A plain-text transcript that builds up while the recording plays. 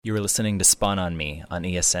You were listening to Spawn on Me on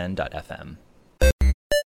ESN.FM.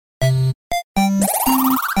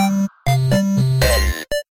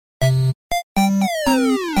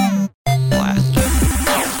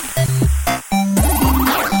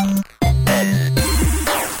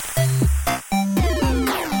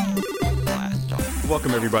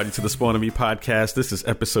 Welcome, everybody, to the Spawn on Me podcast. This is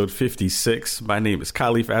episode 56. My name is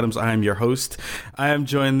Khalif Adams. I am your host. I am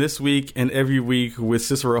joined this week and every week with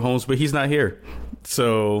Cicero Holmes, but he's not here.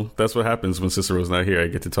 So that's what happens when Cicero's not here. I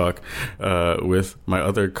get to talk with my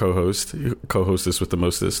other co-hostess with the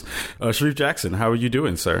mostest, Sharif Jackson. How are you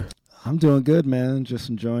doing, sir? I'm doing good, man. Just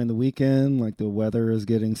enjoying the weekend. Like, the weather is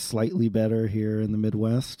getting slightly better here in the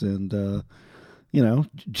Midwest, and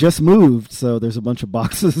just moved, so there's a bunch of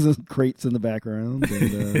boxes and crates in the background,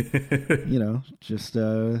 and just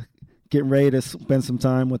getting ready to spend some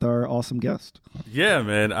time with our awesome guest. Yeah,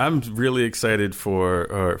 man, I'm really excited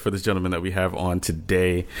for this gentleman that we have on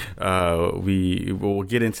today. We will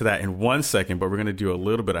get into that in 1 second, but we're going to do a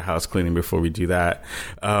little bit of house cleaning before we do that.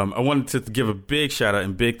 I wanted to give a big shout out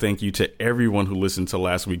and big thank you to everyone who listened to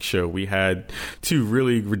last week's show. We had two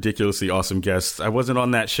really ridiculously awesome guests. I wasn't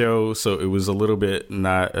on that show, so it was a little bit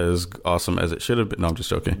not as awesome as it should have been. No, I'm just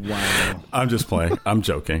joking. Wow. I'm just playing. I'm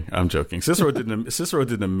joking. Cicero did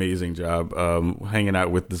an amazing job hanging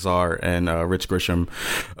out with the Czar and Rich Grisham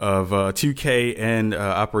of 2K and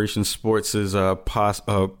Operation Sports' Press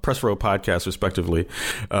Row podcast, respectively.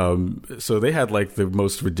 So they had like the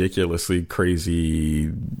most ridiculously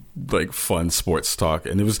crazy, like, fun sports talk.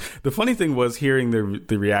 And it was, the funny thing was hearing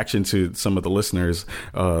the reaction to some of the listeners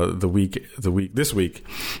this week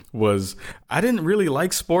was, I didn't really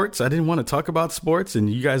like sports. I didn't want to talk about sports,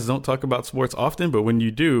 and you guys don't talk about sports often, but when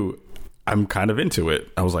you do, I'm kind of into it.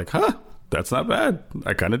 I was like, huh, that's not bad.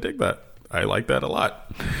 I kind of dig that. I like that a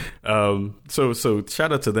lot. So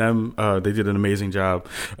shout out to them. They did an amazing job.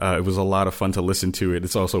 It was a lot of fun to listen to it.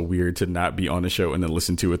 It's also weird to not be on the show and then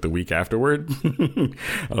listen to it the week afterward.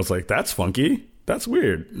 I was like, that's funky. That's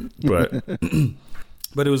weird. But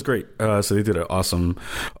but it was great. So they did an awesome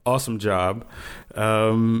job.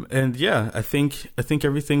 And yeah, I think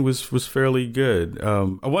everything was fairly good.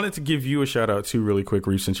 I wanted to give you a shout out too, really quick,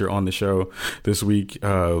 Reef, since you're on the show this week.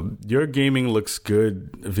 Your Gaming Looks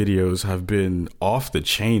Good videos have been off the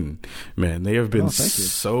chain, man. They have been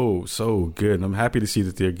so good. And I'm happy to see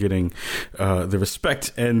that they're getting the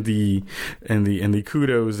respect and the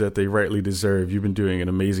kudos that they rightly deserve. You've been doing an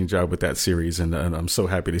amazing job with that series, and I'm so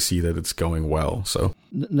happy to see that it's going well. So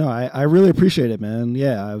no, I really appreciate it, man.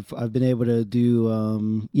 Yeah, I've been able to do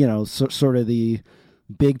sort of the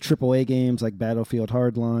big AAA games like Battlefield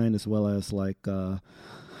Hardline, as well as like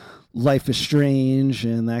Life is Strange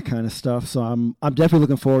and that kind of stuff. So I'm definitely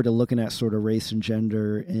looking forward to looking at sort of race and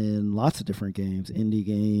gender in lots of different games, indie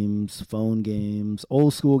games, phone games,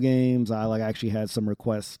 old school games. I actually had some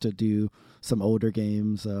requests to do some older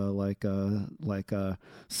games like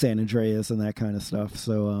San Andreas and that kind of stuff.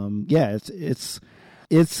 So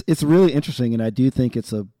it's really interesting, and I do think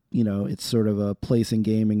it's it's sort of a place in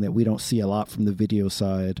gaming that we don't see a lot from the video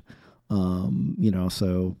side.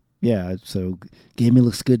 So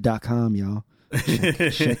GamingLooksGood.com, y'all.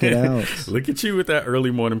 Check it out. Look at you with that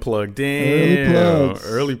early morning plug. Damn.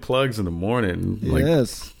 Early plugs in the morning.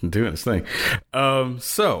 Yes. Doing this thing.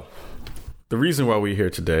 So the reason why we're here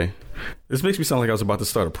today, this makes me sound like I was about to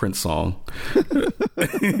start a Prince song.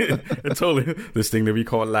 Totally. This thing that we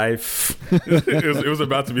call life. It was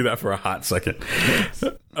about to be that for a hot second.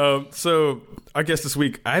 So I guess this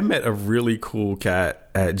week I met a really cool cat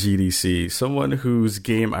at GDC, someone whose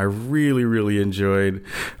game I really, really enjoyed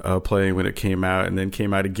playing when it came out, and then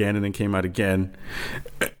came out again, and then came out again.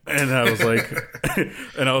 And I was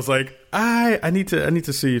like, I need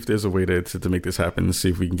to see if there's a way to make this happen, and see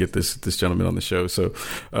if we can get this gentleman on the show. So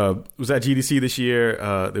was at GDC this year.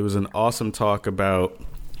 There was an awesome talk about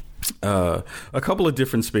a couple of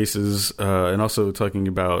different spaces, and also talking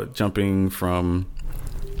about jumping from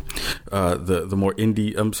the more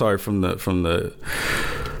indie. I'm sorry, from the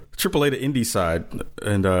AAA to indie side,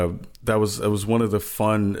 and that was one of the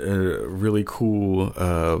fun, really cool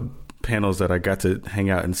panels that I got to hang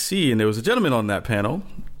out and see. And there was a gentleman on that panel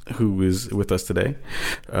who is with us today.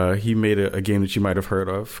 He made a game that you might have heard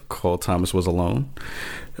of called Thomas Was Alone.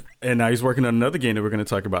 And now he's working on another game that we're going to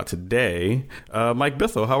talk about today. Mike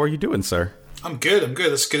Bithell, how are you doing, sir? I'm good.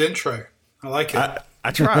 That's a good intro. I like it. I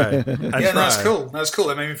tried. That's cool.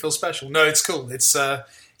 That made me feel special. No, it's cool. It's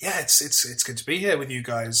it's good to be here with you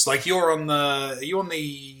guys. Like, are you on the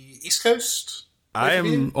East Coast? I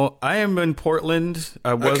am in Portland.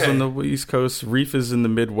 I was on the East Coast. Reef is in the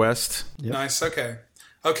Midwest. Yep. Nice. Okay.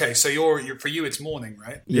 Okay, so you're for you it's morning,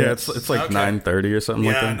 right? Yeah, it's like Okay. 9:30 or something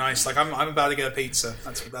like Yeah, that. nice. Like I'm about to get a pizza.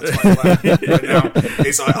 That's my plan right now.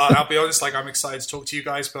 I'll be honest. Like I'm excited to talk to you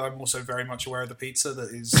guys, but I'm also very much aware of the pizza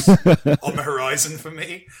that is on the horizon for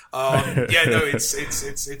me. Yeah, no,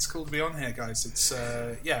 it's cool to be on here, guys. It's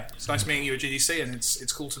nice meeting you at GDC, and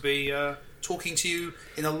it's cool to be talking to you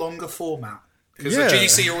in a longer format because at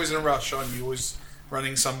GDC you're always in a rush, aren't you? You're always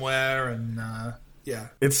running somewhere, and yeah.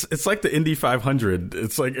 It's like the Indy 500.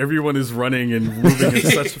 It's like everyone is running and moving at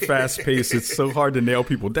such a fast pace. It's so hard to nail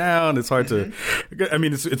people down. It's hard to. I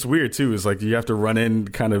mean, it's weird too. It's like you have to run in,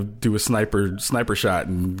 kind of do a sniper shot,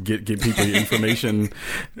 and get people your information,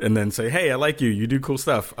 and then say, "Hey, I like you. You do cool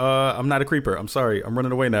stuff. I'm not a creeper. I'm sorry. I'm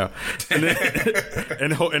running away now," and then,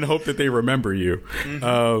 and hope that they remember you.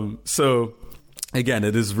 So. Again,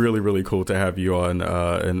 it is really, really cool to have you on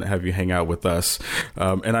and have you hang out with us.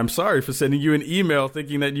 And I'm sorry for sending you an email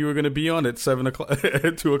thinking that you were going to be on at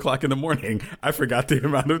 2 o'clock in the morning. I forgot the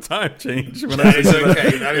amount of time change when I sent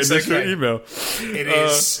okay. That is okay. email. It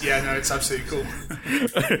is. Yeah, no, it's absolutely cool.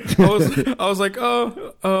 I was like,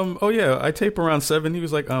 oh yeah, I tape around 7. He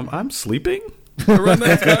was like, I'm sleeping. Around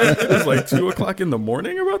that time, it was like 2 o'clock in the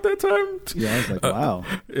morning. About that time, Yeah, I was like, wow.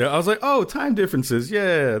 yeah, I was like, oh, time differences.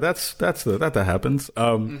 Yeah, that happens.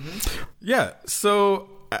 Yeah, so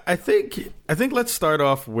I think let's start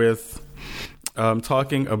off with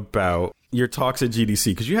talking about your talks at GDC,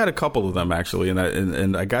 because you had a couple of them actually, and I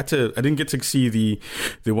didn't get to see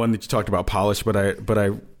the one that you talked about Polish, but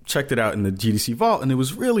I checked it out in the GDC vault, and it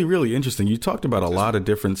was really, really interesting. You talked about a lot of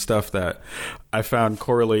different stuff that I found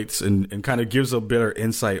correlates and kind of gives a better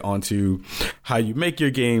insight onto how you make your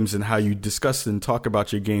games and how you discuss and talk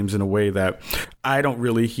about your games in a way that I don't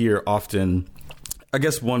really hear often. I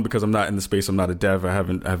guess one, because I'm not in the space, I'm not a dev. I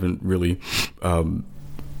haven't really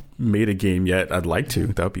made a game yet. I'd like to.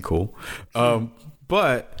 That would be cool.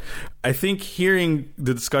 But I think hearing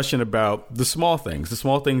the discussion about the small things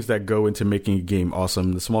that go into making a game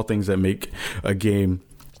awesome, the small things that make a game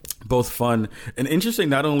both fun and interesting,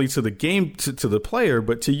 not only to the game, to the player,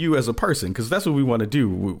 but to you as a person, because that's what we want to do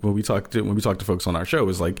when we talk to folks on our show.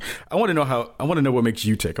 Is like, I want to know what makes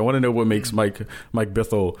you tick. I want to know what makes Mike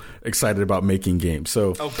Bithell excited about making games.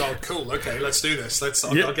 So, oh god, cool. Okay, let's do this.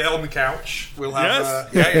 I'll get on the couch. We'll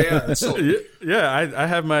have That's all. Yeah, I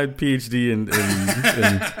have my PhD in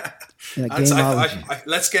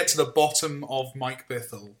let's get to the bottom of Mike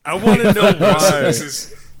Bithell. I want to know why.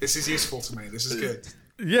 This is useful to me. This is good.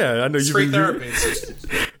 Yeah, I know. It's free therapy.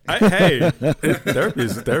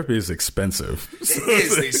 Therapy is expensive. It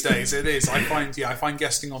is these days. It is. I find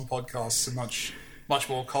guesting on podcasts a much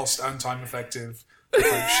more cost and time effective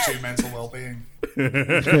approach to mental well-being.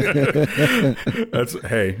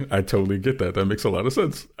 I totally get that. That makes a lot of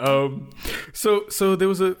sense. So there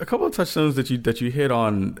was a couple of touchstones that you hit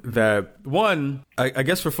on. That one, I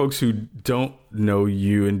guess for folks who don't know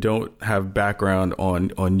you and don't have background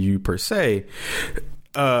on you per se.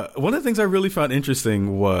 One of the things I really found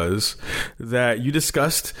interesting was that you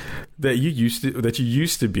discussed that you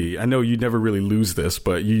used to be. I know you never really lose this,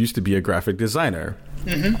 but you used to be a graphic designer.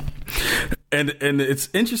 Mm-hmm. And it's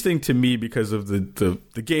interesting to me because of the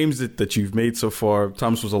games that you've made so far.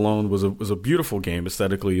 Thomas Was Alone was a beautiful game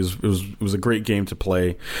aesthetically. It was a great game to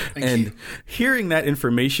play. Thank you. Hearing that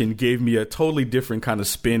information gave me a totally different kind of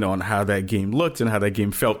spin on how that game looked and how that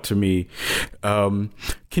game felt to me.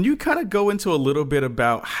 Can you kind of go into a little bit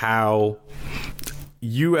about how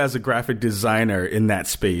you as a graphic designer in that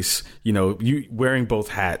space, you wearing both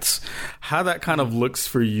hats, how that kind of looks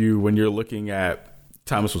for you when you're looking at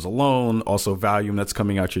Thomas Was Alone, also Valium, that's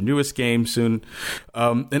coming out, your newest game soon,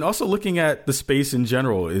 and also looking at the space in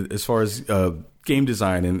general as far as game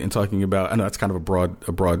design and talking about, I know that's kind of a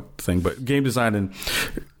broad thing, but game design and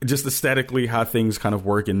just aesthetically how things kind of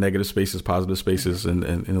work in negative spaces, positive spaces, and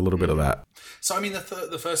a little bit of that. So, I mean,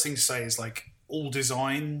 the first thing to say is, like, all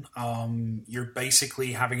design, you're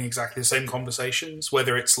basically having exactly the same conversations,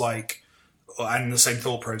 whether it's like, and the same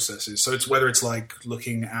thought processes. So it's whether it's like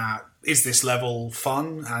looking at, is this level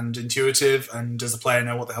fun and intuitive, and does the player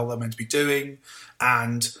know what the hell they're meant to be doing,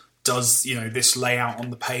 and does this layout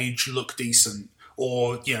on the page look decent,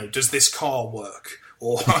 or does this car work,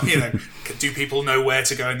 or do people know where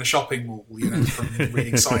to go in the shopping mall, from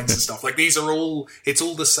reading signs and stuff. Like, it's all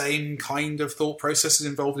the same kind of thought processes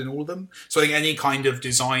involved in all of them. So I think any kind of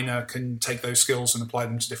designer can take those skills and apply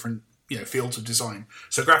them to different fields of design.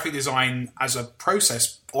 So graphic design as a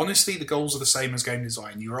process, honestly, the goals are the same as game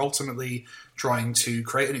design. You're ultimately trying to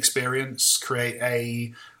create an experience, create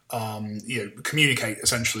a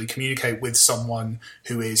communicate with someone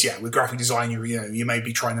who is, with graphic design, you may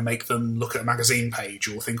be trying to make them look at a magazine page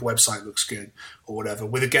or think a website looks good or whatever.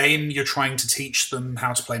 With a game, you're trying to teach them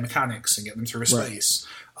how to play mechanics and get them through a space.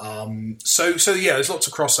 So there's lots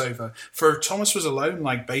of crossover. For Thomas Was Alone,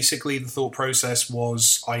 like basically the thought process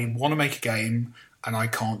was, I want to make a game and I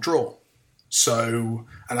can't draw. So,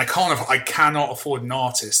 and I cannot afford an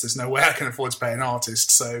artist. There's no way I can afford to pay an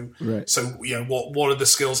artist. So, what are the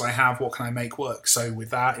skills I have? What can I make work? So with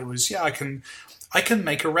that, it was, I can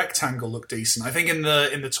make a rectangle look decent. I think in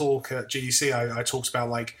the talk at GDC, I talked about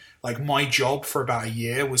like my job for about a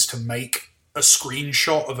year was to make a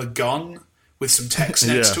screenshot of a gun with some text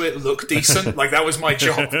next to it look decent. Like that was my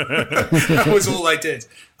job. That was all I did.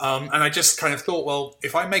 And I just kind of thought, well,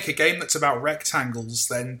 if I make a game that's about rectangles,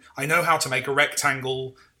 then I know how to make a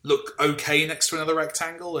rectangle look okay next to another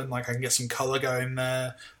rectangle, and like I can get some color going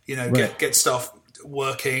there, get stuff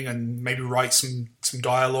working and maybe write some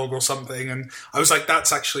dialogue or something. And I was like,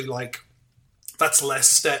 that's actually like, that's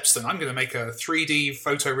less steps than I'm going to make a 3D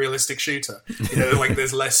photorealistic shooter. Like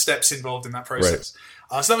there's less steps involved in that process.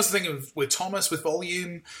 So that was the thing with Thomas, with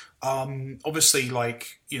Volume. Obviously,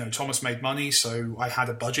 Thomas made money, so I had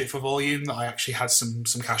a budget for Volume. I actually had some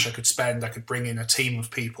cash I could spend. I could bring in a team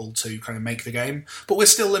of people to kind of make the game. But we're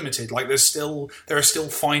still limited. Like there are still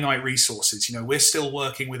finite resources. We're still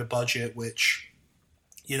working with a budget which,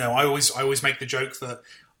 I always make the joke that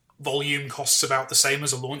Volume costs about the same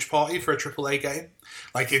as a launch party for a AAA game.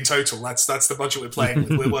 Like in total, that's the budget we're playing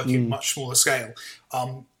with. We're working much smaller scale.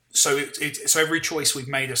 So every choice we've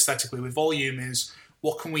made aesthetically with Volume is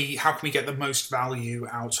how can we get the most value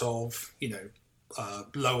out of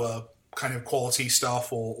lower kind of quality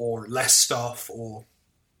stuff or less stuff or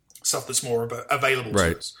stuff that's more available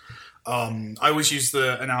to us. I always use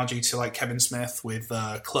the analogy to like Kevin Smith with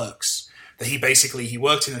Clerks. That he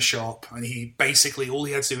worked in a shop and all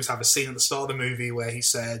he had to do was have a scene at the start of the movie where he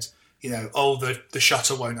said, the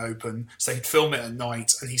shutter won't open. So he'd film it at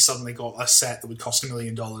night and he suddenly got a set that would cost $1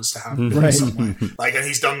 million to have somewhere. And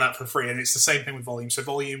he's done that for free. And it's the same thing with Volume. So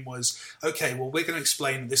Volume was, okay, well, we're going to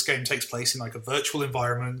explain that this game takes place in like a virtual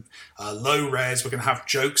environment, low res. We're going to have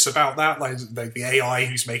jokes about that. Like the AI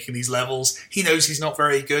who's making these levels, he knows he's not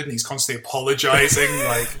very good and he's constantly apologizing. We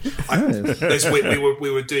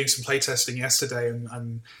were doing some playtesting yesterday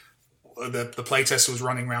and the playtester was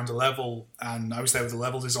running around a level and I was there with the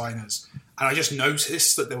level designers and I just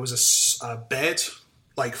noticed that there was a bed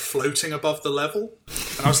like floating above the level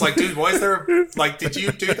and I was like, dude, why is there did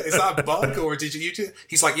you do that? Is that a bug or did you do it?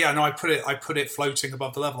 He's like, yeah, no, I put it floating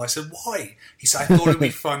above the level. I said, why? He said, I thought it'd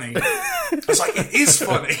be funny. I was like, it is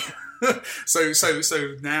funny. So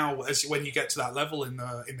now when you get to that level in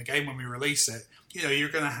the game when we release it, you're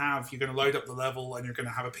going to load up the level and you're going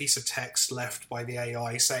to have a piece of text left by the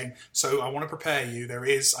AI saying, so I want to prepare you.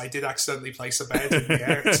 I did accidentally place a bed in the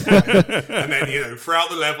air. It's fine. And then, throughout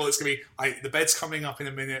the level, it's going to be, the bed's coming up in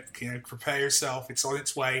a minute. Prepare yourself. It's on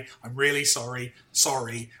its way. I'm really sorry.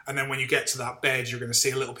 And then when you get to that bed, you're going to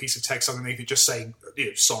see a little piece of text underneath it just saying,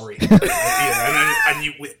 sorry. And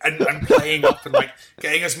playing up and like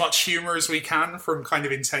getting as much humor as we can from kind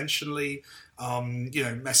of intentionally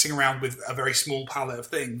messing around with a very small palette of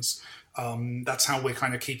things. That's how we're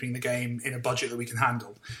kind of keeping the game in a budget that we can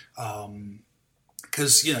handle.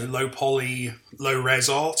 Because, low poly, low res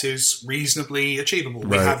art is reasonably achievable.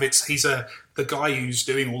 Right. The guy who's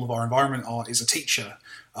doing all of our environment art is a teacher.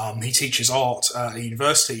 He teaches art at a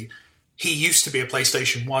university. He used to be a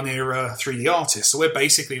PlayStation 1 era 3D artist. So we're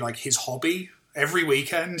basically like his hobby. Every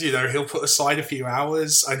weekend, he'll put aside a few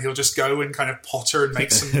hours and he'll just go and kind of potter and make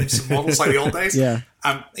some models like the old days. Yeah.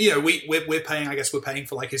 We're paying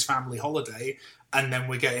for like his family holiday, and then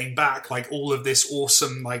we're getting back like all of this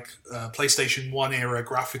awesome like PlayStation 1 era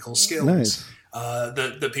graphical skills. Nice.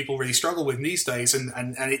 That people really struggle with these days, and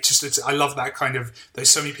I love that kind of. There's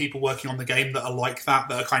so many people working on the game that are like that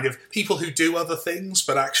are kind of people who do other things,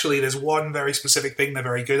 but actually there's one very specific thing they're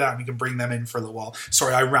very good at, and we can bring them in for a little while.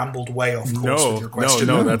 Sorry, I rambled way off course with your question.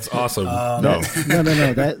 No, that's awesome. No,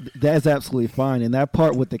 that's absolutely fine. And that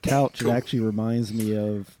part with the couch, cool. It actually reminds me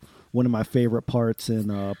of one of my favorite parts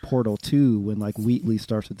in Portal 2 when like Wheatley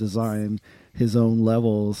starts to design his own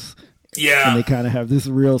levels. Yeah, and they kind of have this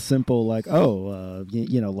real simple, like,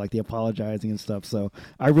 like the apologizing and stuff. So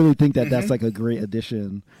I really think that that's like a great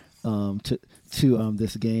addition to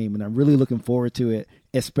this game, and I'm really looking forward to it,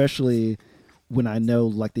 especially when I know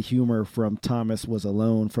like the humor from Thomas Was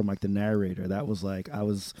Alone from like the narrator. That was like I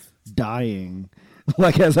was dying,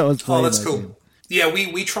 like as I was playing. Oh, that's cool. Game. Yeah,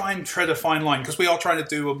 we try and tread a fine line because we are trying to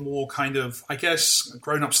do a more kind of, I guess,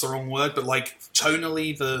 grown-up's the wrong word, but like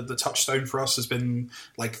tonally, the touchstone for us has been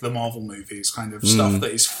like the Marvel movies, kind of stuff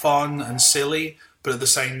that is fun and silly, but at the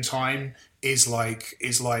same time is like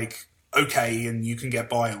okay, and you can get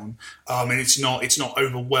by on. And it's not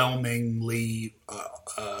overwhelmingly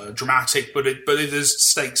dramatic, but it has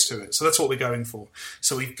stakes to it. So that's what we're going for.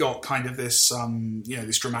 So we've got kind of this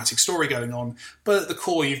this dramatic story going on, but at the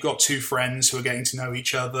core you've got two friends who are getting to know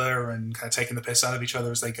each other and kind of taking the piss out of each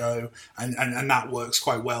other as they go, and that works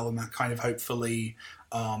quite well, and that kind of hopefully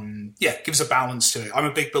gives a balance to it. I'm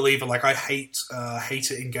a big believer, like I hate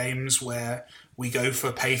it in games where we go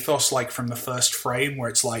for pathos, like from the first frame, where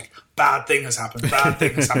it's like bad thing has happened, bad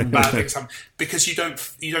thing has happened, bad things happen, because you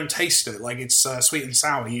don't taste it. Like it's sweet and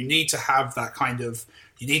sour. You need to have that kind of.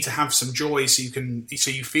 You need to have some joy so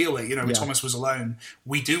you feel it. When Thomas Was Alone,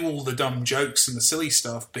 we do all the dumb jokes and the silly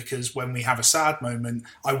stuff because when we have a sad moment,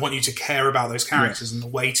 I want you to care about those characters, and the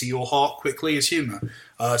way to your heart quickly is humor.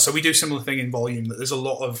 So we do a similar thing in Volume. That there's a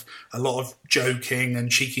lot of joking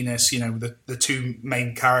and cheekiness. The two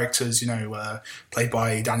main characters, played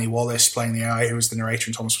by Danny Wallace playing the AI who was the narrator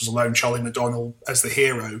in Thomas Was Alone, Charlie McDonnell as the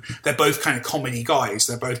hero. They're both kind of comedy guys.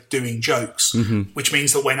 They're both doing jokes, which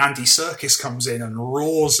means that when Andy Serkis comes in and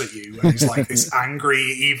roars at you and he's like this angry,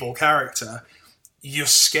 evil character, you're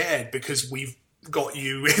scared because we've got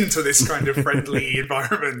you into this kind of friendly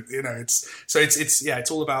environment.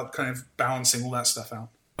 It's all about kind of balancing all that stuff out.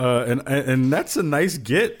 And that's a nice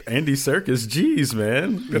get, Andy Serkis. Jeez,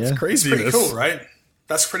 man, that's crazy. That's pretty cool, right?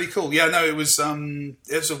 That's pretty cool. Yeah, no, it was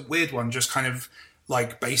a weird one. Just kind of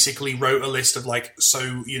like basically wrote a list of like, so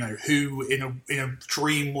who in a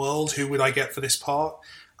dream world, who would I get for this part?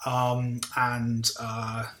 And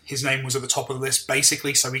his name was at the top of the list,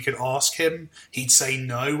 basically, so we could ask him. He'd say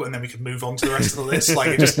no, and then we could move on to the rest of the list. Like,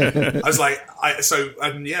 we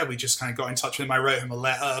just kind of got in touch with him. I wrote him a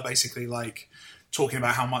letter, basically, like talking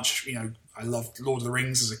about how much I loved Lord of the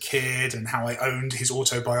Rings as a kid, and how I owned his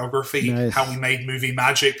autobiography. Nice. How we made movie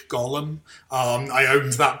magic Gollum. I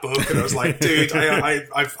owned that book, and I was like, dude,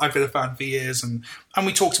 I've been a fan for years, and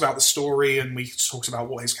we talked about the story, and we talked about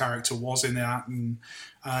what his character was in that, and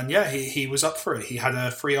yeah, he was up for it. He had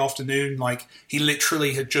a free afternoon. Like, he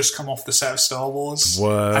literally had just come off the set of Star Wars.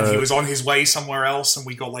 What? And he was on his way somewhere else, and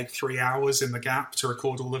we got like 3 hours in the gap to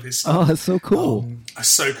record all of his stuff. Oh, that's so cool.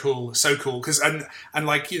 So cool. Because, and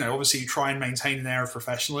like, obviously you try and maintain an air of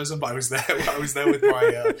professionalism, but I was there with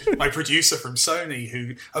my producer from Sony,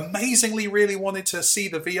 who amazingly really wanted to see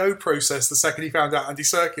the VO process the second he found out Andy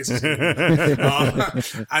Serkis was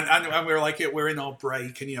and we were like, we're in our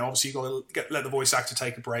break, and obviously you got to let the voice actor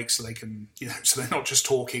take a break so they can, so they're not just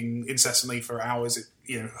talking incessantly for hours. It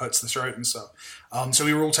hurts the throat and stuff. So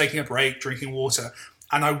we were all taking a break, drinking water,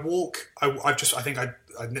 and I think I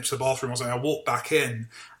nipped to the bathroom or something. I walked back in,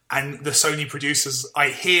 and the Sony producers, I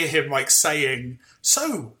hear him like saying,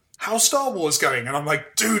 "So, how's Star Wars going?" And I'm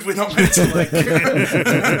like, dude, we're not meant to like,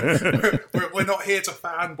 we're not here to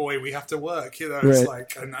fanboy. We have to work, It's right.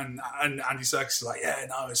 Like, and Andy Serkis is like, yeah,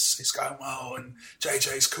 no, it's going well, and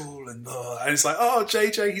JJ's cool, and it's like, oh,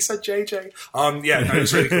 JJ, he said JJ. It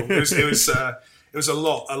was really cool. It was a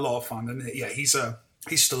lot of fun, and yeah, he's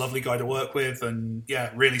just a lovely guy to work with, and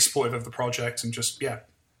yeah, really supportive of the project, and just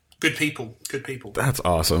good people. That's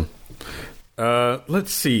awesome.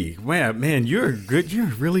 Let's see. Man, you're good. You're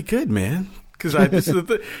really good, man. Because Thank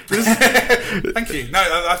you.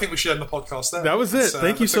 No, I think we should end the podcast there. That was it.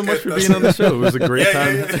 Thank you so much for being on the show. It was a great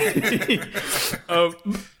time.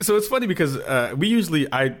 So it's funny because we usually,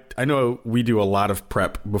 I know we do a lot of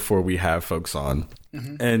prep before we have folks on.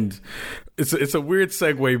 Mm-hmm. And it's a weird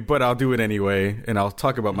segue, but I'll do it anyway. And I'll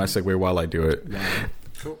talk about my segue while I do it. Wow.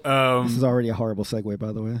 Cool. This is already a horrible segue,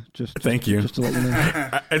 by the way. Thank you. Just to let you know.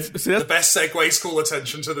 The best segues call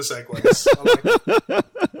attention to the segues.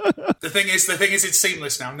 The thing is, it's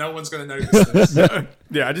seamless now. No one's going to notice this.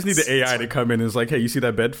 Yeah, I just need the AI to come in and it's like, hey, you see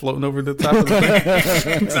that bed floating over the top of the bed?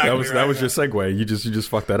 That was your segue. You just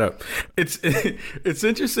fucked that up. It's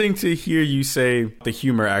interesting to hear you say the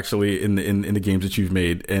humor actually in the games that you've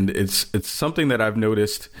made, and it's something that I've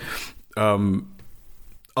noticed a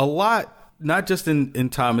lot. Not just in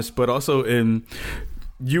Thomas, but also in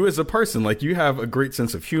you as a person. Like, you have a great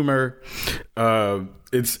sense of humor.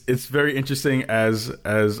 It's very interesting as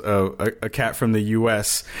a cat from the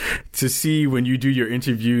U.S. to see when you do your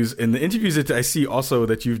interviews, and the interviews that I see also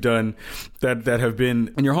that you've done that have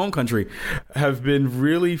been in your home country have been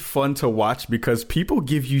really fun to watch because people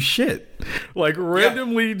give you shit, like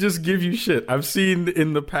randomly just give you shit. I've seen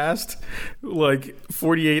in the past like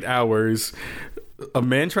 48 hours a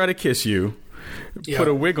man try to kiss you, put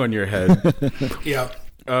a wig on your head. Yeah.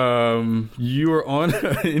 You were on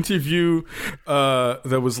an interview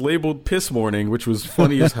that was labeled Piss Morning, which was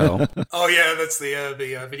funny as hell. Oh yeah, that's the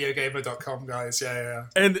videogamer.com guys. Yeah.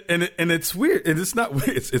 And it's weird, and it's not weird.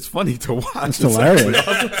 It's funny to watch. It's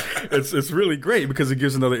hilarious. It's really great because it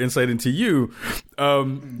gives another insight into you.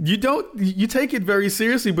 You take it very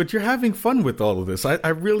seriously, but you're having fun with all of this. I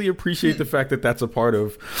really appreciate the fact that that's a part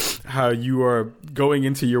of how you are going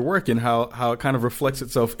into your work and how it kind of reflects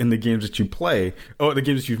itself in the games that you play, or the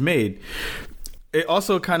games that you've made. It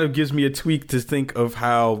also kind of gives me a tweak to think of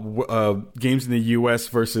how games in the US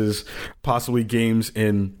versus possibly games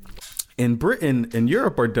in Britain and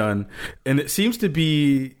Europe are done, and it seems to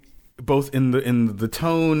be both in the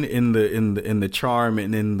tone, in the charm,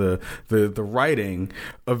 and in the writing,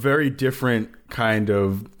 a very different kind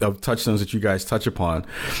of touchstones that you guys touch upon.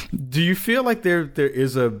 Do you feel like there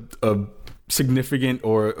is a significant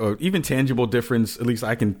or even tangible difference, at least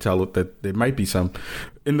I can tell that there might be some,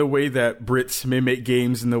 in the way that Brits may make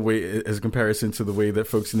games, in the way as a comparison to the way that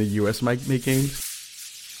folks in the US might make games?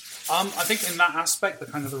 I think in that aspect, the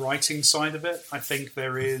kind of the writing side of it, I think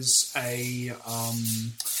there is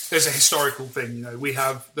there's a historical thing. You know, we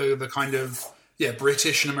have the kind of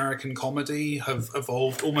British and American comedy have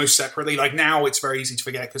evolved almost separately. Like now, it's very easy to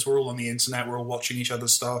forget because we're all on the internet, we're all watching each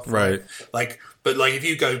other's stuff, right? But if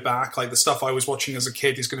you go back, like the stuff I was watching as a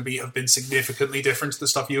kid is going to have been significantly different to the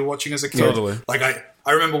stuff you were watching as a kid. Totally. Like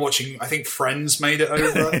I remember watching, I think Friends made it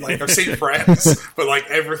over. Like I've seen Friends, but like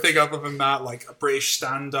everything other than that, like British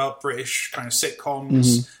stand-up, British kind of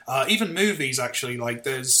sitcoms, even movies actually. Like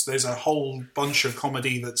there's a whole bunch of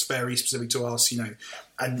comedy that's very specific to us, you know,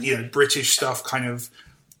 and you know British stuff kind of,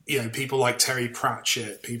 you know, people like Terry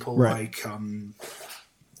Pratchett, people like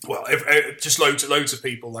just loads of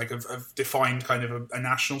people like have defined kind of a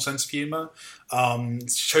national sense of humour.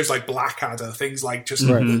 Shows like Blackadder, things like just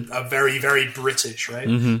are very, very British, right?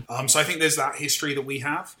 So I think there's that history that we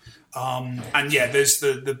have. And yeah, there's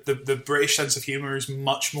the British sense of humor is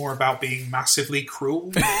much more about being massively cruel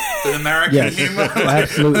than American humor.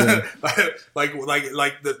 Absolutely. like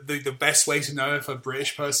the best way to know if a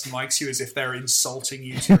British person likes you is if they're insulting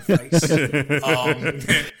you to your face.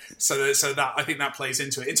 So that I think that plays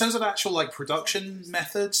into it. In terms of actual like production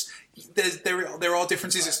methods, there are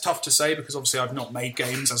differences. It's tough to say because obviously I've not made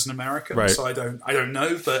games as an American, so I don't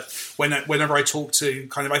know. But whenever I talk to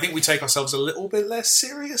kind of, I think we take ourselves a little bit less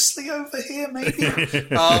seriously over here, maybe,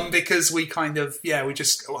 because we kind of we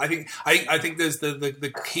just I think there's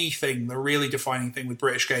the key thing, the really defining thing with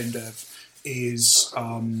British game dev is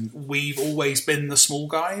we've always been the small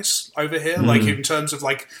guys over here. Like in terms of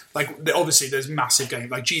like obviously there's massive games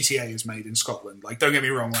like GTA is made in Scotland. Like don't get me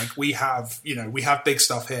wrong, like we have big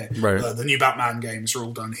stuff here. Right. The new Batman games are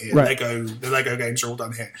all done here. Right. The Lego games are all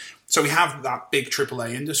done here. So we have that big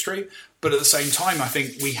AAA industry, but at the same time, I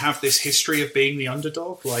think we have this history of being the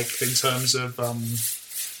underdog. Like in terms of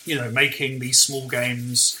making these small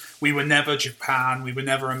games. We were never Japan. We were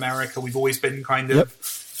never America. We've always been kind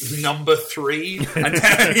of number 3, and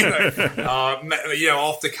then,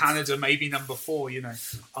 after Canada, maybe number 4.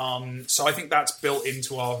 So I think that's built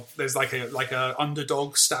into there's like a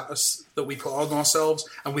underdog status that we put on ourselves,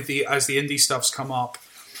 and as the indie stuff's come up,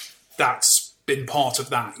 that's been part of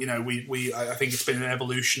that. I think it's been an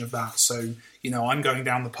evolution of that. So I'm going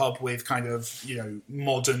down the pub with kind of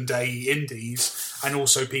modern day indies, and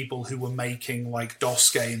also people who were making like DOS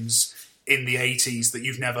games in the 80s that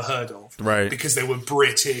you've never heard of, right? Because they were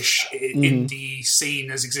British indie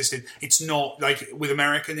scene has existed. It's not like with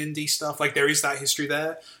American indie stuff, like there is that history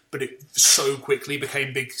there, but it so quickly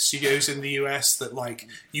became big studios in the US that like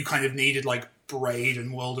you kind of needed like Braid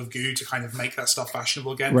and World of Goo to kind of make that stuff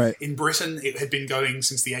fashionable again. Right. In Britain, it had been going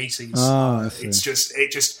since the 80s.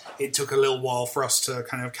 It took a little while for us to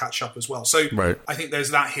kind of catch up as well. So I think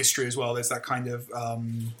there's that history as well. There's that kind of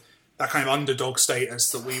underdog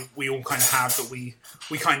status that we all kind of have, that we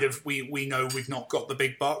know we've not got the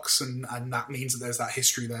big bucks, and that means that there's that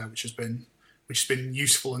history there, which has been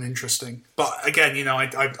useful and interesting. But again,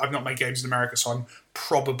 I've not made games in America, so I'm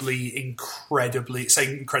probably incredibly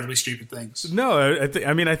stupid things. No, I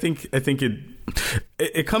think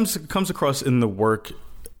it comes across in the work.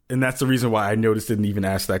 And that's the reason why I noticed didn't even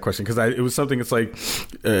ask that question, because it was something. It's like,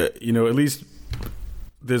 at least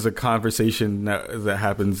there's a conversation that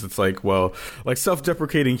happens. It's like, well, like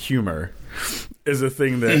self-deprecating humor is a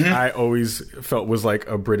thing that I always felt was like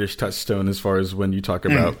a British touchstone as far as when you talk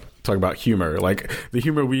about humor. Like the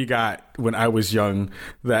humor we got when I was young,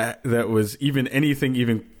 that was even anything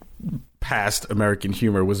even past American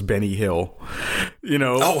humor was Benny Hill. You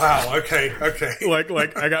know? Oh wow, okay.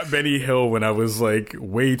 Like I got Benny Hill when I was like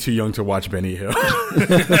way too young to watch Benny Hill.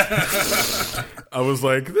 I was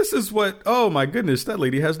like, this is what, oh my goodness, that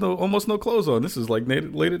lady has almost no clothes on. This is like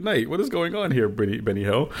late at night. What is going on here, Benny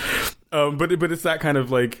Hill? But it's that kind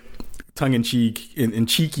of like tongue-in-cheek and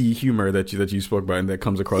cheeky humor that you spoke about, and that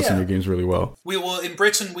comes across in your games really well. In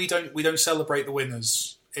Britain we don't celebrate the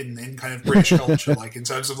winners in kind of British culture, like in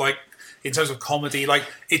terms of comedy. Like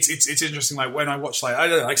it's interesting, like when I watch, like I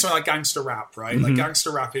don't know, like something like gangster rap, right? Like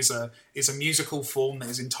gangster rap is a musical form that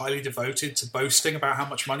is entirely devoted to boasting about how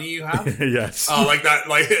much money you have. Yes. Like that,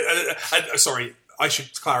 like sorry, I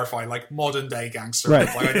should clarify, like modern day gangster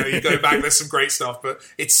rap. Like I know you go back, there's some great stuff, but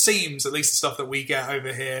it seems, at least the stuff that we get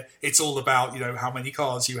over here, it's all about, you know, how many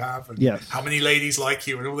cars you have and how many ladies like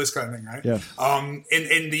you and all this kind of thing, right? Yeah.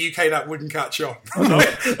 In the UK that wouldn't catch on.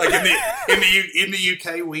 Like in the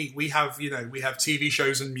UK we have, you know, we have TV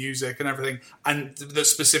shows and music and everything, and that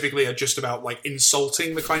specifically are just about like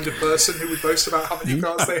insulting the kind of person who would boast about how many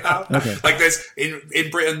cars they have. Okay. Like there's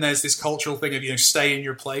in Britain there's this cultural thing of, you know, stay in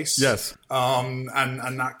your place. Yes.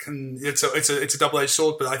 And that can, it's a double-edged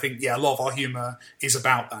sword, but I think a lot of our humor is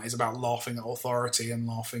about that. Is about laughing at authority and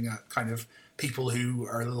laughing at kind of people who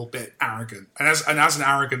are a little bit arrogant. And as an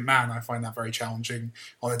arrogant man, I find that very challenging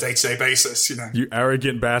on a day-to-day basis. You know, you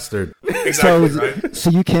arrogant bastard. Exactly. Right? So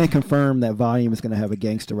you can't confirm that Volume is going to have a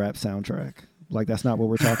gangster rap soundtrack. Like that's not what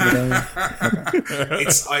we're talking about. Okay.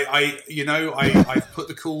 It's I've put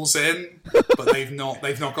the calls in, but they've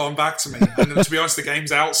not gone back to me. And to be honest, the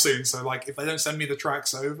game's out soon, so like if they don't send me the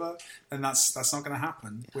tracks over, then that's not going to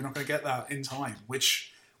happen. We're not going to get that in time,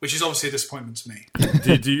 which is obviously a disappointment to me.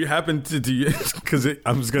 Do you happen to because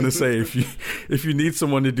I was going to say if you need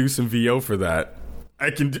someone to do some VO for that. I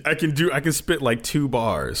can spit like 2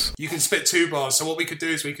 bars. You can spit 2 bars. So what we could do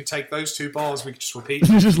is we could take those 2 bars. We could just repeat.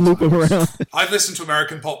 You just loop them around. I've listened to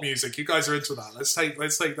American pop music. You guys are into that. Let's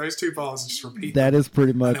take those 2 bars and just repeat. That is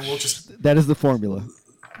pretty much. That is the formula.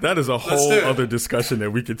 That is a whole other discussion that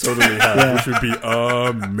we could totally have, which would be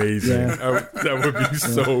amazing. Yeah. That would be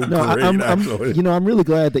so great. actually, I'm really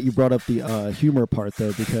glad that you brought up the humor part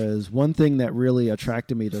though, because one thing that really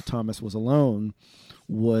attracted me to Thomas Was Alone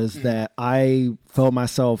was that I felt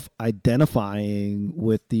myself identifying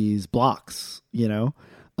with these blocks, you know,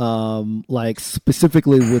 like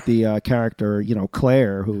specifically with the character, you know,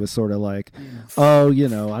 Claire, who was sort of like, oh, you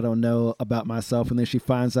know, I don't know about myself. And then she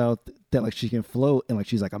finds out that like she can float and like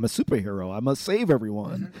she's like, I'm a superhero. I must save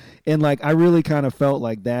everyone. And like I really kind of felt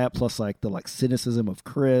like that, plus like the like cynicism of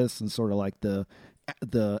Chris and sort of like the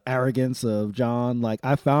arrogance of John. Like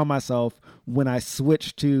I found myself when I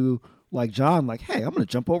switched to like John, like, hey, I'm gonna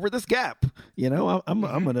jump over this gap, you know, I'm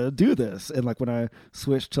gonna do this. And like when I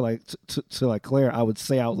switched to like to like Claire, I would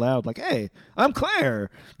say out loud like, hey, I'm Claire,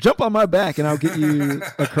 jump on my back and I'll get you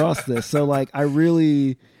across this. So like I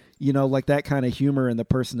really, you know, like that kind of humor and the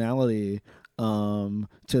personality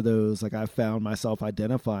to those, like I found myself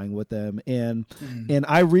identifying with them. And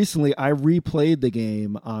I replayed the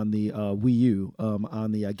game on the Wii U,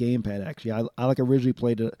 on the gamepad. Actually, I like originally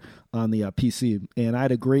played it on the PC, and I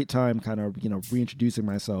had a great time kind of, you know, reintroducing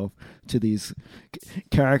myself to these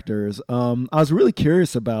characters. I was really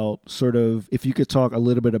curious about sort of if you could talk a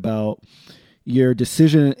little bit about your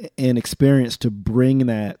decision and experience to bring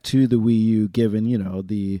that to the Wii U, given, you know,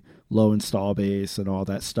 the low install base and all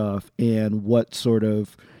that stuff, and what sort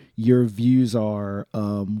of your views are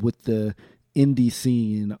with the indie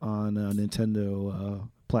scene on Nintendo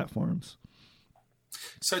platforms.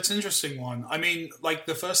 So it's an interesting one. I mean, like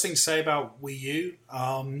the first thing to say about Wii U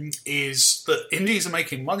is that indies are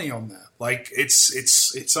making money on there. Like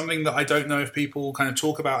it's something that I don't know if people kind of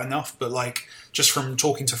talk about enough, but like just from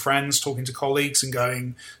talking to friends, talking to colleagues and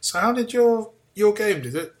going, so how did your game,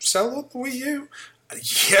 did it sell on the Wii U?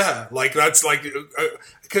 Yeah, like that's like,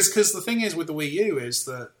 because the thing is with the Wii U is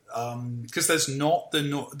that because there's not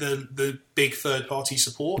the big third party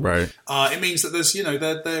support, right? It means that there's, you know,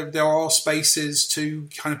 there are spaces to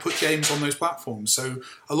kind of put games on those platforms. So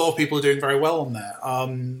a lot of people are doing very well on there,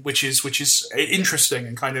 which is interesting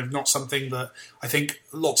and kind of not something that I think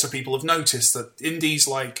lots of people have noticed, that indies,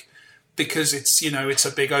 like, because it's, you know, it's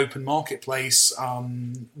a big open marketplace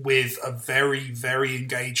with a very, very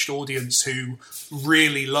engaged audience who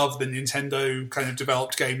really love the Nintendo kind of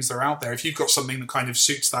developed games that are out there. If you've got something that kind of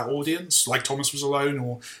suits that audience, like Thomas Was Alone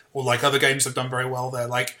or like other games that have done very well there,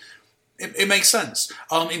 like it makes sense.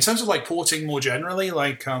 In terms of like porting more generally,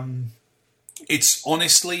 like it's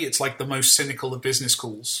honestly, it's like the most cynical of business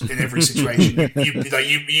calls in every situation.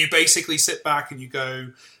 You basically sit back and you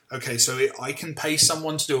go, okay, so I can pay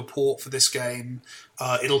someone to do a port for this game.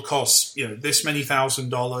 It'll cost this many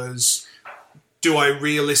 $1,000s. Do I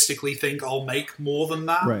realistically think I'll make more than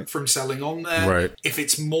that from selling on there? Right. If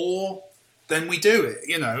it's more, then we do it,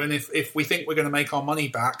 and if we think we're going to make our money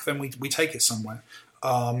back, then we take it somewhere.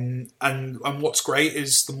 And what's great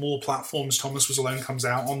is the more platforms Thomas Was Alone comes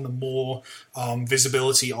out on, the more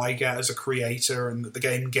visibility I get as a creator and that the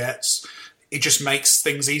game gets. It just makes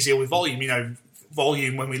things easier with Volume.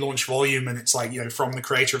 Volume, when we launch Volume, and it's like, from the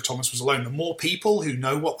creator of Thomas Was Alone, the more people who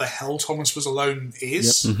know what the hell Thomas Was Alone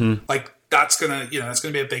is, like that's gonna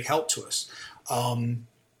be a big help to us.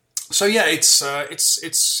 So yeah, it's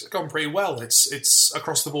gone pretty well. It's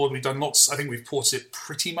across the board. We've done lots. I think we've ported it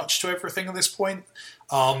pretty much to everything at this point.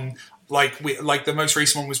 Like the most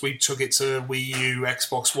recent one was we took it to Wii U,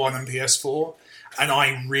 Xbox One, and PS4. And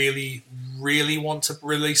I really, really want to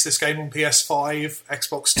release this game on PS5,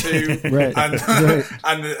 Xbox 2, and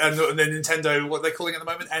the Nintendo, what they're calling it at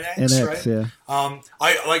the moment, NX, right? Yeah.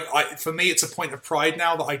 For me, it's a point of pride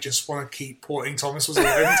now that I just want to keep porting Thomas Was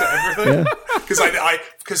Alone to everything because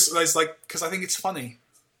I think it's funny.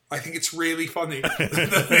 I think it's really funny.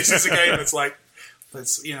 This is a game that's like,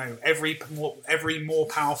 every more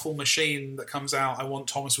powerful machine that comes out, I want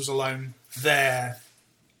Thomas Was Alone there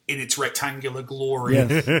in its rectangular glory,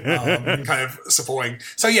 kind of supporting.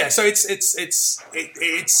 So yeah, so it's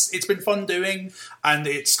been fun doing, and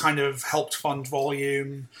it's kind of helped fund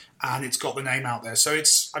Volume, and it's got the name out there. So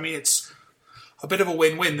it's a bit of a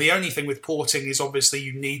win-win. The only thing with porting is obviously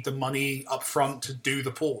you need the money up front to do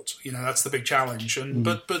the port. That's the big challenge. And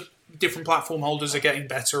but different platform holders are getting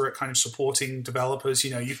better at kind of supporting developers.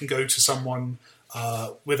 You can go to someone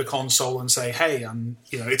with a console and say, hey,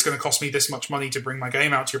 it's going to cost me this much money to bring my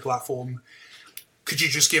game out to your platform. Could you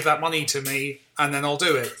just give that money to me and then I'll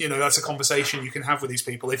do it? That's a conversation you can have with these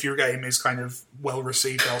people if your game is kind of well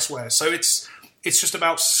received elsewhere. So it's just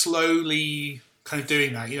about slowly kind of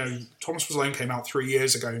doing that. Thomas Was Alone came out 3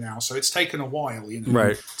 years ago now, so it's taken a while,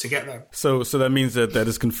 to get there. So that means that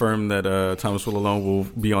is confirmed that Thomas Was Alone will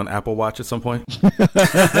be on Apple Watch at some point? So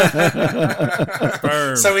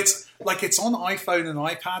it's on iPhone and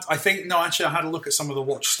iPad. I think, no, actually, I had a look at some of the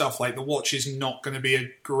Watch stuff. Like, the Watch is not going to be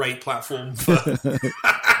a great platform for...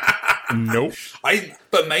 Nope.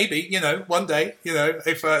 But maybe, one day,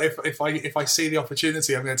 if I see the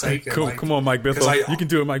opportunity, I'm going to take it. Cool. Come on, Mike Bithell. You can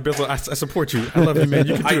do it, Mike Bithell. I support you. I love you, man.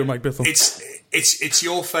 You can do it, Mike Bithell. It's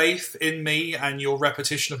your faith in me and your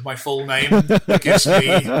repetition of my full name that gives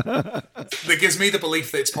me the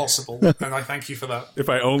belief that it's possible, and I thank you for that. If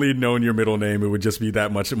I only had known your middle name, it would just be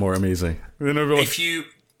that much more amazing.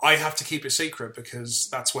 I have to keep it secret because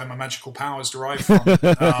that's where my magical powers derive from.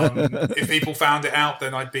 If people found it out,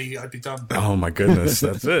 then I'd be done. Oh my goodness,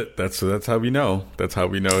 that's it. That's how we know. That's how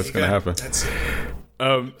we know it's going to happen. That's it.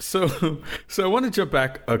 So I want to jump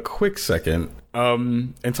back a quick second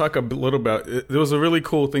and talk a little about. There was a really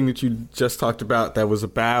cool thing that you just talked about that was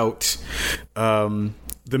about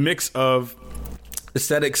the mix of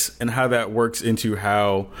aesthetics and how that works into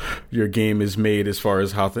how your game is made as far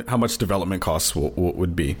as how much development costs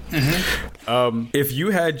would be. If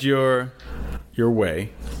you had your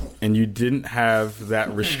way and you didn't have that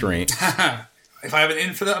restraint, if I have an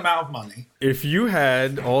infinite amount of money, if you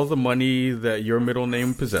had all the money that your middle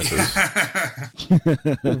name possesses,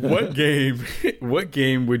 what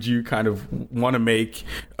game would you kind of want to make?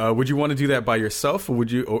 Would you want to do that by yourself, or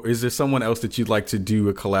is there someone else that you'd like to do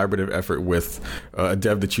a collaborative effort with, a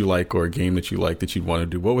dev that you like or a game that you like that you'd want to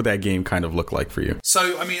do? What would that game kind of look like for you?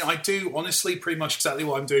 So, I do honestly pretty much exactly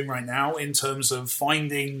what I'm doing right now in terms of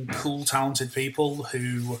finding cool, talented people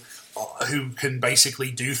who can basically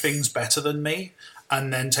do things better than me,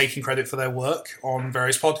 and then taking credit for their work on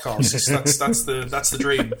various podcasts. That's the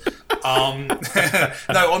dream.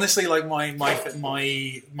 No, honestly, like my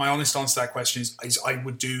honest answer to that question is I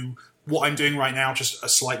would do what I'm doing right now, just a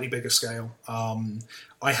slightly bigger scale.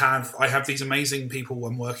 I have these amazing people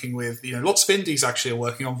I'm working with. Lots of indies actually are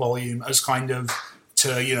working on Volume as kind of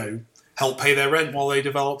to help pay their rent while they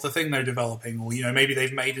develop the thing they're developing, or maybe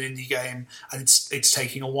they've made an indie game and it's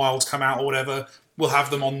taking a while to come out or whatever. We'll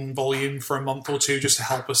have them on Volume for a month or two just to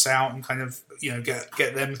help us out and kind of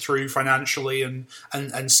get them through financially and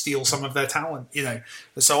steal some of their talent.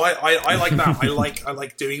 So I like that. I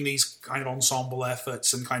like doing these kind of ensemble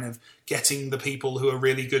efforts and kind of getting the people who are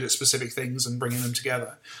really good at specific things and bringing them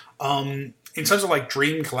together. In terms of like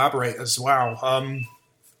dream collaborators, wow.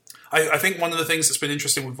 I think one of the things that's been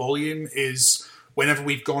interesting with Volume is whenever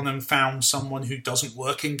we've gone and found someone who doesn't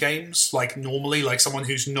work in games, like normally, like someone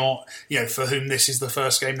who's not, for whom this is the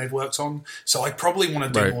first game they've worked on. So I probably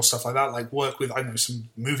want to do more stuff like that, like work with, I don't know, some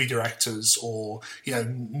movie directors or,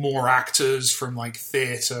 more actors from like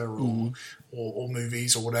theatre or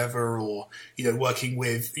movies or whatever, or, working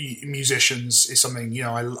with musicians is something,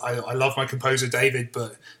 I love my composer David,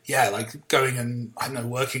 but yeah, like going and, I don't know,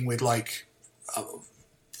 working with like,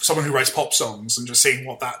 someone who writes pop songs and just seeing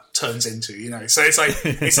what that turns into, So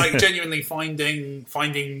it's like genuinely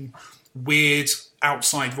finding weird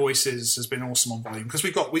outside voices has been awesome on Volume, because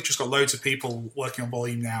we've just got loads of people working on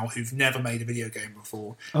Volume now who've never made a video game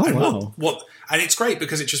before. Oh, and wow. And it's great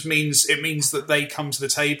because it means that they come to the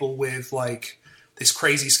table with like this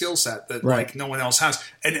crazy skill set that like no one else has.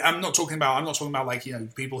 And I'm not talking about like,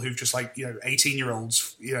 people who've just like,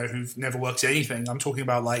 18-year-olds, who've never worked at anything. I'm talking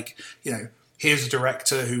about like, here's a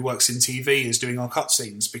director who works in TV is doing our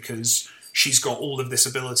cutscenes because she's got all of this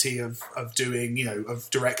ability of doing, of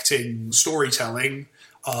directing storytelling,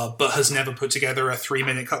 but has never put together a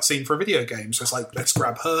 3-minute cutscene for a video game. So it's like, let's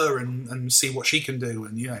grab her and see what she can do.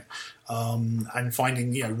 And, and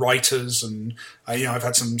finding, writers and, I've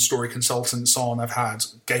had some story consultants on, I've had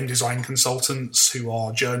game design consultants who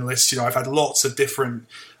are journalists, I've had loads of different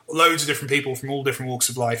people from all different walks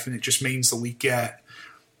of life. And it just means that we get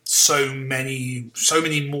so many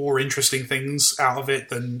more interesting things out of it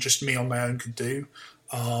than just me on my own could do.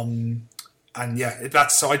 And yeah,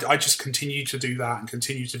 I just continue to do that and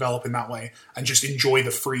continue to develop in that way and just enjoy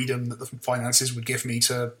the freedom that the finances would give me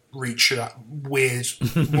to reach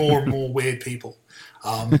more and more weird people.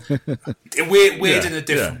 Weird in a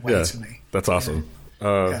different way to me. That's awesome.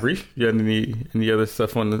 Reef, you had any other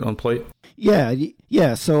stuff on plate? Yeah.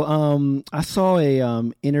 So I saw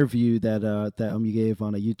a interview that you gave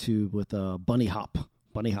on a YouTube with Bunny Hop.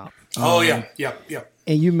 Yeah.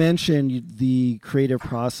 And you mentioned the creative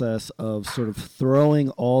process of sort of throwing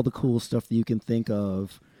all the cool stuff that you can think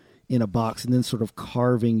of in a box and then sort of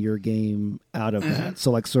carving your game out of that. So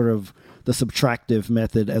like sort of the subtractive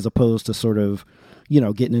method as opposed to sort of,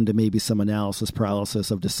 getting into maybe some analysis paralysis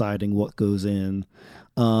of deciding what goes in.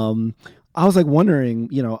 I was like wondering,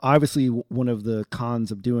 obviously one of the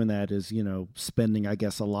cons of doing that is, spending, I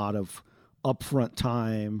guess, a lot of upfront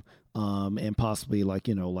time and possibly like,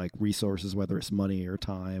 like resources, whether it's money or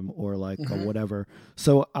time or like or whatever.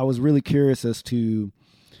 So I was really curious as to,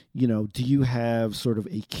 do you have sort of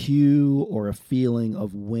a cue or a feeling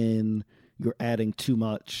of when you're adding too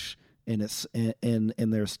much and it's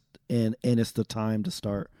it's the time to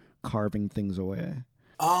start carving things away?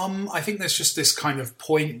 I think there's just this kind of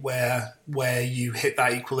point where you hit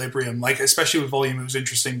that equilibrium. Like, especially with Volume, it was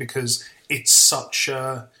interesting because it's such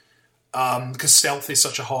a because Stealth is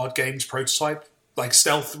such a hard game to prototype. Like,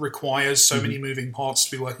 Stealth requires so many moving parts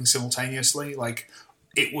to be working simultaneously. Like,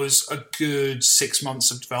 it was a good 6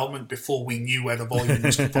 months of development before we knew whether Volume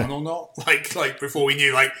was fun or not. Like before we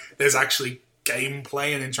knew like there's actually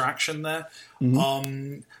gameplay and interaction there.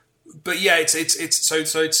 But yeah,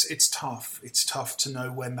 it's tough. It's tough to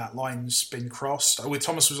know when that line's been crossed. With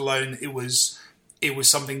Thomas Was Alone, it was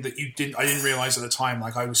something that I didn't realize at the time.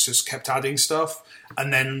 Like, I was just kept adding stuff,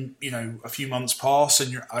 and then a few months pass,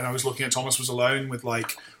 and I was looking at Thomas Was Alone with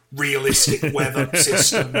like realistic weather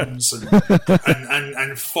systems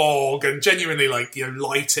and fog and genuinely like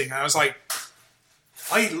lighting. And I was like,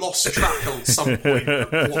 I lost track at some point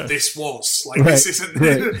of what this was. Like, this isn't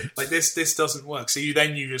like this doesn't work. So you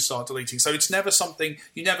just start deleting. So it's never something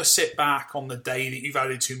you never sit back on the day that you've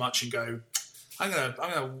added too much and go, I'm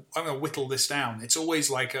gonna whittle this down. It's always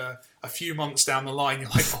like a few months down the line. You're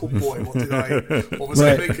like, oh boy, what was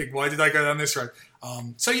I thinking? Why did I go down this road?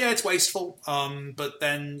 So yeah, it's wasteful. But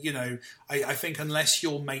then I think unless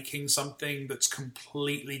you're making something that's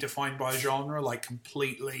completely defined by a genre, like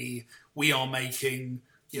completely. We are making,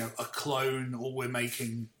 a clone, or we're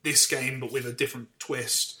making this game but with a different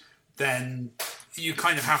twist, then you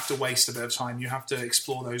kind of have to waste a bit of time. You have to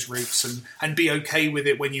explore those routes and be okay with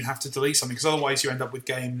it when you have to delete something, because otherwise you end up with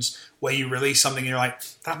games where you release something and you're like,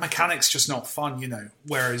 that mechanic's just not fun,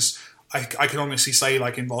 Whereas I can honestly say,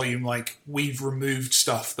 like in Volume, like we've removed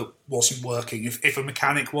stuff that wasn't working. If a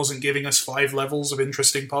mechanic wasn't giving us 5 levels of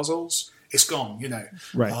interesting puzzles, it's gone,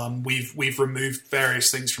 Right. We've removed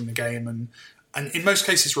various things from the game and in most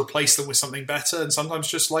cases replaced them with something better, and sometimes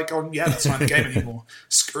just like, that's not the game anymore.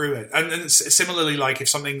 Screw it. And similarly, like if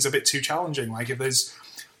something's a bit too challenging, like if there's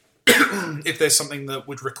something that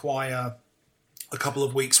would require a couple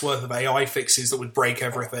of weeks worth of AI fixes that would break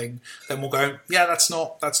everything, then we'll go, that's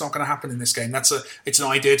not going to happen in this game. It's an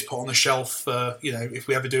idea to put on the shelf for, if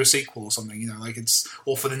we ever do a sequel or something,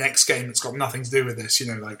 or for the next game that's got nothing to do with this,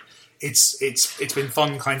 it's been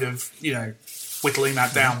fun kind of, whittling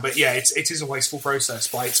that down. But yeah, it is a wasteful process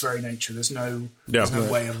by its very nature. There's no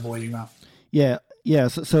way of avoiding that. Yeah. Yeah.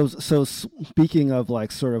 So speaking of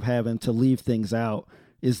like sort of having to leave things out,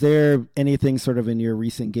 is there anything sort of in your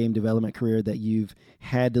recent game development career that you've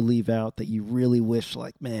had to leave out that you really wish,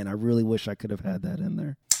 like, man, I really wish I could have had that in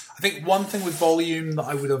there? I think one thing with Volume that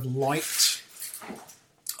I would have liked,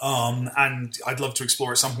 and I'd love to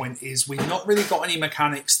explore at some point, is we've not really got any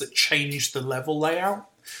mechanics that change the level layout,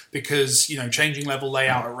 because, changing level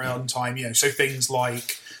layout at runtime, so things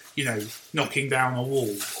like, knocking down a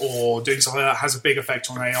wall or doing something that has a big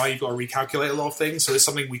effect on AI, you've got to recalculate a lot of things. So it's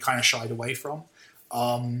something we kind of shied away from.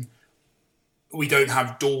 We don't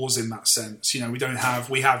have doors in that sense.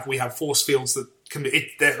 We have force fields that can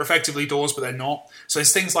be, they're effectively doors, but they're not. So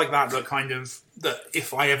it's things like that that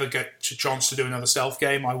if I ever get a chance to do another stealth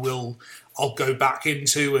game, I'll go back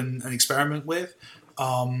into and experiment with.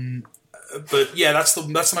 But yeah, that's the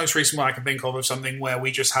most recent one I can think of something where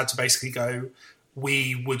we just had to basically go,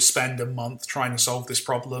 we would spend a month trying to solve this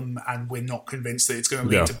problem, and we're not convinced that it's going to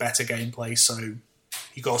lead to better gameplay, so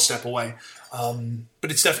you got to step away.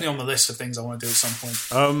 But it's definitely on the list of things I want to do at some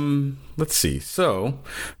point. Let's see. So,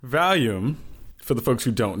 Volume, for the folks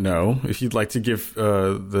who don't know, if you'd like to give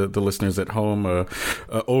the listeners at home a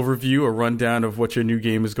overview, a rundown of what your new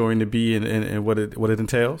game is going to be and what it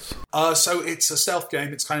entails. So it's a stealth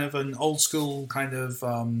game. It's kind of an old school kind of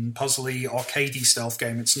puzzly, arcadey stealth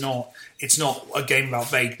game. It's not a game about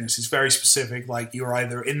vagueness. It's very specific. Like, you're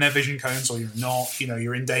either in their vision cones or you're not.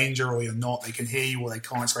 You're in danger or you're not. They can hear you or they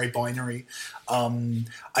can't. It's very binary.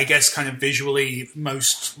 I guess kind of visually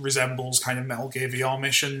most resembles kind of Metal Gear VR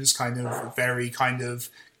missions, kind of very kind of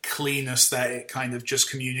clean aesthetic, kind of just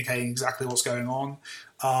communicating exactly what's going on.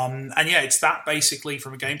 And yeah, it's that basically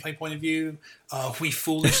from a gameplay point of view. We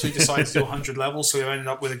foolishly decided to do 100 levels, so we ended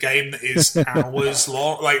up with a game that is hours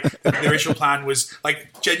long. Like, the original plan was,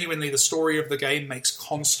 like, genuinely the story of the game makes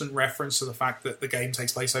constant reference to the fact that the game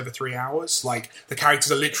takes place over 3 hours. Like, the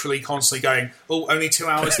characters are literally constantly going, oh, only 2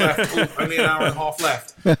 hours left, oh, only an hour and a half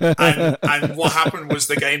left. And what happened was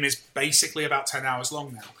the game is basically about 10 hours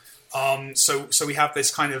long now. So we have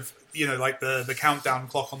this kind of, like the countdown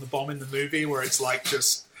clock on the bomb in the movie, where it's like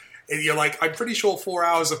you're like, I'm pretty sure 4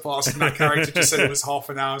 hours have passed, and that character just said it was half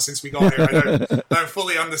an hour since we got here. I don't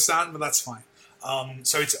fully understand, but that's fine.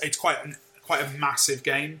 So it's quite a massive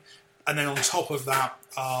game, and then on top of that,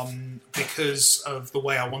 because of the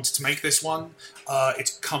way I wanted to make this one,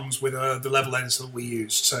 it comes with the level editor that we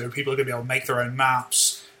used. So people are going to be able to make their own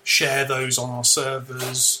maps, share those on our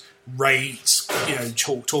servers, rate,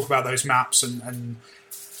 talk about those maps, and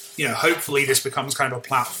hopefully this becomes kind of a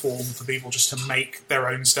platform for people just to make their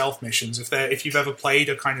own stealth missions. If you've ever played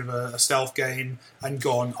a kind of a stealth game and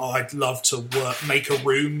gone, oh, I'd love to make a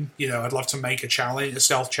room, I'd love to make a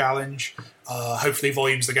stealth challenge. Hopefully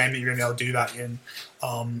Volume's the game that you're going to be able to do that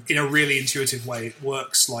in a really intuitive way. It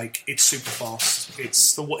works like it's super fast.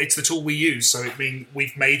 It's the tool we use, so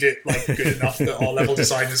we've made it like good enough that our level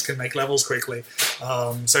designers can make levels quickly.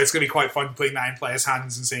 So it's going to be quite fun putting that in players'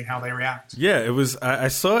 hands and seeing how they react. Yeah, it was. I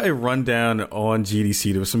saw a rundown on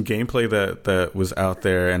GDC. There was some gameplay that was out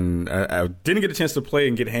there, and I didn't get a chance to play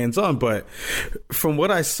and get hands on. But from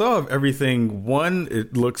what I saw of everything, one,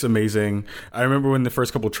 it looks amazing. I remember when the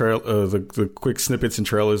first couple the quick snippets and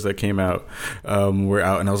trailers that came out were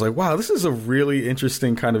out, and I was like, wow, this is a really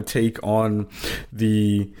interesting kind of take on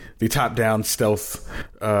the top-down stealth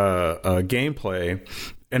gameplay.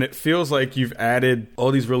 And it feels like you've added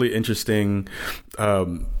all these really interesting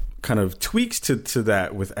kind of tweaks to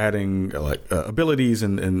that, with adding abilities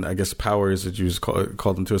and I guess powers that you just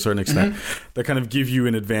call them to a certain extent, that kind of give you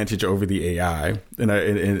an advantage over the AI. And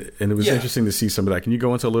it was interesting to see some of that. Can you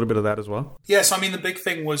go into a little bit of that as well? Yes, the big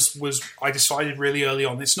thing was I decided really early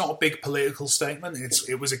on, it's not a big political statement.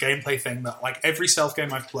 It was a gameplay thing that, like, every stealth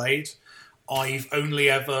game I've played,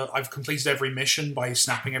 I've completed every mission by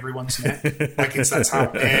snapping everyone's neck. That's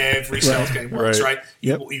how every stealth game works, right?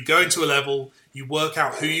 You go into a level, you work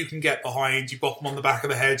out who you can get behind, you bop them on the back of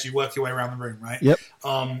the head, you work your way around the room, right? Yep.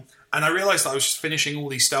 And I realized that I was just finishing all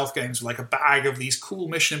these stealth games with like a bag of these cool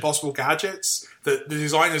Mission Impossible gadgets that the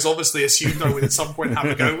designers obviously assumed I would at some point have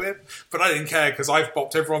a go with, but I didn't care because I've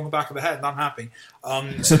bopped everyone on the back of the head and I'm happy.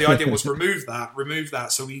 So the idea was remove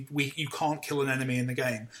that. So you can't kill an enemy in the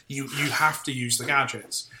game. You have to use the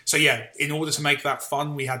gadgets. So yeah, in order to make that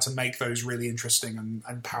fun, we had to make those really interesting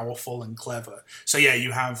and powerful and clever. So yeah,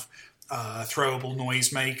 you have throwable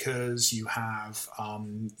noisemakers, you have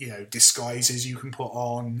disguises you can put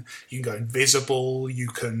on, you can go invisible, you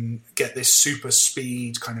can get this super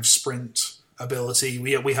speed kind of sprint ability.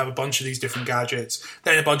 We have a bunch of these different gadgets.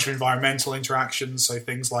 Then a bunch of environmental interactions, so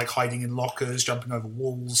things like hiding in lockers, jumping over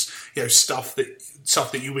walls, stuff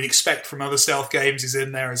that you would expect from other stealth games is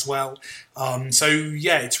in there as well. So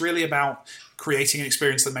yeah, it's really about creating an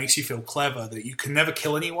experience that makes you feel clever, that you can never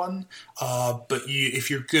kill anyone, but if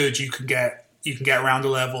you're good, you can get around a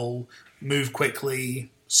level, move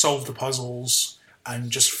quickly, solve the puzzles,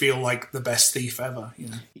 and just feel like the best thief ever.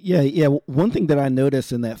 Yeah. One thing that I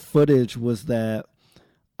noticed in that footage was that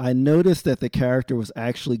I noticed that the character was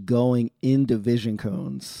actually going into vision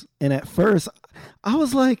cones, and at first I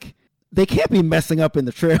was like, they can't be messing up in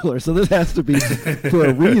the trailer, so this has to be for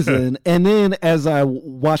a reason. And then as I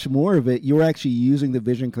watched more of it, you're actually using the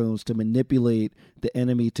vision cones to manipulate the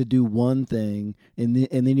enemy to do one thing, and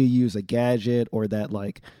then you use a gadget or that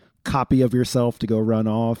like copy of yourself to go run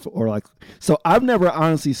off, or like. So I've never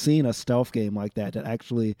honestly seen a stealth game like that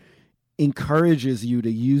actually encourages you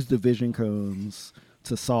to use the vision cones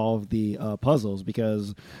to solve the puzzles,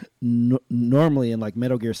 because normally in like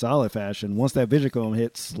Metal Gear Solid fashion, once that vision cone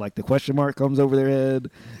hits, like the question mark comes over their head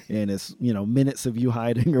and it's minutes of you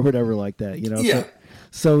hiding or whatever like that, Yeah.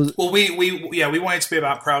 So well, we wanted to be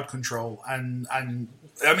about crowd control, and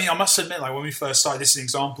I mean, I must admit, like when we first started, this is an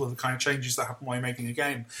example of the kind of changes that happen while you're making a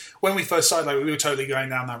game. When we first started, like we were totally going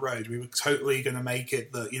down that road. We were totally going to make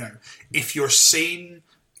it that if you're seen,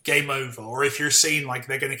 game over, or if you're seen, like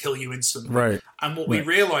they're going to kill you instantly. Right. And what we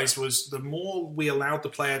realized was the more we allowed the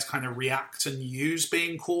player to kind of react and use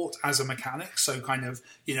being caught as a mechanic, so kind of,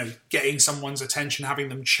 getting someone's attention, having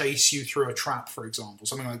them chase you through a trap, for example,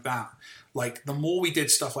 something like that. Like the more we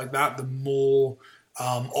did stuff like that, the more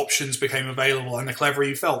options became available and the cleverer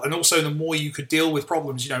you felt. And also the more you could deal with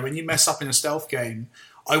problems. When you mess up in a stealth game,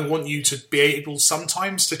 I want you to be able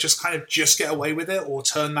sometimes to just kind of just get away with it or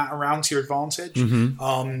turn that around to your advantage.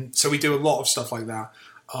 Mm-hmm. So we do a lot of stuff like that.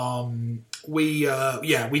 We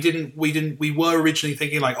were originally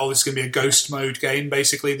thinking like, this is going to be a ghost mode game,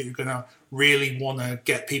 basically, that you're going to really want to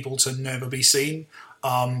get people to never be seen.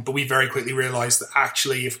 But we very quickly realized that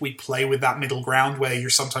actually if we play with that middle ground where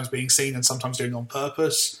you're sometimes being seen and sometimes doing it on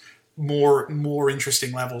purpose, more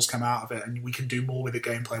interesting levels come out of it, and we can do more with it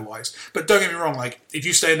gameplay wise. But don't get me wrong, like if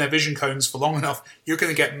you stay in their vision cones for long enough, you're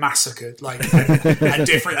going to get massacred. Like and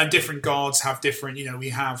different guards have different. We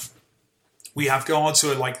have guards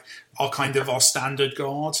who are like our standard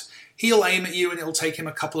guard. He'll aim at you and it'll take him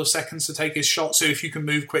a couple of seconds to take his shot. So if you can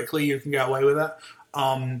move quickly, you can get away with it.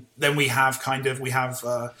 Then we have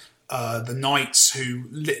the knights who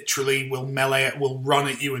literally will run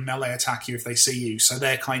at you and melee attack you if they see you. So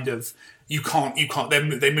they're kind of you can't.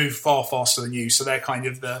 They move far faster than you, so they're kind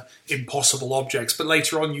of the impossible objects. But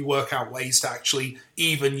later on, you work out ways to actually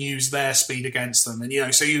even use their speed against them,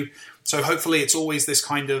 and so hopefully it's always this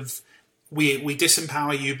kind of we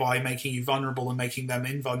disempower you by making you vulnerable and making them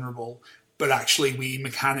invulnerable. But actually, we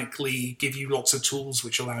mechanically give you lots of tools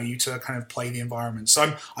which allow you to kind of play the environment.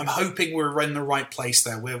 So I'm hoping we're in the right place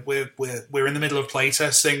there. We're in the middle of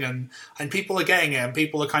playtesting, and people are getting it, and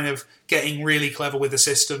people are kind of getting really clever with the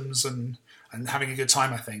systems and having a good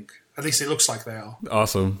time, I think. At least it looks like they are.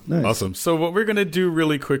 Awesome. Nice. Awesome. So what we're going to do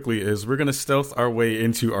really quickly is we're going to stealth our way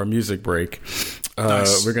into our music break.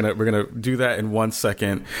 Nice. We're gonna do that in 1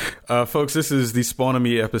 second. Folks, this is the Spawn on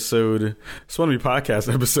Me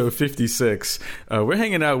podcast, episode 56. We're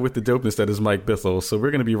hanging out with the dopeness that is Mike Bithell. So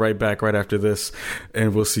we're going to be right back right after this,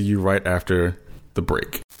 and we'll see you right after the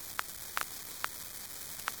break.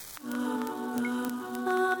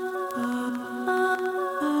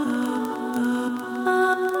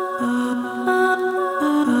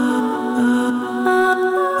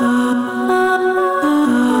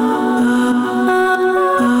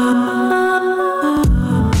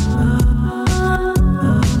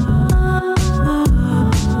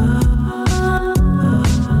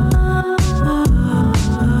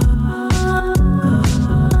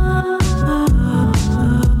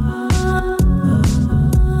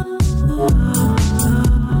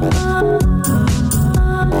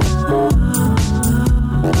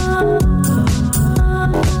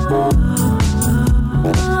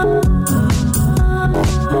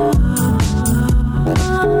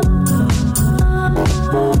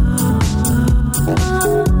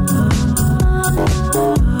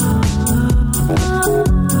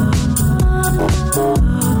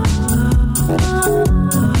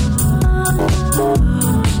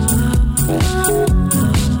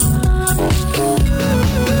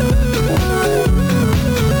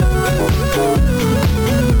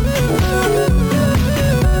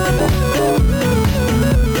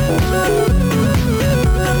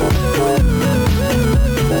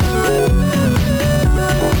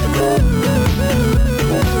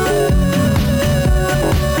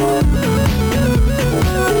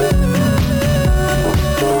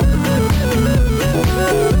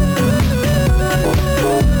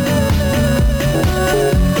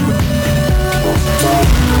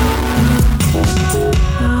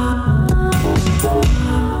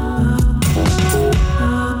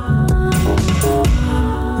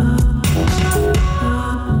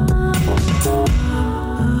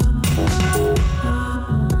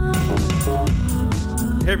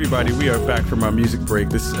 everybody. We are back from our music break.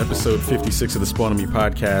 This is episode 56 of the Spawn on Me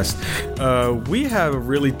podcast. We have a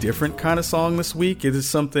really different kind of song this week. It is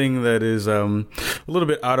something that is a little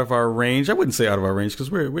bit out of our range. I wouldn't say out of our range because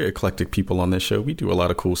we're eclectic people on this show. We do a lot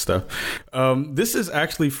of cool stuff. This is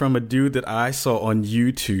actually from a dude that I saw on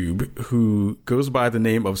YouTube who goes by the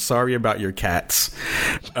name of Sorry About Your Cats.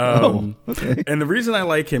 Okay. And the reason I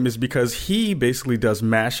like him is because he basically does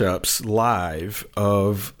mashups live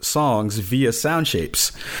of songs via sound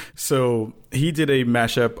shapes. So he did a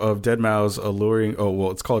mashup of Deadmau5's Alluring. Oh,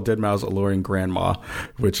 well, it's called Deadmau5's Alluring Grandma,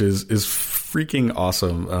 which is freaking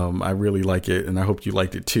awesome. I really like it, and I hope you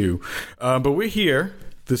liked it too. But we're here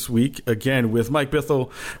this week again with Mike Bithell,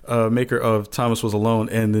 maker of Thomas Was Alone,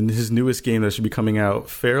 and then his newest game that should be coming out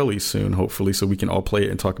fairly soon, hopefully, so we can all play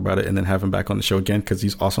it and talk about it and then have him back on the show again because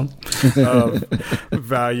he's awesome.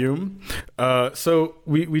 Volume. So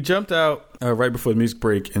we jumped out right before the music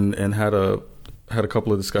break and had a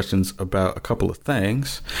couple of discussions about a couple of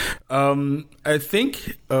things. I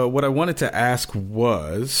think what I wanted to ask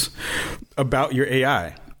was about your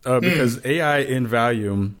AI, because AI in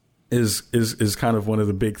Volume is kind of one of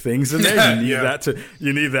the big things in there.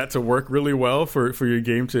 You need that to work really well for your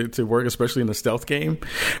game to work, especially in a stealth game.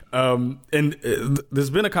 There's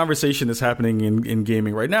been a conversation that's happening in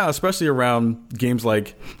gaming right now, especially around games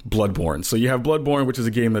like Bloodborne. So you have Bloodborne, which is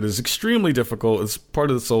a game that is extremely difficult. It's part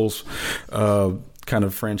of the Souls kind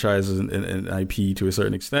of franchise and IP to a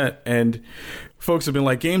certain extent. And folks have been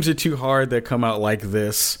like, games are too hard that come out like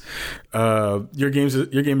this. Your game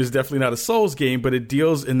is definitely not a Souls game, but it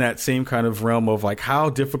deals in that same kind of realm of like,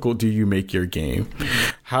 how difficult do you make your game?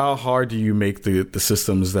 How hard do you make the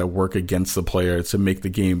systems that work against the player to make the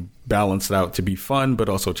game balanced out to be fun, but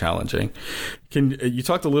also challenging? You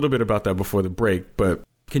talked a little bit about that before the break, but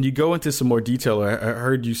can you go into some more detail? I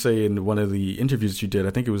heard you say in one of the interviews you did,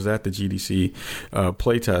 I think it was at the GDC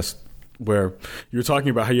playtest, where you were talking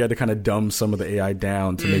about how you had to kind of dumb some of the AI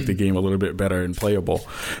down to make the game a little bit better and playable.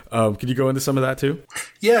 Could you go into some of that too?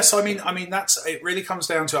 Yes, I mean that's it. Really comes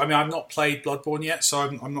down to. I mean, I've not played Bloodborne yet, so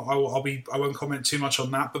I'm not. I won't comment too much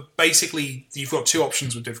on that. But basically, you've got two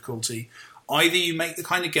options with difficulty. Either you make the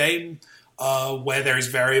kind of game where there is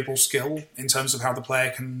variable skill in terms of how the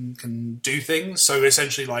player can do things. So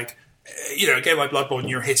essentially, like, a game like Bloodborne,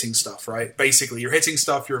 you're hitting stuff, right? Basically, you're hitting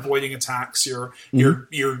stuff, you're avoiding attacks, you're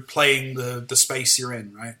playing the space you're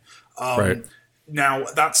in, right? Right. Now,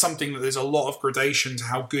 that's something that there's a lot of gradation to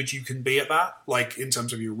how good you can be at that, like in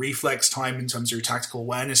terms of your reflex time, in terms of your tactical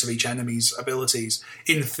awareness of each enemy's abilities.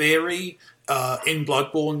 In theory, in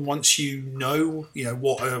Bloodborne, once you know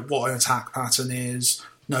what an attack pattern is,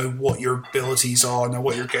 know what your abilities are, know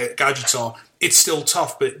what your gadgets are, it's still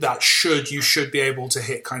tough, but you should be able to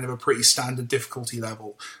hit kind of a pretty standard difficulty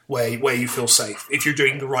level where you feel safe if you're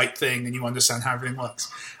doing the right thing and you understand how everything works,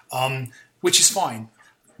 which is fine.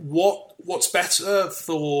 What's better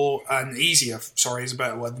for and easier? Sorry, is a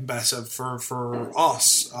better word than better for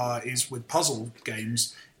us is with puzzle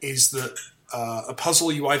games. Is that a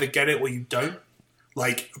puzzle you either get it or you don't.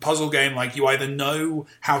 Like a puzzle game, like you either know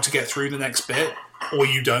how to get through the next bit or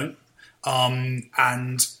you don't.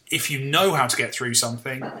 And if you know how to get through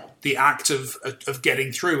something, the act of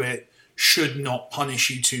getting through it should not punish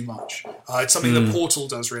you too much. It's something that Portal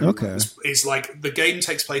does really well. Is like the game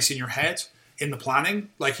takes place in your head in the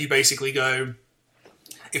planning. Like you basically go,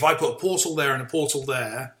 if I put a portal there and a portal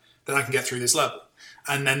there, then I can get through this level.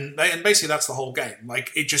 And basically that's the whole game.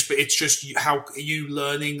 Like it's just how you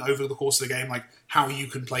learning over the course of the game, like how you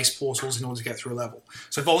can place portals in order to get through a level.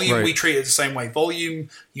 So Volume, we treat it the same way. Volume,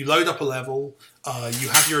 you load up a level, you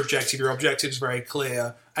have your objective. Your objective is very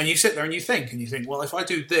clear, and you sit there and you think, well, if I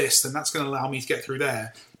do this, then that's going to allow me to get through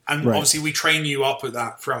there. And obviously, we train you up with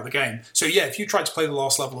that throughout the game. So yeah, if you tried to play the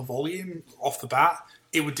last level of Volume off the bat,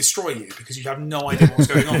 it would destroy you because you'd have no idea what's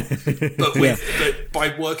going on. But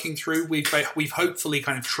by working through, we've hopefully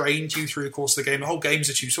kind of trained you through the course of the game. The whole game's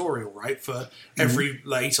a tutorial, right? For every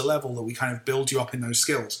later level that we kind of build you up in those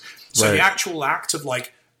skills. So the actual act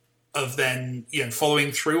of then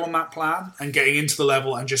following through on that plan and getting into the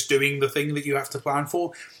level and just doing the thing that you have to plan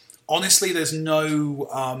for. Honestly, there's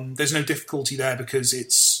no difficulty there because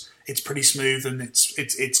it's pretty smooth and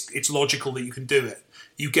it's logical that you can do it.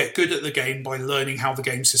 You get good at the game by learning how the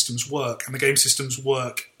game systems work, and the game systems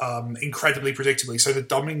work incredibly predictably. So the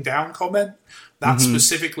dumbing down comment, that's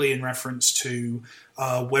specifically in reference to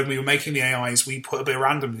when we were making the AIs, we put a bit of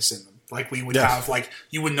randomness in them. Like we would have, like,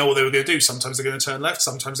 you wouldn't know what they were going to do. Sometimes they're going to turn left,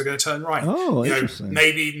 sometimes they're going to turn right. Oh, interesting.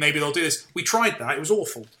 Maybe they'll do this. We tried that; it was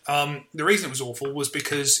awful. The reason it was awful was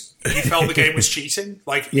because you felt the game was cheating.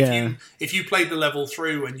 Like if you played the level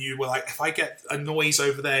through and you were like, if I get a noise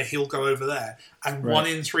over there, he'll go over there, and 1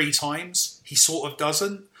 in 3 times he sort of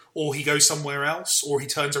doesn't, or he goes somewhere else, or he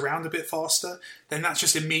turns around a bit faster, then that's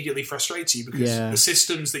just immediately frustrates you because the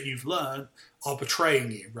systems that you've learned are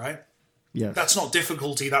betraying you, right? Yes. That's not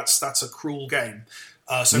difficulty, that's a cruel game.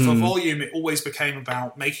 So for volume, it always became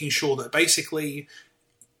about making sure that basically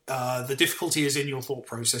the difficulty is in your thought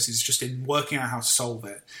process, is just in working out how to solve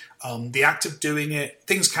it. The act of doing it,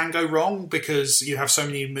 things can go wrong because you have so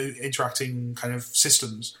many interacting kind of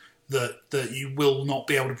systems that you will not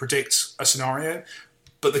be able to predict a scenario.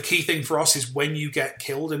 But the key thing for us is when you get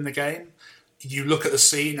killed in the game, you look at the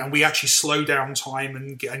scene and we actually slow down time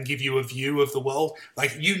and give you a view of the world.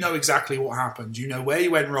 Like, you know exactly what happened. You know where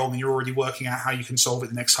you went wrong and you're already working out how you can solve it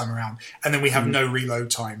the next time around. And then we have no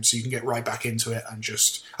reload time, so you can get right back into it and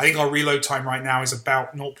just... I think our reload time right now is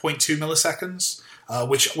about 0.2 milliseconds,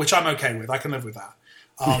 which I'm okay with. I can live with that.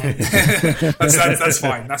 That's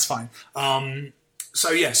fine. That's fine. So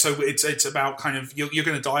it's about kind of, you're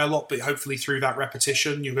going to die a lot, but hopefully through that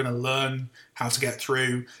repetition, you're going to learn how to get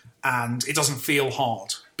through, and it doesn't feel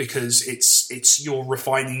hard because it's you're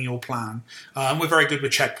refining your plan. And we're very good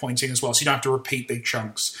with checkpointing as well, so you don't have to repeat big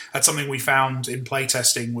chunks. That's something we found in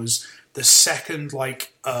playtesting was the second a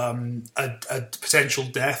potential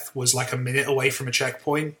death was like a minute away from a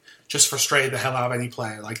checkpoint, just frustrated the hell out of any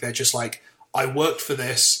player. Like, they're just like, I worked for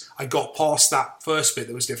this. I got past that first bit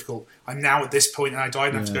that was difficult. I'm now at this point and I died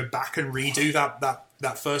and I have to go back and redo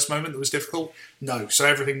that first moment that was difficult. No. So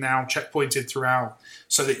everything now checkpointed throughout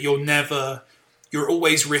so that you're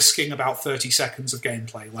always risking about 30 seconds of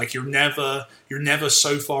gameplay. Like, you're never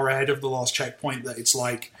so far ahead of the last checkpoint that it's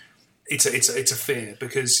like, it's a fear,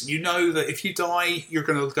 because you know that if you die, you're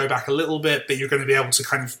going to go back a little bit, but you're going to be able to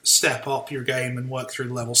kind of step up your game and work through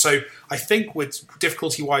the level. So I think with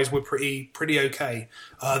difficulty-wise, we're pretty okay.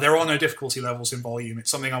 There are no difficulty levels in volume.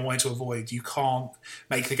 It's something I wanted to avoid. You can't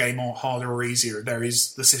make the game harder or easier. There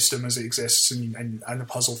is the system as it exists and the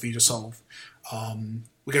puzzle for you to solve.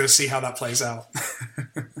 We're going to see how that plays out.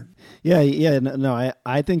 No,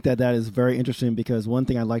 I think that is very interesting, because one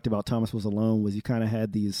thing I liked about Thomas Was Alone was you kind of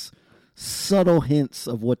had these subtle hints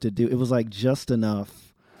of what to do. It was like just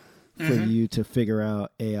enough for you to figure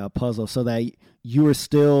out a puzzle so that you were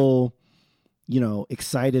still,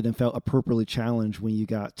 excited and felt appropriately challenged when you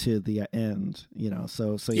got to the end,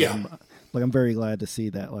 I'm very glad to see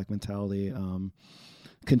that like mentality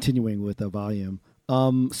continuing with the volume.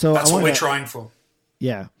 So that's what we're trying for.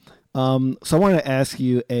 Yeah. So I wanted to ask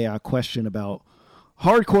you a question about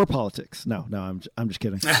hardcore politics. No, I'm just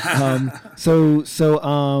kidding. So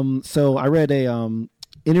I read a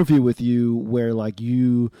interview with you where like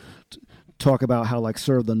you talk about how like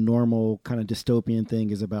sort of the normal kind of dystopian thing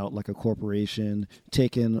is about like a corporation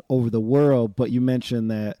taking over the world, but you mentioned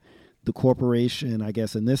that the corporation, I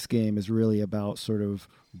guess in this game, is really about sort of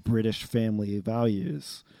British family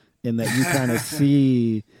values, and that you kind of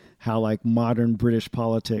see how like modern British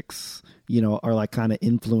politics, are like kind of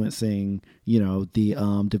influencing,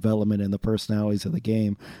 the development and the personalities of the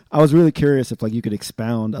game. I was really curious if like you could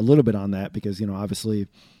expound a little bit on that, because, obviously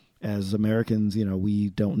as Americans, we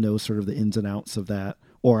don't know sort of the ins and outs of that,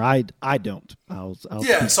 or I don't. I'll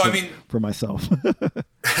for myself. So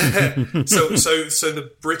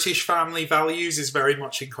the British family values is very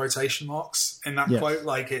much in quotation marks in that quote.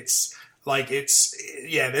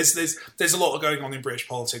 There's a lot going on in British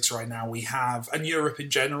politics right now. We have, and Europe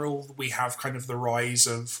in general, we have kind of the rise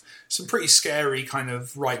of some pretty scary kind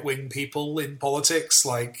of right-wing people in politics,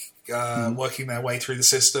 like working their way through the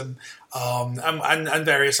system, and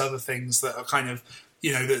various other things that are kind of,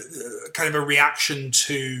 kind of a reaction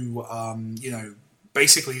to,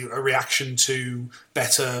 basically a reaction to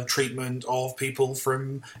better treatment of people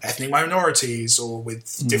from ethnic minorities or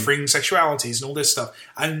with differing sexualities and all this stuff.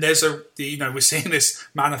 And there's we're seeing this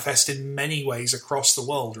manifest in many ways across the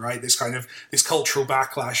world, right? This kind of, this cultural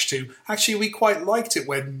backlash to, actually, we quite liked it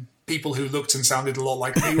when people who looked and sounded a lot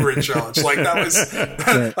like me were in charge. Like that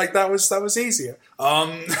was, that was easier.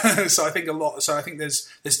 So I think there's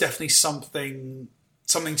definitely something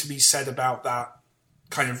to be said about that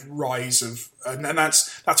kind of rise of, and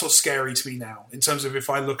that's what's scary to me now, in terms of if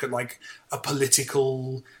I look at like a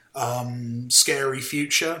political scary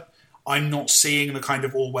future, I'm not seeing the kind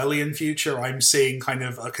of Orwellian future. I'm seeing kind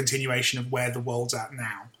of a continuation of where the world's at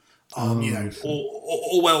now.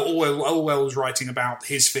 Orwell was writing about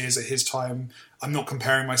his fears at his time. I'm not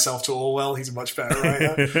comparing myself to Orwell; he's a much better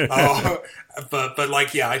writer. But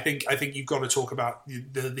I think you've got to talk about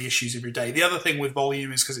the issues of your day. The other thing with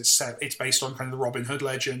Volume is because it's based on kind of the Robin Hood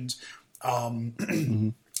legend.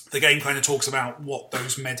 The game kind of talks about what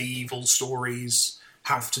those medieval stories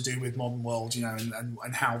have to do with modern world,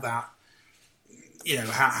 and how that,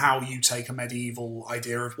 how you take a medieval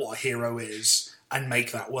idea of what a hero is and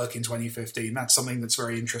make that work in 2015. That's something that's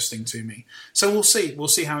very interesting to me. So we'll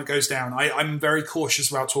see how it goes down. I'm very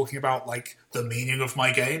cautious about talking about like the meaning of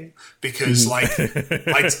my game because who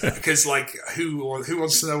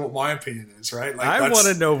wants to know what my opinion is, right? Like, I want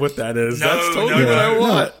to know what that is. That's totally what I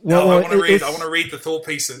want. I want to read the thought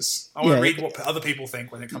pieces. I want to read what other people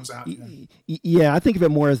think when it comes out. Yeah, I think of it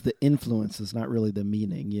more as the influences, not really the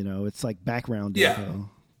meaning. It's like background info.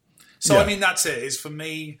 So I mean, that's it. Is for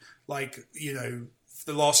me, like, the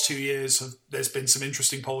last 2 years, there's been some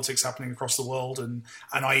interesting politics happening across the world, and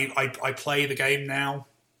I play the game now,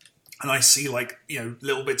 and I see like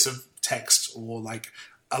little bits of text or like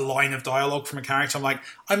a line of dialogue from a character. I'm like,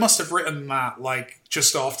 I must have written that like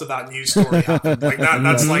just after that news story happened. Like that.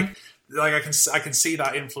 That's like I can see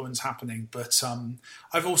that influence happening, but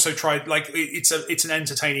I've also tried, like, it's an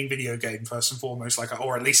entertaining video game first and foremost, like,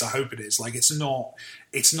 or at least I hope it is. Like, it's not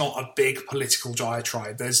a big political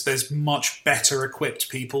diatribe. There's much better equipped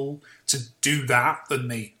people to do that than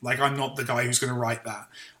me. Like, I'm not the guy who's going to write that.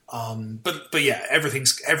 But yeah, everything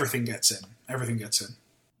gets in. Everything gets in.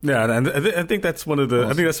 Yeah, and I think that's one of the.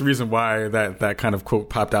 I think that's the reason why that kind of quote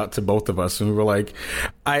popped out to both of us, and we were like,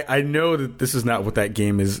 I know that this is not what that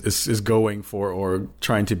game is going for or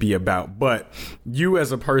trying to be about, but you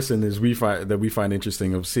as a person we find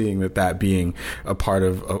interesting of seeing that being a part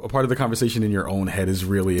of the conversation in your own head is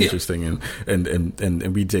really interesting,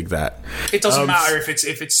 and we dig that. It doesn't matter if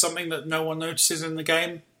it's something that no one notices in the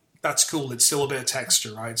game. That's cool. It's still a bit of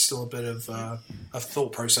texture, right? It's still a bit of a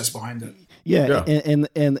thought process behind it. Yeah.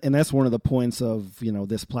 And that's one of the points of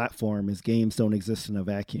this platform is games don't exist in a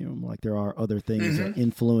vacuum. Like, there are other things that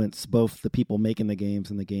influence both the people making the games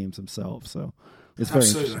and the games themselves. So it's very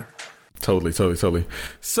interesting. Totally.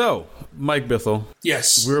 So, Mike Bithell,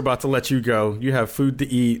 yes, we're about to let you go. You have food to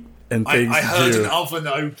eat and things I heard to do. an oven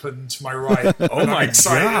open to my right. Oh my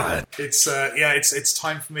God! It's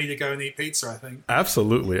time for me to go and eat pizza, I think.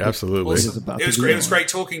 Absolutely. Awesome. It was great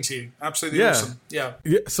talking to you. Absolutely awesome. Yeah.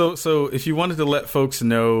 So if you wanted to let folks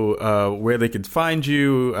know where they could find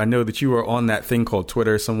you, I know that you are on that thing called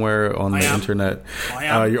Twitter somewhere on the internet. I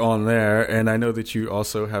am. You're on there, and I know that you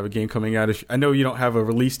also have a game coming out. I know you don't have a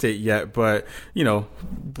release date yet, but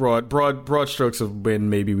broad strokes of when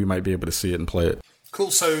maybe we might be able to see it and play it. Cool.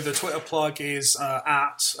 So the Twitter plug is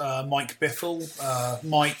at Mike Bithell.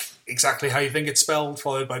 Mike, exactly how you think it's spelled,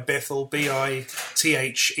 followed by Bithell, Bithell.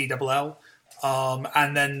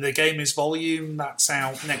 And then the game is Volume. That's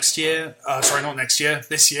out next year. Sorry, not next year.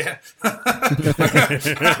 This year.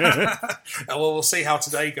 Well, we'll see how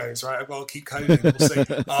today goes, right? I've got to keep coding. We'll see.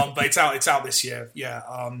 But it's out this year.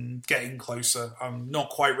 Yeah. Getting closer. I'm not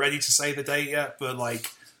quite ready to say the date yet, but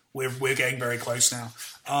like we're getting very close now.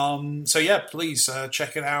 So yeah, please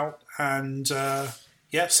check it out, and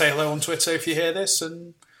say hello on Twitter if you hear this,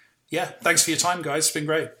 and thanks for your time, guys. It's been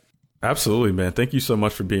great. Absolutely, man. Thank you so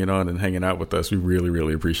much for being on and hanging out with us. We really,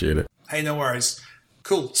 really appreciate it. Hey, no worries.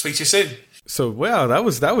 Cool. Speak to you soon. So, wow, that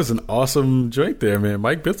was an awesome joint there, man.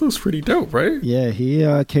 Mike Bithell's pretty dope, right? Yeah, he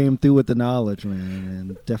came through with the knowledge, man,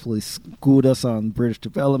 and definitely schooled us on British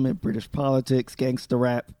development, British politics, gangster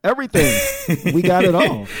rap, everything. We got it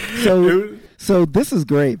all. So this is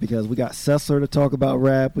great because we got Cesar to talk about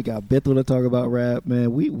rap, we got Bithell to talk about rap,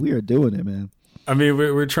 man. We are doing it, man. I mean,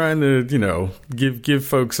 we're trying to, give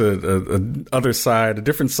folks a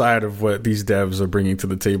different side of what these devs are bringing to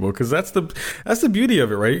the table, because that's the beauty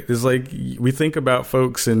of it, right? Is like we think about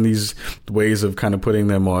folks in these ways of kind of putting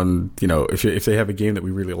them on, if they have a game that we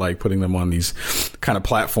really like, putting them on these kind of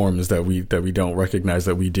platforms that we don't recognize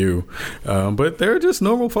that we do, but they're just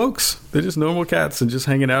normal folks. They're just normal cats and just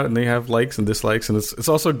hanging out, and they have likes and dislikes, and it's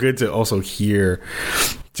also good to also hear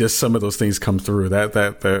just some of those things come through. That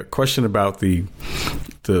the question about the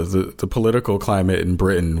political climate in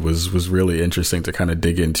Britain was really interesting to kind of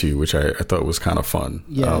dig into, which I thought was kind of fun.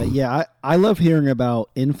 I love hearing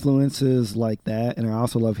about influences like that, and I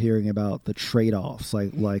also love hearing about the trade-offs,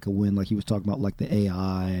 like when he was talking about like the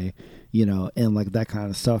AI, and like that kind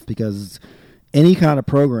of stuff, because any kind of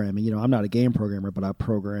programming. I'm not a game programmer, but I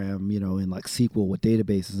program, in like SQL with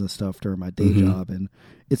databases and stuff during my day job, and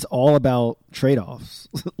it's all about trade-offs.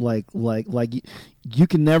 like you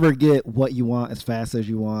can never get what you want as fast as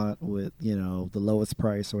you want with, the lowest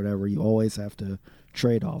price or whatever. You always have to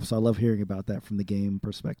trade off. So I love hearing about that from the game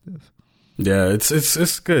perspective. Yeah,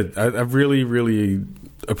 it's good. I really, really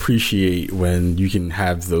appreciate when you can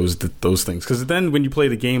have those things, because then when you play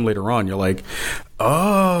the game later on, you're like,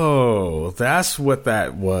 oh, that's what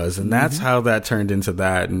that was, and that's how that turned into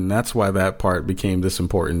that, and that's why that part became this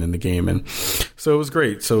important in the game. And so it was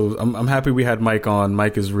great. So I'm happy we had Mike on.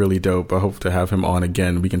 Mike is really dope. I hope to have him on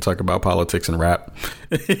again. We can talk about politics and rap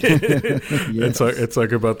Yes. and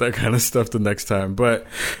talk about that kind of stuff the next time. But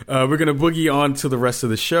we're gonna boogie on to the rest of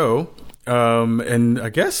the show. And I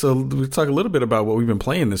guess we'll talk a little bit about what we've been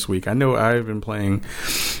playing this week. I know I've been playing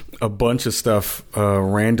a bunch of stuff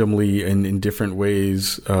randomly and in different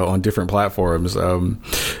ways on different platforms. Do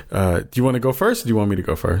you want to go first, or do you want me to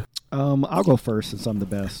go first? I'll go first since I'm the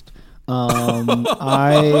best. I've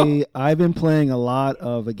been playing a lot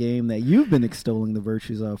of a game that you've been extolling the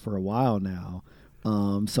virtues of for a while now.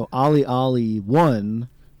 So OlliOlli 1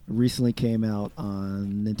 recently came out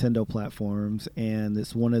on Nintendo platforms, and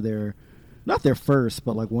it's one of their, not their first,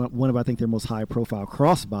 but like one of I think their most high profile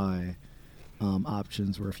cross-buy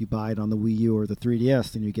options, where if you buy it on the Wii U or the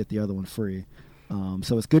 3DS, then you get the other one free.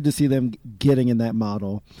 So it's good to see them getting in that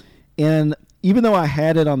model. And even though I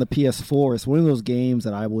had it on the PS4, it's one of those games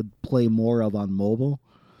that I would play more of on mobile.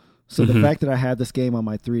 So the fact that I had this game on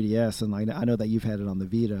my 3DS, and I know that you've had it on the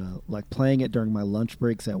Vita, like playing it during my lunch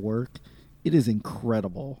breaks at work, it is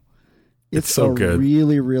incredible. It's so good.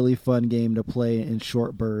 Really, really fun game to play in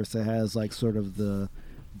short bursts. It has like sort of the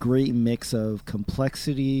great mix of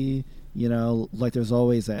complexity, like there's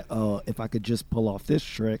always that, if I could just pull off this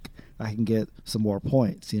trick, I can get some more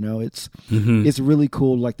points. It's really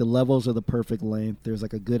cool. Like the levels are the perfect length. There's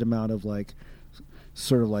like a good amount of like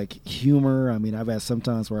sort of like humor. I mean, I've had some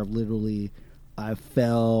times where I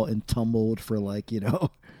fell and tumbled for like, a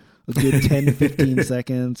good 10, 15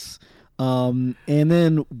 seconds. And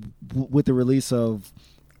then with the release of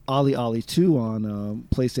OlliOlli 2 on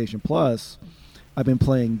PlayStation Plus, I've been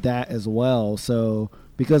playing that as well. So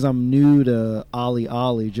because I'm new to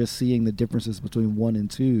OlliOlli, just seeing the differences between 1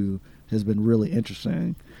 and 2 has been really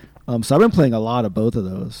interesting. So I've been playing a lot of both of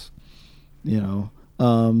those. Do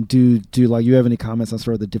like you have any comments on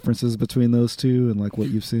sort of the differences between those two and like what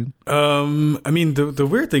you've seen? I mean, the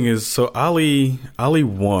weird thing is, so OlliOlli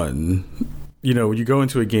 1, you go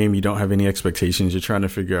into a game, you don't have any expectations. You're trying to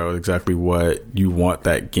figure out exactly what you want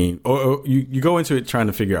that game, or you go into it trying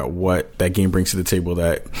to figure out what that game brings to the table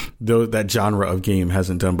that genre of game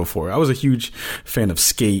hasn't done before. I was a huge fan of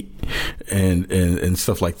Skate and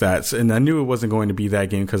stuff like that, and I knew it wasn't going to be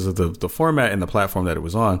that game because of the format and the platform that it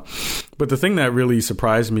was on. But the thing that really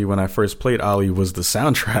surprised me when I first played Olli was the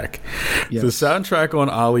soundtrack. Yes. The soundtrack on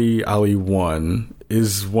OlliOlli 1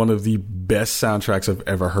 is one of the best soundtracks I've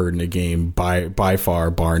ever heard in a game by far,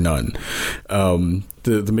 bar none.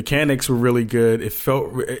 The mechanics were really good.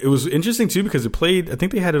 It was interesting too because it played, I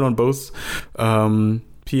think they had it on both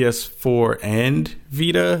PS4 and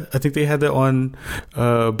Vita. I think they had that on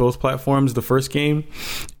both platforms, the first game.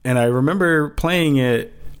 And I remember playing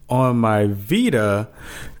it on my Vita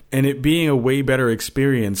and it being a way better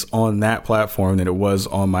experience on that platform than it was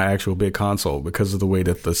on my actual big console because of the way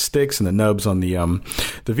that the sticks and the nubs on the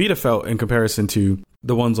Vita felt in comparison to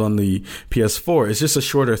the ones on the PS4. It's just a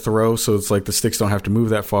shorter throw, so it's like the sticks don't have to move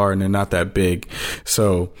that far and they're not that big.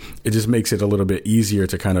 So it just makes it a little bit easier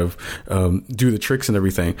to kind of do the tricks and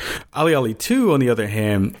everything. OlliOlli 2, on the other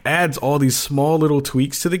hand, adds all these small little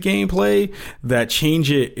tweaks to the gameplay that change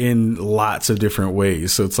it in lots of different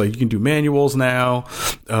ways. So it's like you can do manuals now.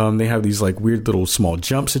 They have these like weird little small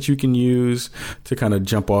jumps that you can use to kind of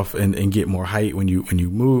jump off and get more height when you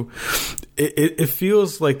move. It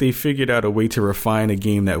feels like they figured out a way to refine a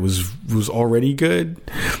game that was already good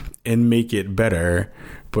and make it better,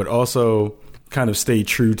 but also kind of stay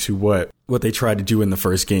true to what they tried to do in the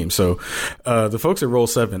first game. So the folks at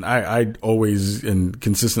Roll7, I always and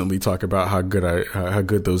consistently talk about how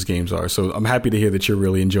good those games are. So I'm happy to hear that you're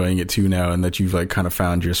really enjoying it too now and that you've like kind of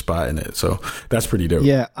found your spot in it. So that's pretty dope.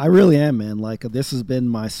 Yeah, I really am, man. Like this has been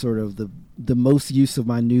my sort of the most use of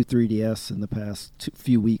my new 3DS in the past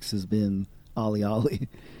few weeks has been OlliOlli,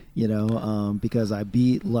 because I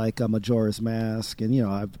beat like a Majora's Mask,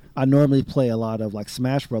 and I normally play a lot of like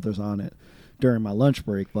Smash Brothers on it during my lunch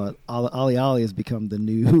break, but OlliOlli has become the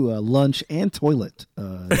new lunch and toilet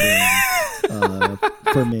game,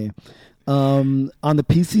 for me. On the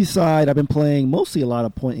PC side, I've been playing mostly a lot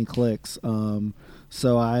of point and clicks.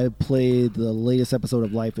 So I played the latest episode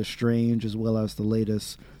of Life is Strange as well as the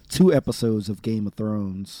latest 2 episodes of Game of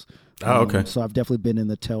Thrones. Oh, okay. So I've definitely been in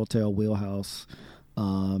the Telltale wheelhouse,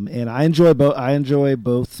 and I enjoy both. I enjoy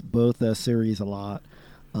both series a lot.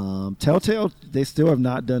 Telltale, they still have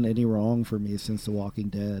not done any wrong for me since The Walking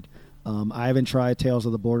Dead. I haven't tried Tales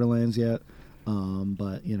of the Borderlands yet,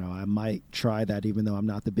 but I might try that, even though I'm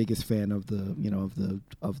not the biggest fan of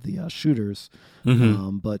the shooters.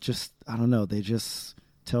 Mm-hmm. But just, I don't know,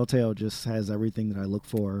 Telltale just has everything that I look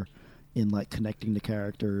for in like connecting to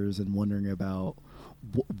characters and wondering about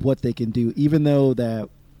what they can do, even though that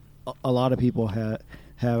a lot of people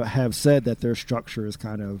have said that their structure is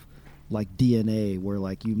kind of like DNA, where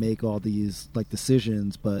like you make all these like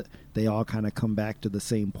decisions, but they all kind of come back to the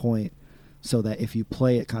same point, so that if you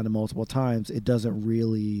play it kind of multiple times, it doesn't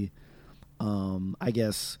really, I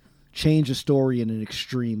guess, change the story in an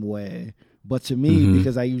extreme way. But to me,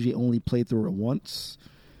 because I usually only play through it once,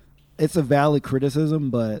 it's a valid criticism,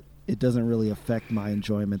 but it doesn't really affect my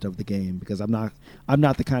enjoyment of the game, because I'm not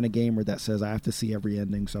the kind of gamer that says I have to see every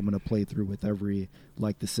ending, so I'm going to play through with every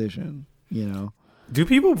like decision, Do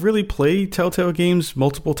people really play Telltale games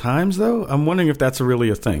multiple times, though? I'm wondering if that's really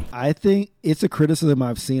a thing. I think it's a criticism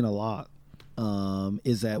I've seen a lot,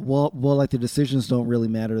 is that, well, like the decisions don't really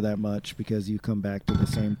matter that much because you come back to the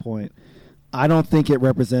same point. I don't think it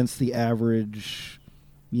represents the average,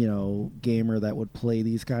 gamer that would play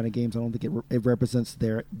these kind of games. I don't think it represents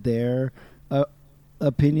their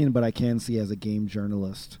opinion, but I can see as a game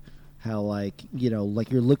journalist how, like you're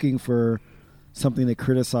looking for something to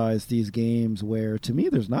criticize these games, where to me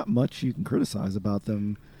there's not much you can criticize about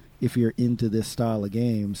them if you're into this style of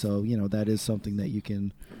game. So that is something that you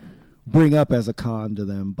can bring up as a con to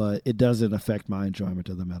them, but it doesn't affect my enjoyment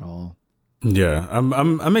of them at all. Yeah,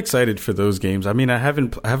 I'm excited for those games. I mean, I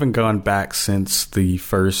haven't gone back since the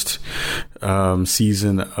first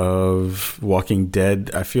season of Walking Dead.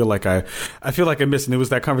 I feel like I missed, and it was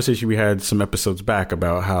that conversation we had some episodes back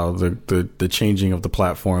about how the changing of the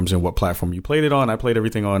platforms and what platform you played it on. I played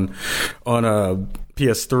everything on a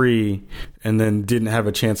PS3, and then didn't have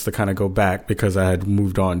a chance to kind of go back because I had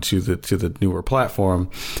moved on to the newer platform.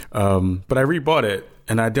 But I rebought it.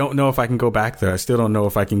 And I don't know if I can go back there. I still don't know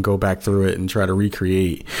if I can go back through it and try to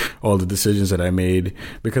recreate all the decisions that I made,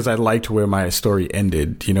 because I liked where my story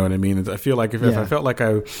ended. You know what I mean? I feel like if I felt like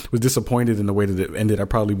I was disappointed in the way that it ended, I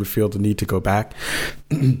probably would feel the need to go back.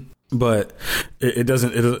 But it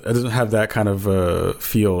doesn't have that kind of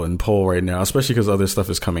feel and pull right now, especially because other stuff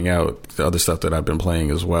is coming out, the other stuff that I've been playing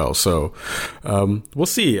as well. So we'll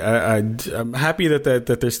see. I'm happy that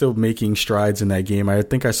they're still making strides in that game. I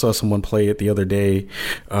think I saw someone play it the other day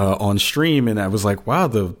on stream, and I was like, wow,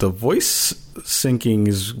 the voice syncing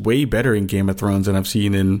is way better in Game of Thrones than I've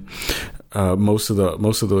seen in most of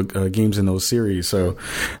the games in those series. So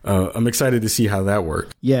I'm excited to see how that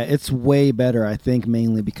works. Yeah, it's way better, I think,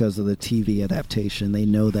 mainly because of the TV adaptation. They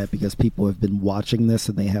know that because people have been watching this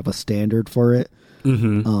and they have a standard for it,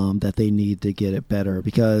 that they need to get it better.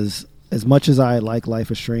 Because as much as I like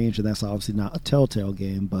Life is Strange, and that's obviously not a Telltale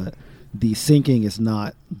game, but the syncing is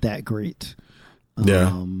not that great.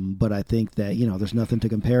 Yeah. But I think that, there's nothing to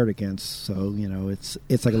compare it against. So,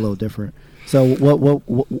 it's like a little different. So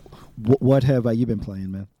what have you been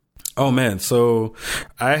playing, man? Oh man, so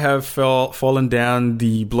I have fallen down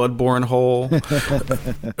the Bloodborne hole,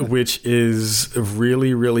 which is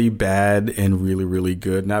really, really bad and really, really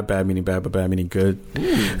good. Not bad meaning bad, but bad meaning good.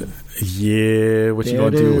 Ooh. Yeah, what you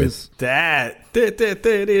gonna do with that? There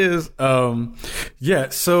it is. Yeah,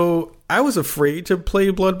 so I was afraid to play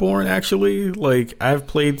Bloodborne, actually. Like I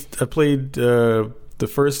played the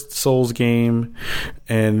first Souls game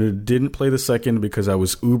and didn't play the second because I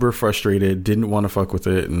was uber frustrated, didn't want to fuck with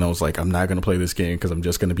it, and I was like, I'm not going to play this game because I'm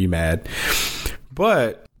just going to be mad.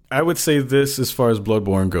 But I would say this as far as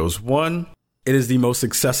Bloodborne goes. One, it is the most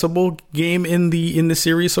accessible game in the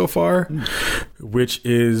series so far, which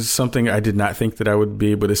is something I did not think that I would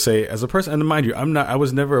be able to say as a person. And mind you, I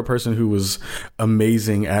was never a person who was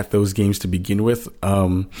amazing at those games to begin with.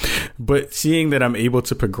 But seeing that I'm able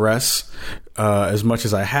to progress as much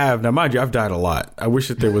as I have now, mind you, I've died a lot. I wish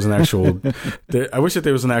that there was an actual,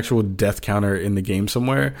 death counter in the game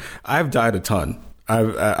somewhere. I've died a ton.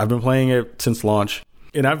 I've been playing it since launch.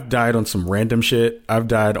 And I've died on some random shit. I've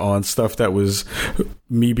died on stuff that was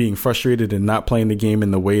me being frustrated and not playing the game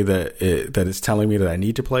in the way that it's telling me that I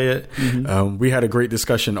need to play it. We had a great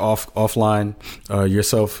discussion offline,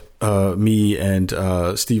 yourself, me, and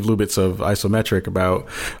Steve Lubitz of Isometric about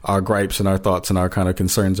our gripes and our thoughts and our kind of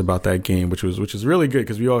concerns about that game, which is really good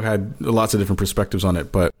because we all had lots of different perspectives on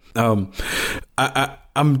it. But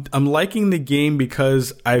I'm liking the game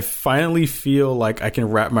because I finally feel like I can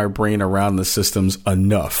wrap my brain around the systems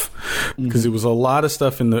enough, because it was a lot of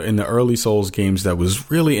stuff in the early Souls games that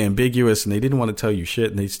was really ambiguous and they didn't want to tell you shit,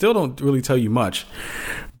 and they still don't really tell you much.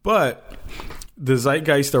 But the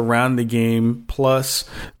zeitgeist around the game, plus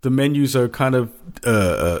the menus are kind of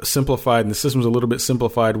simplified, and the system's a little bit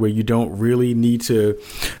simplified, where you don't really need to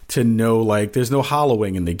know, like, there's no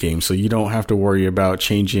hollowing in the game, so you don't have to worry about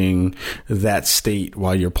changing that state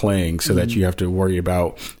while you're playing, so that you have to worry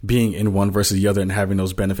about being in one versus the other and having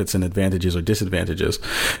those benefits and advantages or disadvantages.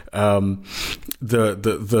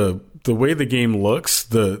 The way the game looks,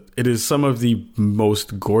 it is some of the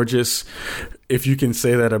most gorgeous, if you can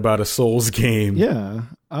say that about a Souls game. Yeah,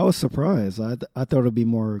 I was surprised. I thought it'd be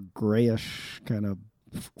more grayish, kind of,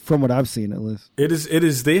 from what I've seen at least. It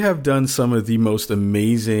is. They have done some of the most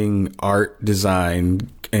amazing art design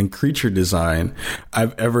and creature design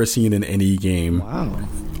I've ever seen in any game. Wow.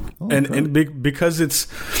 Oh, and because it's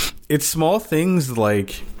small things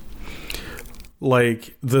like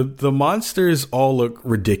the monsters all look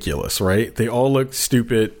ridiculous, right? They all look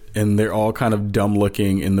stupid and they're all kind of dumb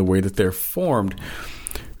looking in the way that they're formed.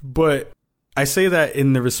 But I say that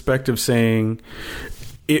in the respect of saying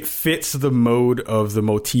it fits the mode of the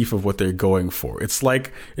motif of what they're going for. It's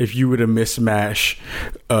like if you were to mismatch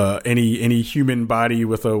any human body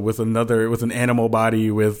with an animal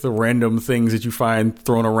body with random things that you find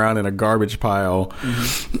thrown around in a garbage pile.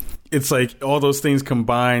 Mm-hmm. It's like all those things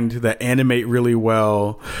combined that animate really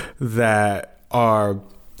well, that are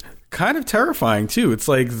kind of terrifying too. It's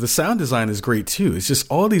like the sound design is great too. It's just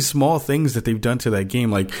all these small things that they've done to that game.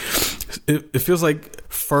 Like it feels like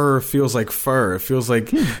fur feels like fur. It feels like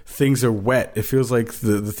things are wet. It feels like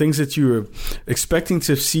the things that you were expecting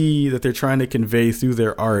to see that they're trying to convey through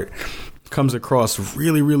their art comes across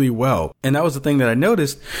really, really well. And that was the thing that I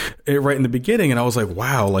noticed right in the beginning. And I was like,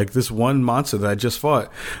 wow, like this one monster that I just fought,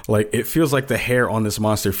 like it feels like the hair on this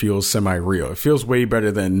monster feels semi-real. It feels way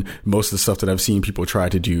better than most of the stuff that I've seen people try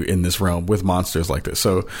to do in this realm with monsters like this.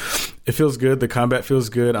 So it feels good. The combat feels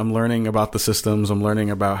good. I'm learning about the systems. I'm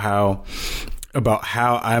learning about how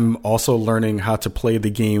I'm also learning how to play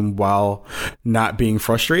the game while not being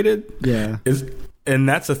frustrated. Yeah. And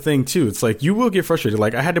that's a thing too. It's like you will get frustrated.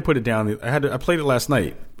 Like I had to put it down. I played it last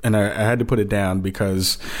night, and I had to put it down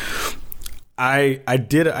because I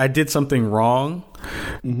did something wrong,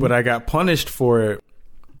 but I got punished for it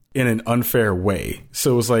in an unfair way.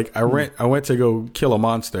 So it was like I went to go kill a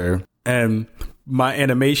monster, and my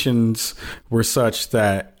animations were such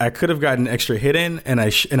that I could have gotten an extra hit in, and I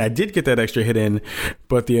did get that extra hit in,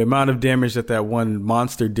 but the amount of damage that one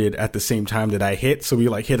monster did at the same time that I hit, so we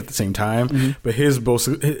like hit at the same time, but his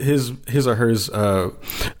or hers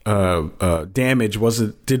damage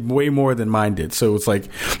did way more than mine did. So it's like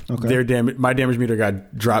their damage, my damage meter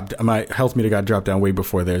got dropped, my health meter got dropped down way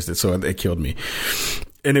before theirs did, so it killed me.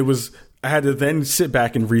 And I had to then sit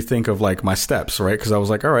back and rethink of like my steps, right? Because I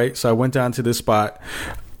was like, all right, so I went down to this spot.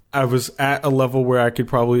 I was at a level where I could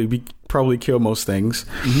probably kill most things.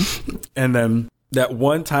 And then that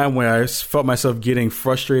one time where I felt myself getting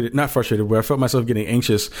where I felt myself getting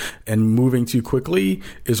anxious and moving too quickly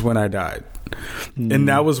is when I died. And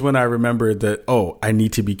that was when I remembered that, oh, I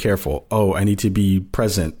need to be careful. Oh, I need to be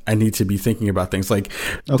present. I need to be thinking about things like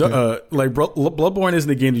Bloodborne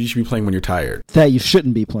isn't a game that you should be playing when you're tired. That you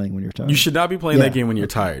shouldn't be playing when you're tired. You should not be playing that game when you're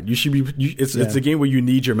tired. You should be. It's a game where you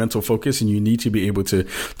need your mental focus and you need to be able to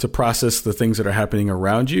process the things that are happening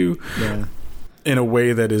around you. Yeah. In a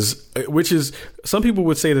way that which is, some people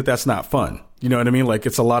would say that that's not fun. You know what I mean? Like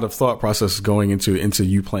it's a lot of thought process going into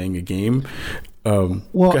you playing a game. Go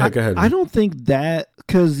ahead. I don't think that,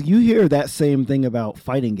 because you hear that same thing about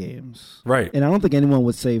fighting games. Right. And I don't think anyone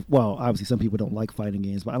would say, well, obviously some people don't like fighting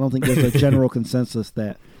games, but I don't think there's a general consensus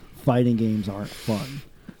that fighting games aren't fun.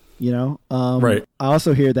 You know? Right. I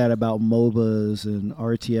also hear that about MOBAs and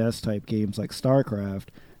RTS type games like StarCraft,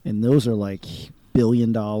 and those are like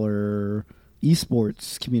billion-dollar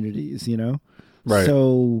esports communities, you know? Right.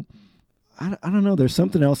 So I don't know. There's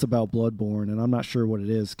something else about Bloodborne, and I'm not sure what it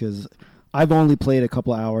is, because I've only played a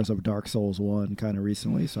couple of hours of Dark Souls 1 kind of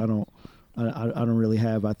recently, so I don't really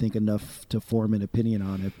have, I think, enough to form an opinion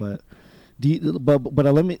on it. But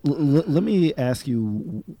let me ask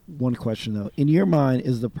you one question though. In your mind,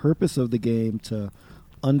 is the purpose of the game to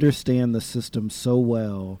understand the system so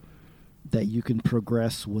well that you can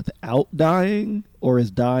progress without dying, or is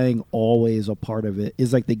dying always a part of it?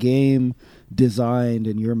 Is like the game designed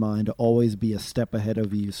in your mind to always be a step ahead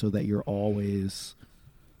of you so that you're always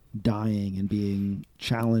dying and being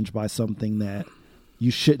challenged by something that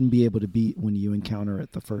you shouldn't be able to beat when you encounter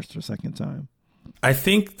it the first or second time? I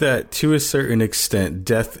think that to a certain extent,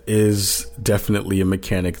 death is definitely a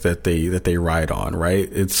mechanic that they ride on, right?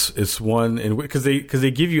 It's one, and because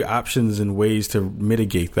they give you options and ways to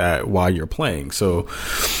mitigate that while you're playing. So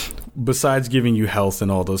besides giving you health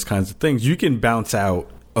and all those kinds of things, you can bounce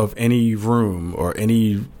out of any room or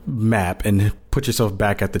any map and put yourself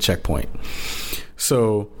back at the checkpoint.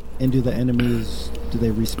 So. And do the enemies, do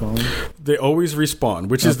they respawn? They always respawn,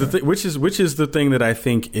 which is the thing that I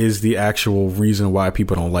think is the actual reason why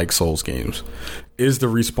people don't like Souls games, is the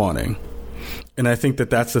respawning. And I think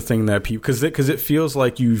that that's the thing that people, because it feels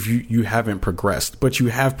like you haven't progressed, but you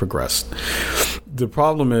have progressed. The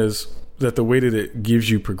problem is that the way that it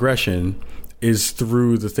gives you progression is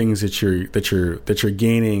through the things that you're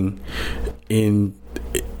gaining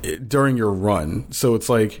during your run. So it's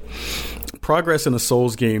like, progress in a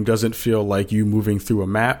Souls game doesn't feel like you moving through a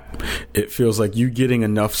map. It feels like you getting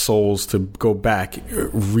enough souls to go back,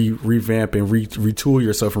 revamp and retool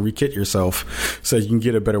yourself and rekit yourself so you can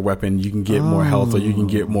get a better weapon, you can get more health, or you can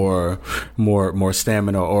get more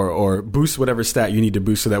stamina, or boost whatever stat you need to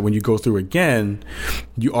boost so that when you go through again,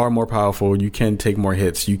 you are more powerful, you can take more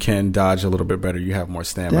hits, you can dodge a little bit better, you have more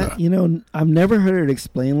stamina. That, I've never heard it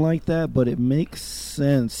explained like that, but it makes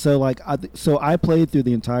sense. So I played through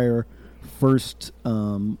the entire first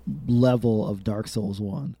level of Dark Souls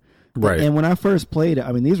 1. Right. And when I first played it,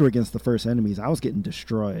 I mean, these were against the first enemies. I was getting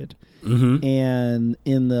destroyed. Mm-hmm. And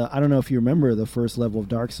I don't know if you remember the first level of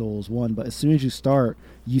Dark Souls 1, but as soon as you start,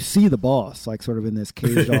 you see the boss, like sort of in this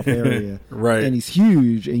caged off area. Right. And he's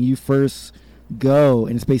huge, and you first go,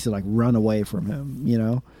 and it's basically like run away from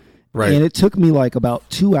him, Right. And it took me like about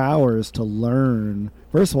 2 hours to learn,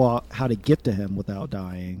 first of all, how to get to him without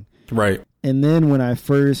dying. Right. And then when I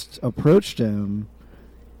first approached him,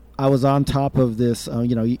 I was on top of this,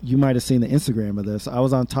 you might have seen the Instagram of this. I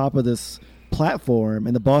was on top of this platform,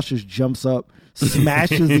 and the boss just jumps up,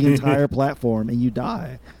 smashes the entire platform, and you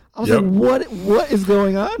die. I was like, what is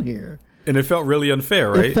going on here? And it felt really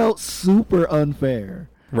unfair, right? It felt super unfair.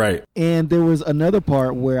 Right. And there was another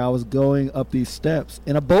part where I was going up these steps,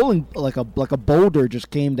 and a boulder just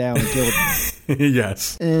came down and killed me.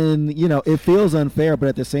 Yes. And, it feels unfair, but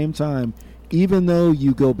at the same time, even though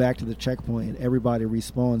you go back to the checkpoint and everybody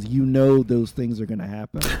respawns, those things are going to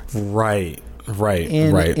happen. Right.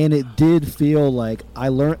 And it did feel like I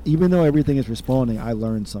learned, even though everything is respawning, I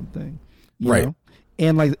learned something. You know?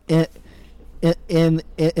 And like, and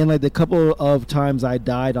like the couple of times I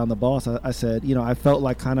died on the boss, I said, I felt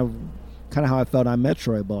like kind of how I felt on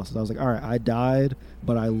Metroid bosses. I was like, all right, I died,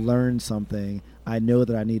 but I learned something. I know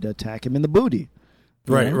that I need to attack him in the booty.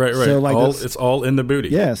 Right. So like it's all in the booty.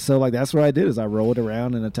 Yeah, so like that's what I did, is I rolled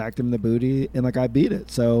around and attacked him in the booty, and like I beat it.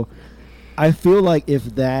 So I feel like if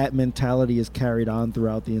that mentality is carried on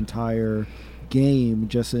throughout the entire game,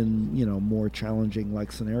 just in more challenging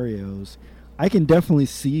like scenarios, I can definitely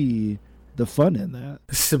see the fun in that.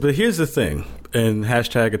 So, but here's the thing, and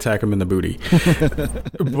hashtag attack him in the booty.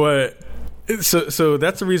 But so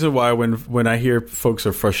that's the reason why when I hear folks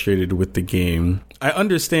are frustrated with the game, I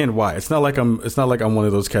understand why. It's not like I'm one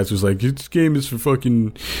of those cats who's like, this game is for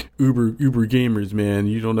fucking uber gamers, man.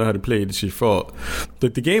 You don't know how to play it. It's your fault.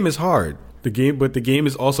 But the game is hard. But the game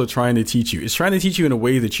is also trying to teach you. It's trying to teach you in a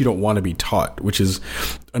way that you don't want to be taught, which is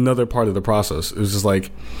another part of the process. It was just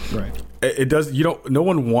like, right. It does. No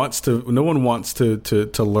one wants to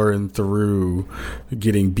learn through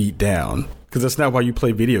getting beat down, because that's not why you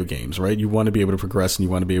play video games, right? You want to be able to progress, and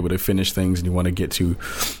you want to be able to finish things, and you want to get to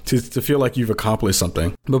feel like you've accomplished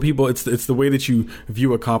something. But people, it's the way that you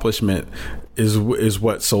view accomplishment is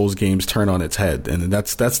what Souls games turn on its head, and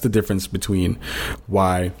that's the difference between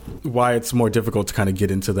why it's more difficult to kind of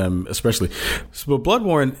get into them, especially. So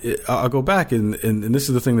Bloodborne, I'll go back and this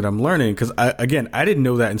is the thing that I'm learning, because I didn't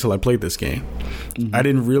know that until I played this game. Mm-hmm. I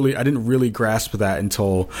didn't really grasp that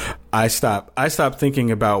until I stopped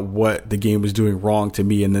thinking about what the game was doing wrong to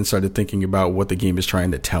me, and then started thinking about what the game is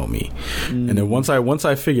trying to tell me. Mm-hmm. And then once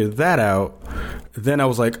I figured that out, then I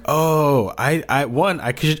was like, oh,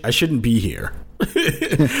 I shouldn't be here.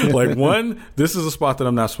 Like, one, this is a spot that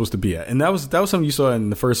I'm not supposed to be at, and that was something you saw in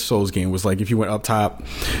the first Souls game. Was like, if you went up top,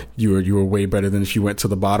 you were way better than if you went to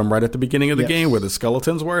the bottom right at the beginning of the game where the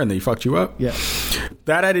skeletons were and they fucked you up. Yeah,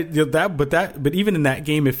 but even in that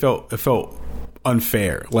game, it felt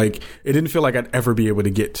unfair. Like, it didn't feel like I'd ever be able to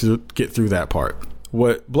get through that part.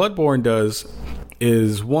 What Bloodborne does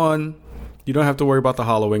is, one, you don't have to worry about the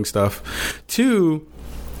hollowing stuff. Two,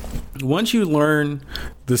 once you learn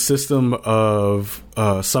the system of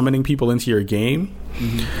summoning people into your game,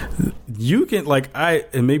 mm-hmm. you can, like,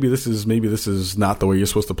 and maybe this is not the way you're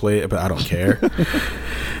supposed to play it, but I don't care.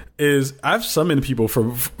 is I've summoned people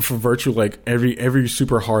for virtual like every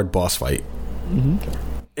super hard boss fight.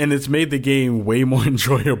 And it's made the game way more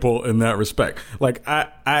enjoyable in that respect. Like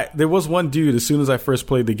I there was one dude as soon as I first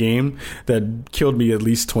played the game that killed me at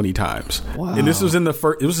least 20 times. Wow. And this was in the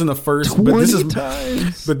first. It was in the first. 20 but this is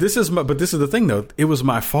times. But this is the thing though. It was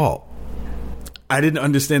my fault. I didn't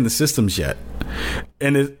understand the systems yet,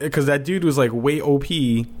 and because that dude was like way OP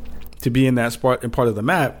to be in that part of the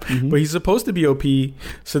map, but he's supposed to be OP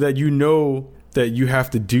so that you know that you have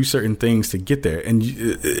to do certain things to get there, and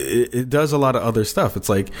it does a lot of other stuff. It's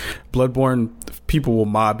like Bloodborne, people will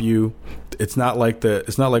mob you. It's not like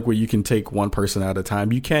where you can take one person at a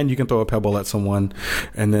time. You can throw a pebble at someone,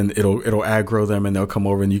 and then it'll aggro them, and they'll come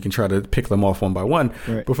over, and you can try to pick them off one by one.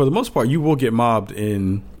 Right. But for the most part, you will get mobbed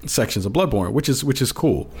in sections of Bloodborne, which is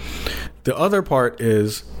cool. The other part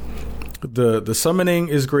is the summoning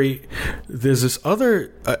is great. There's this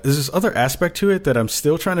other aspect to it that I'm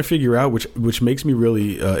still trying to figure out, which makes me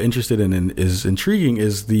really interested in and is intriguing,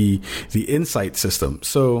 is the insight system.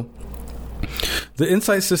 So the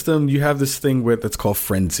insight system, you have this thing that's called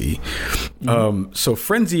frenzy. So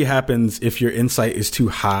frenzy happens if your insight is too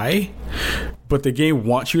high, but the game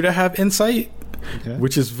wants you to have insight. Okay.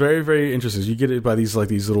 Which is very, very interesting. You get it by these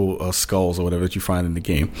little skulls or whatever that you find in the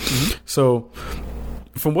game. So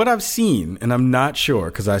from what I've seen, and I'm not sure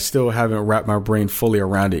because I still haven't wrapped my brain fully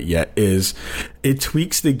around it yet, is it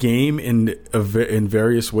tweaks the game in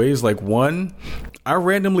various ways. Like one, I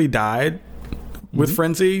randomly died with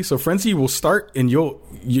Frenzy. So Frenzy will start and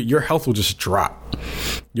your health will just drop.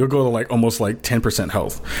 You'll go to like almost like 10%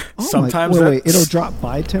 health. Oh, sometimes wait, it'll drop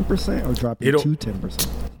by 10% or drop you to 10%?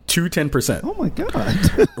 To 10%. Oh my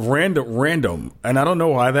god. random, and I don't know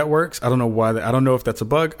why that works. I don't know I don't know if that's a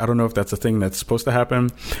bug. I don't know if that's a thing that's supposed to happen.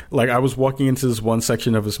 Like I was walking into this one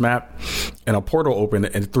section of this map, and a portal opened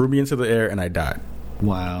and it threw me into the air, and I died.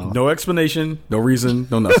 Wow. No explanation, no reason,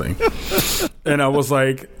 no nothing. And I was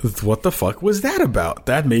like, "What the fuck was that about?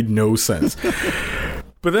 That made no sense."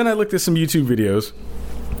 But then I looked at some YouTube videos,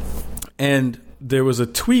 and there was a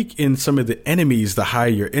tweak in some of the enemies the higher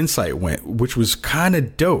your insight went, which was kind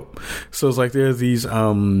of dope. So it's like there are these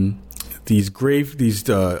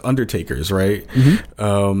undertakers, right?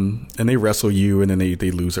 And they wrestle you, and then they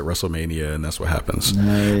lose at WrestleMania, and that's what happens.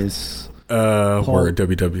 Nice. Word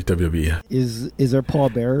WWE. Is there Paul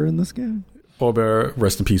Bearer in this game? Paul Bearer,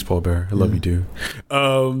 rest in peace, Paul Bearer. I love you, dude.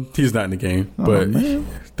 He's not in the game, but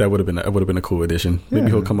that would have been a cool addition. Maybe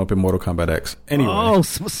he'll come up in Mortal Kombat X. Anyway,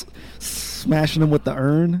 smashing him with the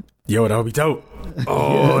urn. Yo, that would be dope.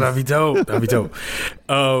 Oh, that'd be dope. That'd be dope.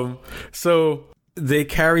 So they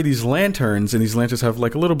carry these lanterns, and these lanterns have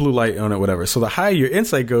like a little blue light on it, whatever. So the higher your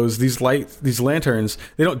insight goes, these lanterns,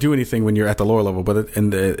 they don't do anything when you're at the lower level, but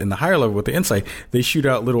in the higher level with the insight, they shoot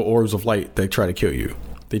out little orbs of light that try to kill you.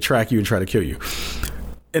 They track you and try to kill you.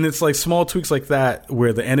 And it's like small tweaks like that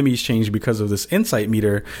where the enemies change because of this insight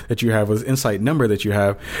meter that you have, with insight number that you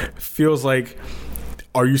have. Feels like,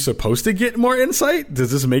 are you supposed to get more insight?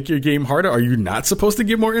 Does this make your game harder? Are you not supposed to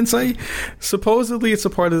get more insight? Supposedly it's a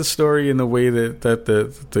part of the story in the way that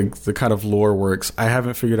the kind of lore works. I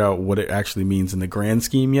haven't figured out what it actually means in the grand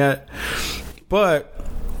scheme yet. But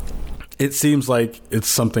it seems like it's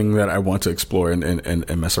something that I want to explore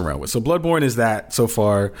and mess around with. So Bloodborne is that so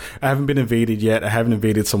far. I haven't been invaded yet. I haven't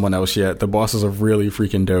invaded someone else yet. The bosses are really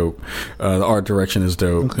freaking dope. The art direction is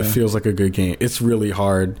dope. Okay. It feels like a good game. It's really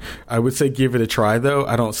hard. I would say give it a try though.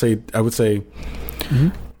 I would say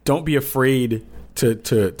don't be afraid to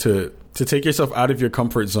take yourself out of your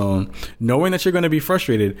comfort zone, knowing that you're going to be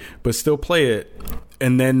frustrated, but still play it.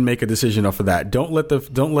 And then make a decision off of that. Don't let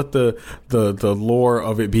the lore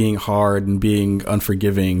of it being hard and being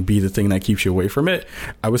unforgiving be the thing that keeps you away from it.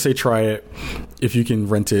 I would say try it. If you can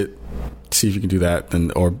rent it, see if you can do that, then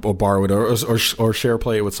or borrow it or share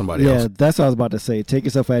play it with somebody else. Yeah, that's what I was about to say. Take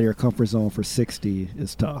yourself out of your comfort zone for $60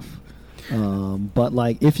 is tough. But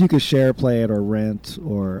like if you could share play it or rent,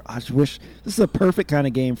 or I just wish this is a perfect kind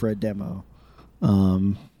of game for a demo.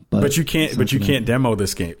 But you can't demo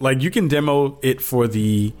this game. Like you can demo it for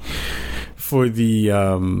the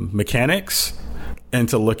mechanics and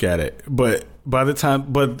to look at it. But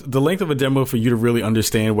the length of a demo for you to really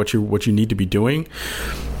understand what you need to be doing,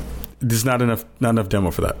 there's not enough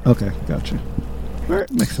demo for that. Okay, gotcha. All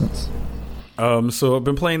right, makes sense. So I've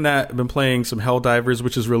been playing that. I've been playing some Helldivers,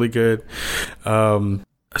 which is really good. So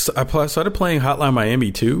I started playing Hotline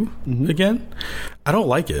Miami 2 again. I don't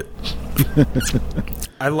like it.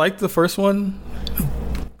 I liked the first one,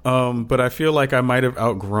 but I feel like I might have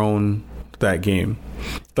outgrown that game.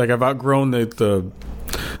 Like I've outgrown the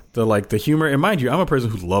the humor. And mind you, I'm a person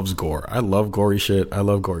who loves gore. I love gory shit. I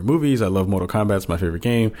love gory movies. I love Mortal Kombat. It's my favorite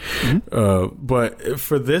game. But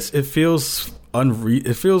for this, it feels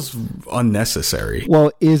unnecessary.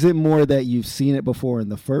 Well, is it more that you've seen it before in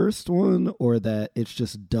the first one, or that it's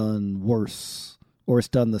just done worse, or it's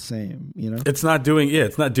done the same? You know, it's not doing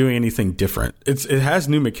anything different. It has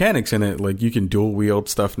new mechanics in it. Like you can dual wield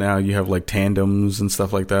stuff now. You have like tandems and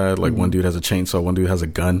stuff like that. Like one dude has a chainsaw, one dude has a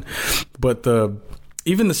gun. But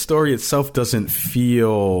even the story itself doesn't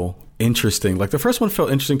feel interesting. Like the first one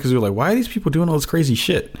felt interesting because you were like, why are these people doing all this crazy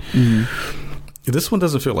shit? This one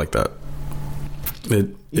doesn't feel like that.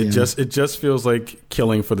 It just feels like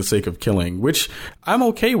killing for the sake of killing, which I'm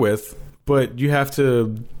okay with, but you have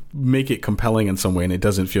to make it compelling in some way, and it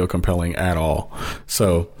doesn't feel compelling at all.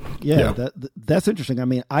 So yeah. That's interesting. I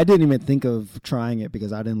mean, I didn't even think of trying it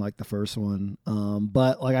because I didn't like the first one,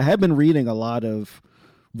 but like I have been reading a lot of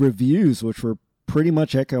reviews which were pretty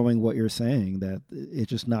much echoing what you're saying, that it's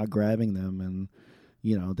just not grabbing them, and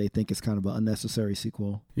you know, they think it's kind of an unnecessary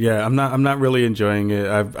sequel. Yeah, I'm not really enjoying it.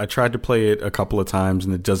 I tried to play it a couple of times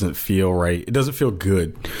and it doesn't feel right. It doesn't feel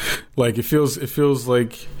good. Like it feels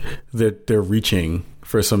like that they're reaching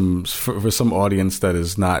for some audience that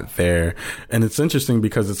is not there. And it's interesting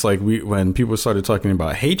because it's like when people started talking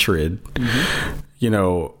about hatred, you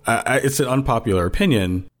know, it's an unpopular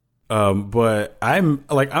opinion. But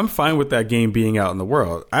I'm fine with that game being out in the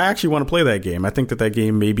world. I actually want to play that game. I think that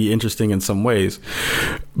game may be interesting in some ways.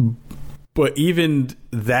 But even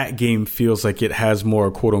that game feels like it has more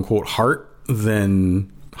quote unquote heart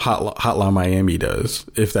than Hotline Miami does,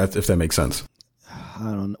 if that makes sense. I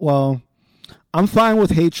don't know. Well, I'm fine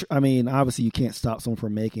with hatred. I mean, obviously you can't stop someone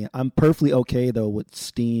from making it. I'm perfectly okay though with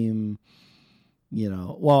Steam. You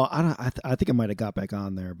know, well, I think I might have got back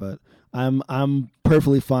on there, but I'm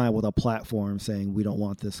perfectly fine with a platform saying we don't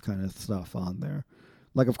want this kind of stuff on there.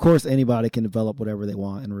 Like, of course, anybody can develop whatever they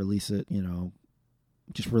want and release it. You know,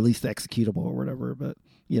 just release the executable or whatever. But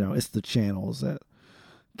you know, it's the channels that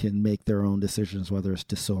can make their own decisions, whether it's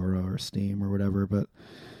Desora or Steam or whatever. But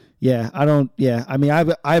yeah, I don't. Yeah, I mean,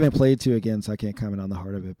 I haven't played 2 again, so I can't comment on the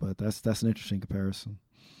heart of it. But that's an interesting comparison.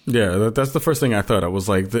 Yeah, that's the first thing I thought. I was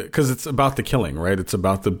like, because it's about the killing, right? It's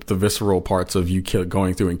about the visceral parts of you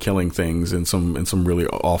going through and killing things in some really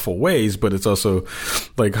awful ways. But it's also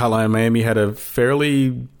like Hotline Miami had a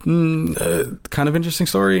fairly kind of interesting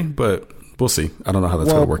story, but we'll see. I don't know how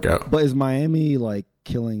that's going to work out. But is Miami like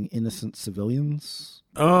killing innocent civilians?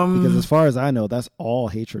 Because as far as I know, that's all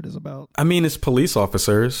hatred is about. I mean, it's police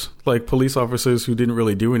officers who didn't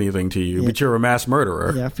really do anything to you, but you're a mass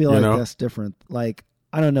murderer. Yeah, I feel like that's different. Like,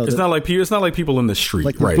 I don't know. It's not like people in the street.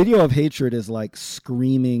 Like the video of hatred is like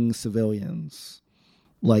screaming civilians.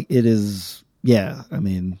 Like it is. Yeah, I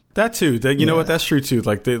mean that too. You know what? That's true too.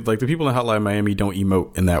 Like the people in Hotline Miami don't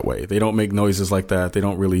emote in that way. They don't make noises like that. They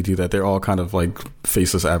don't really do that. They're all kind of like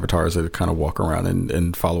faceless avatars that kind of walk around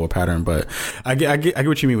and follow a pattern. But I get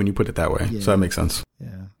what you mean when you put it that way. Yeah. So that makes sense.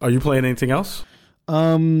 Yeah. Are you playing anything else?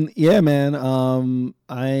 Yeah, man.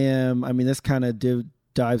 I am. I mean, this kind of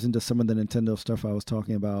dives into some of the Nintendo stuff I was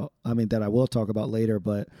talking about. I mean, that I will talk about later,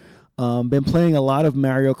 but been playing a lot of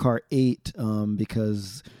Mario Kart 8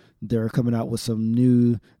 because they're coming out with some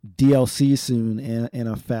new DLC soon and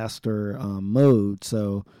a faster mode.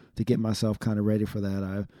 So to get myself kind of ready for that,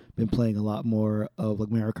 I've been playing a lot more of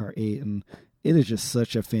like Mario Kart 8, and it is just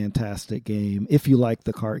such a fantastic game. If you like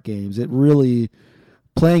the kart games, it really,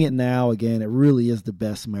 playing it now again, it really is the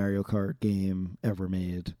best Mario Kart game ever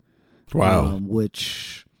made. Wow.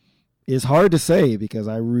 Which is hard to say because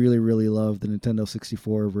I really, really love the Nintendo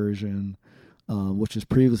 64 version, which is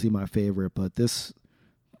previously my favorite, but this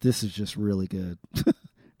is just really good.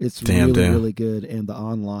 It's really good, and the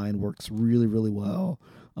online works really, really well.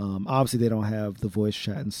 Obviously, they don't have the voice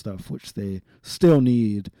chat and stuff, which they still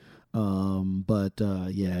need. But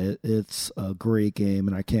it's a great game,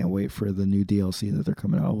 and I can't wait for the new DLC that they're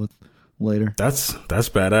coming out with later. That's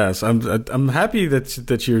badass. I'm happy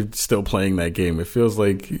that you're still playing that game. It feels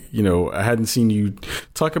like, you know, I hadn't seen you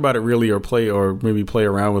talk about it really or play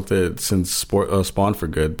around with it since Spawn for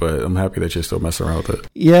Good, but I'm happy that you're still messing around with it.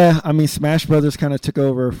 Yeah, I mean, Smash Brothers kind of took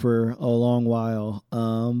over for a long while.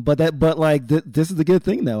 This is the good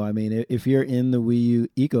thing though. I mean, if you're in the Wii U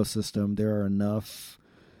ecosystem, there are enough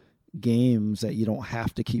games that you don't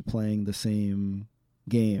have to keep playing the same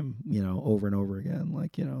game, you know, over and over again.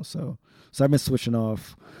 Like, you know, so I've been switching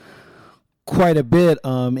off quite a bit.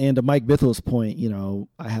 And to Mike Bithel's point, you know,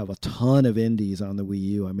 I have a ton of indies on the Wii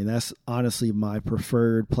U. I mean, that's honestly my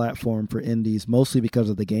preferred platform for indies, mostly because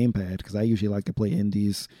of the gamepad, because I usually like to play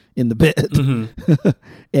indies in the bed. Mm-hmm.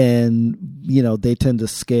 And, you know, they tend to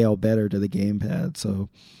scale better to the gamepad. So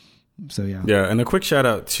So yeah. Yeah, and a quick shout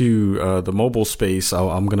out to the mobile space.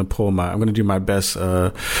 I'm gonna do my best.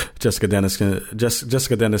 Jessica Dennis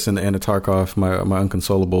and Anna Tarkov, my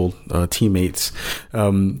unconsolable teammates.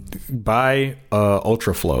 Buy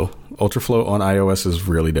Ultraflow. Ultraflow on iOS is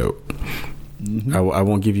really dope. Mm-hmm. I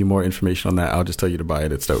won't give you more information on that. I'll just tell you to buy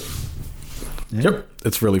it. It's dope. Yeah. Yep,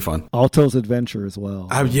 it's really fun. Alto's Adventure as well.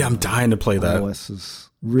 I'm dying to play that. iOS is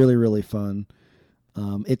really, really fun.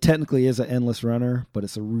 It technically is an endless runner, but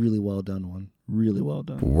it's a really well done one. Really well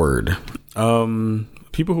done. Word.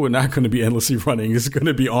 People who are not going to be endlessly running is going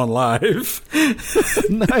to be on live.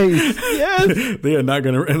 Nice. Yes. They are not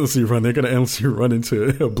going to endlessly run. They're going to endlessly run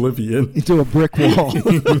into oblivion. Into a brick wall.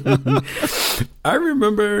 I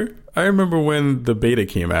remember when the beta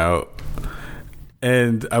came out.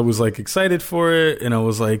 And I was like excited for it, and I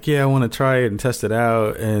was like, yeah, I want to try it and test it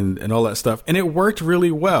out and all that stuff. And it worked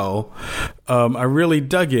really well. I really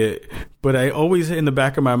dug it, but I always in the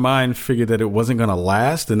back of my mind figured that it wasn't going to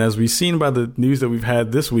last. And as we've seen by the news that we've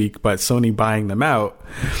had this week by Sony buying them out,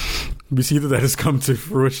 we see that has come to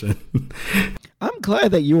fruition. I'm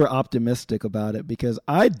glad that you were optimistic about it, because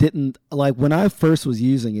I didn't, like, when I first was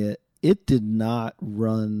using it, it did not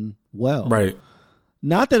run well. Right.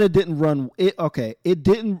 Not that it didn't run. It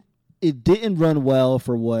didn't run well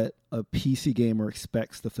for what a PC gamer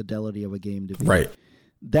expects the fidelity of a game to be. Right.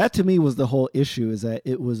 That to me was the whole issue, is that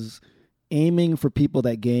it was aiming for people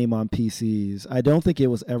that game on PCs. I don't think it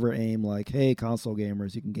was ever aimed like, hey, console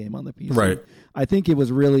gamers, you can game on the PC. Right. I think it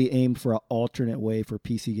was really aimed for an alternate way for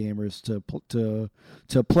PC gamers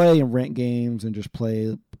to play and rent games and just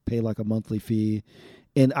pay like a monthly fee.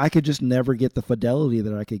 And I could just never get the fidelity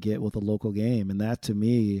that I could get with a local game. And that, to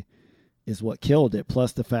me, is what killed it.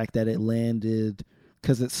 Plus the fact that it landed,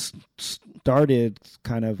 because it started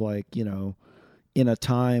kind of like, in a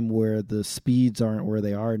time where the speeds aren't where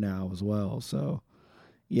they are now as well. So,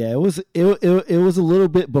 yeah, it was a little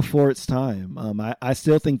bit before its time. I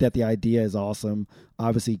still think that the idea is awesome.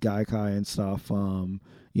 Obviously, Gaikai and stuff, are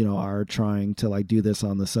trying to like do this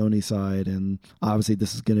on the Sony side, and obviously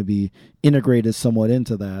this is going to be integrated somewhat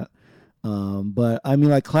into that. But I mean,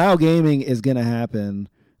 like, cloud gaming is going to happen.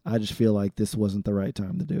 I just feel like this wasn't the right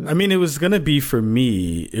time to do it. I mean, it was going to be for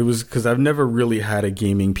me. It was because I've never really had a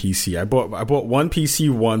gaming PC. I bought one PC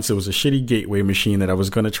once. It was a shitty gateway machine that I was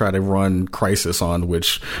going to try to run Crysis on,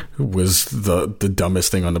 which was the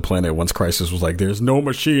dumbest thing on the planet. Once Crysis was like, there's no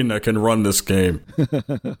machine that can run this game.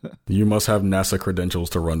 You must have NASA credentials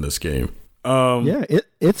to run this game. Yeah,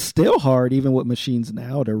 it's still hard, even with machines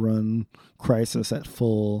now, to run Crysis at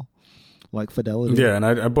full like fidelity. Yeah, and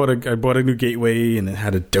I bought a new gateway, and it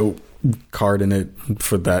had a dope card in it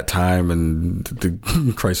for that time, and the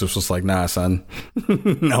Crysis was like, nah, son, I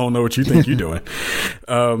don't know what you think you're doing.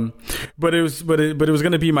 But it was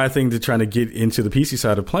going to be my thing to try to get into the PC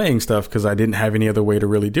side of playing stuff, because I didn't have any other way to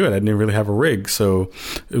really do it. I didn't really have a rig, so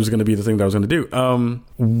it was going to be the thing that I was going to do.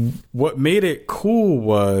 What made it cool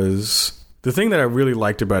was, the thing that I really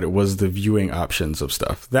liked about it was the viewing options of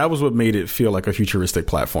stuff. That was what made it feel like a futuristic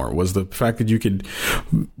platform, was the fact that you could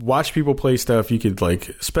watch people play stuff. You could like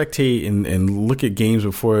spectate and look at games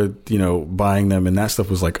before, buying them. And that stuff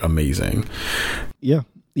was like amazing. Yeah.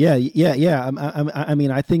 I mean,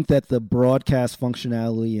 I think that the broadcast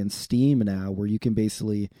functionality in Steam now, where you can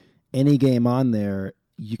basically, any game on there,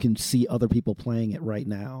 you can see other people playing it right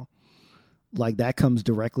now. Like, that comes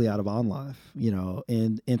directly out of OnLive,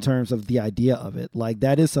 in terms of the idea of it. Like,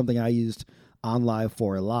 that is something I used OnLive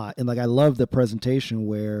for a lot. And like, I love the presentation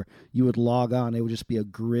where you would log on, it would just be a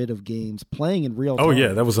grid of games playing in real time. Oh yeah,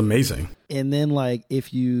 that was amazing. And then like,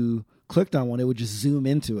 if you clicked on one, it would just zoom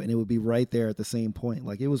into it and it would be right there at the same point.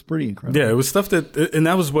 Like, it was pretty incredible. Yeah, it was stuff and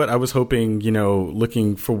that was what I was hoping,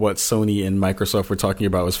 looking for what Sony and Microsoft were talking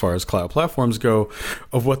about as far as cloud platforms go,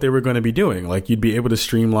 of what they were going to be doing. Like, you'd be able to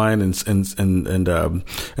streamline and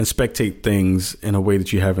spectate things in a way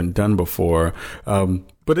that you haven't done before.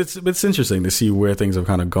 But it's interesting to see where things have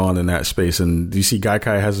kind of gone in that space. And you see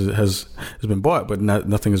Gaikai has been bought, but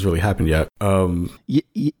nothing has really happened yet.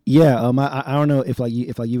 Yeah. I don't know if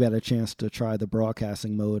you had a chance to try the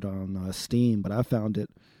broadcasting mode on Steam, but I found it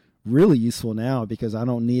really useful now, because I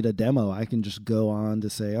don't need a demo. I can just go on to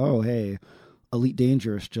say, oh, hey, Elite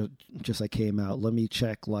Dangerous just came out. Let me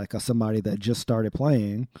check like somebody that just started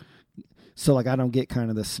playing. So like, I don't get kind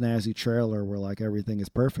of the snazzy trailer where like everything is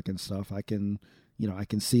perfect and stuff. I can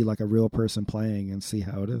see like a real person playing and see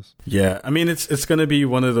how it is. Yeah, I mean, it's going to be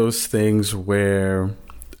one of those things where,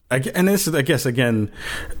 I guess again,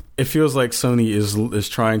 it feels like Sony is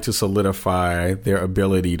trying to solidify their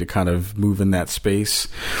ability to kind of move in that space,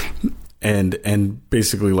 and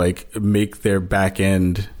basically like make their back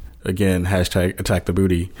end again, hashtag attack the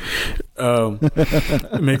booty,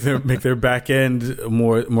 make their back end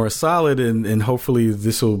more solid, and hopefully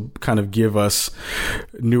this will kind of give us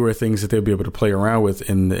newer things that they'll be able to play around with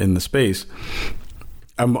in the space.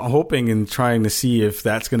 I'm hoping and trying to see if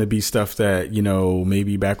that's going to be stuff that,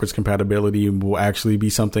 maybe backwards compatibility will actually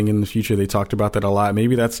be something in the future. They talked about that a lot.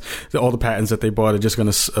 Maybe that's all the patents that they bought are just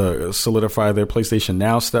going to solidify their PlayStation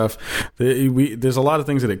Now stuff. There's a lot of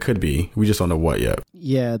things that it could be. We just don't know what yet.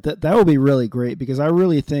 Yeah, that would be really great, because I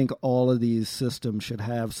really think all of these systems should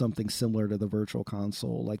have something similar to the Virtual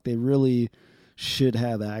Console. Like, they really should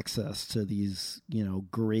have access to these,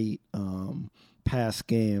 great past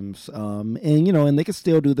games, and they can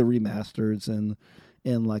still do the remasters and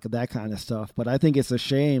like that kind of stuff. But I think it's a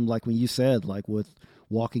shame, like when you said, like with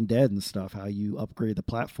Walking Dead and stuff, how you upgrade the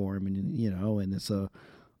platform and and it's a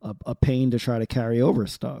pain to try to carry over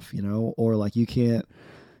stuff, or like you can't,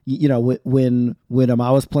 when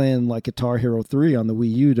I was playing like Guitar Hero 3 on the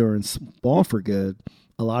Wii U during Spawn for Good,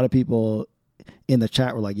 a lot of people in the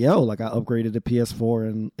chat were like, yo, like I upgraded to PS4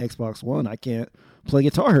 and Xbox One, I can't play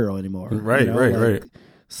Guitar Hero anymore. Right.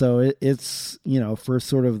 So it's, for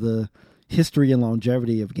sort of the history and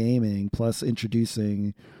longevity of gaming, plus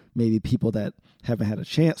introducing maybe people that haven't had a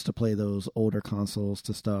chance to play those older consoles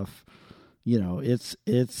to stuff,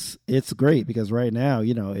 it's great, because right now,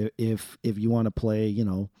 if you want to play,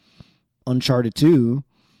 Uncharted 2,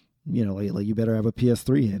 like you better have a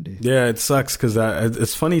PS3 handy. Yeah, it sucks because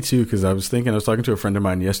it's funny too, because I was talking to a friend of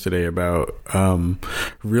mine yesterday about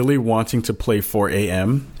really wanting to play 4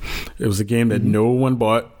 AM. It was a game that no one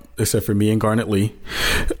bought except for me and Garnet Lee.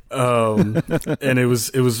 And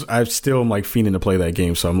I still am like fiending to play that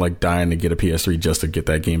game. So I'm like dying to get a PS3 just to get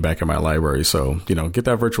that game back in my library. So, get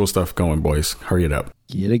that virtual stuff going, boys. Hurry it up.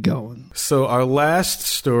 Get it going. So our last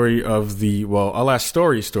story our last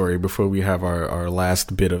story before we have our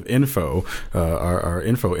last bit of info, our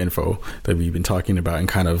info that we've been talking about and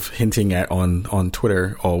kind of hinting at on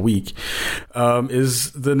Twitter all week,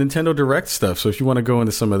 is the Nintendo Direct stuff. So if you want to go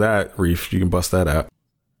into some of that, Reef, you can bust that out.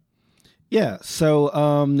 Yeah, so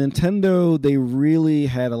Nintendo, they really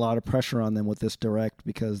had a lot of pressure on them with this Direct,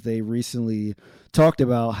 because they recently talked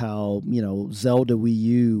about how, Zelda Wii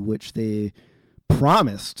U, which they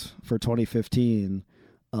promised for 2015,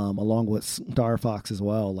 along with Star Fox as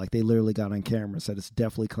well, like they literally got on camera and said it's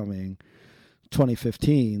definitely coming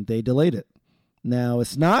 2015. They delayed it. Now,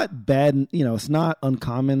 it's not bad, it's not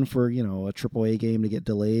uncommon for, a AAA game to get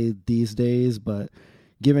delayed these days, but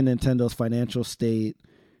given Nintendo's financial state,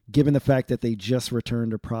 given the fact that they just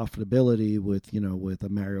returned to profitability with a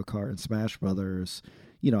Mario Kart and Smash Brothers,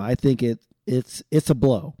 I think it's a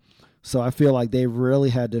blow. So I feel like they really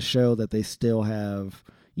had to show that they still have,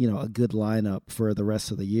 a good lineup for the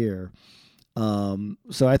rest of the year.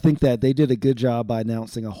 So I think that they did a good job by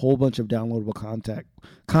announcing a whole bunch of downloadable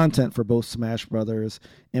content for both Smash Brothers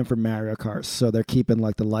and for Mario Kart. So they're keeping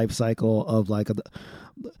like the life cycle of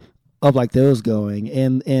those going,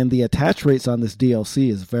 and the attach rates on this DLC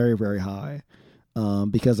is very, very high,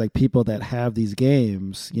 because like people that have these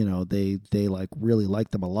games, they like really like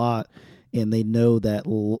them a lot, and they know that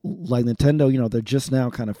like Nintendo, they're just now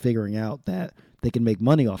kind of figuring out that they can make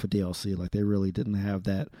money off of DLC. Like they really didn't have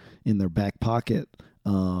that in their back pocket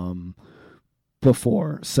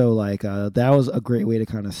before. So like that was a great way to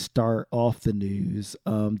kind of start off the news.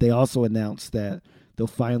 They also announced that they'll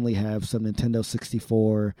finally have some Nintendo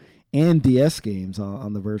 64 and DS games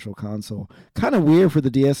on the Virtual Console. Kind of weird for the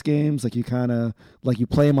DS games. Like you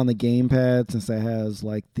play them on the gamepad, since it has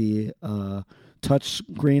like the touch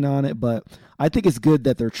screen on it. But I think it's good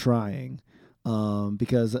that they're trying,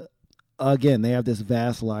 because again, they have this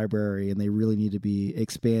vast library and they really need to be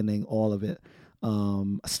expanding all of it. I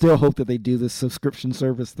still hope that they do this subscription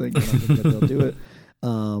service thing. I don't think that they'll do it.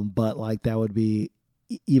 But like that would be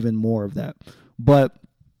even more of that. But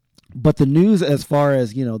the news as far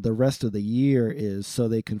as, the rest of the year is, so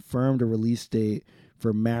they confirmed a release date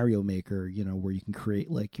for Mario Maker, where you can create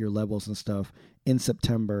like your levels and stuff in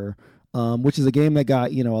September, which is a game that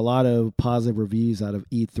got, a lot of positive reviews out of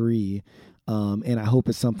E3. And I hope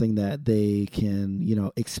it's something that they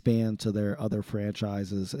can, expand to their other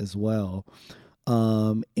franchises as well.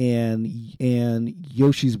 And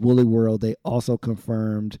Yoshi's Woolly World, they also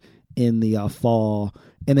confirmed in the fall,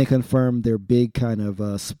 and they confirmed their big kind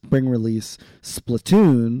of spring release,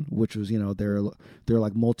 Splatoon, which was their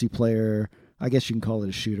like multiplayer, I guess you can call it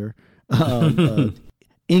a shooter,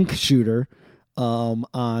 ink shooter, on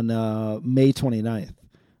May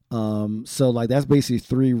 29th. So like that's basically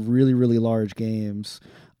 3 really, really large games,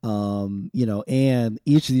 and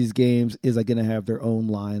each of these games is like going to have their own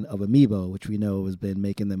line of amiibo, which we know has been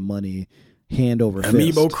making them money hand over fist.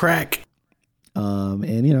 Amiibo crack.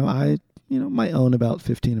 And I might own about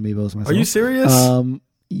 15 amiibos myself. Are you serious?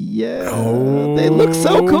 Yeah. Oh, they look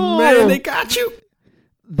so cool. Man, they got you.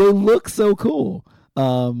 They look so cool.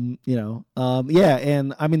 Yeah,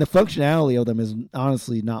 and I mean the functionality of them is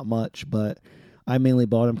honestly not much, but I mainly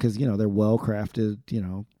bought them because they're well crafted,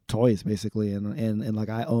 toys basically, and like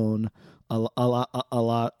I own a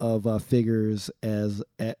lot of figures as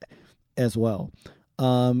well.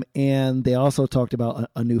 And they also talked about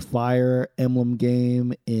a new Fire Emblem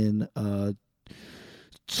game in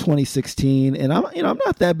 2016, and I'm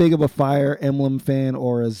not that big of a Fire Emblem fan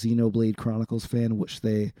or a Xenoblade Chronicles fan, which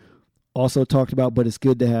they also talked about, but it's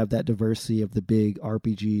good to have that diversity of the big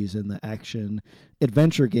RPGs and the action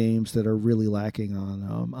adventure games that are really lacking on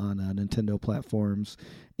Nintendo platforms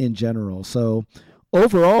in general. So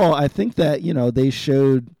overall, I think that they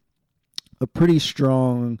showed a pretty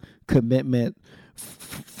strong commitment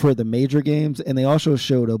for the major games, and they also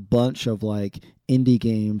showed a bunch of like indie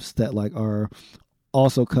games that like are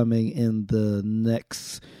also coming in the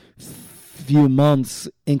next few months,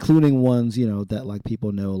 including ones that like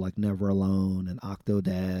people know, like Never Alone and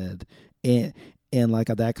Octodad and like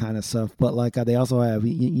that kind of stuff. But like they also have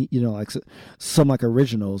like some like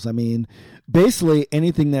originals. I mean, basically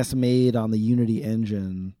anything that's made on the Unity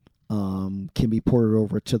engine can be ported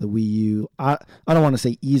over to the Wii U. I don't want to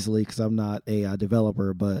say easily because I'm not a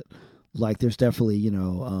developer, but like there's definitely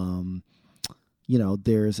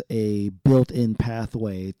there's a built-in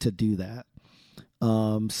pathway to do that.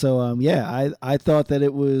 I thought that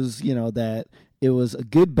it was that it was a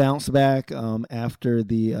good bounce back after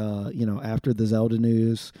the after the Zelda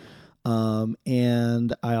news.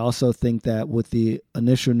 And I also think that with the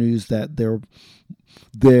initial news that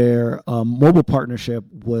their mobile partnership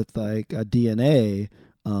with like DNA,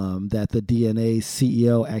 that the DNA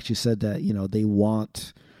CEO actually said that they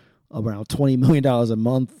want around $20 million a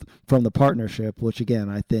month from the partnership, which again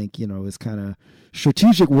I think is kind of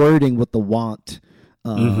strategic wording with the want.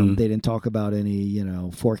 They didn't talk about any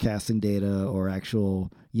forecasting data or actual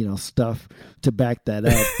stuff to back that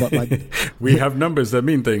up, but like we have numbers that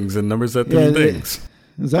mean things and numbers that mean things.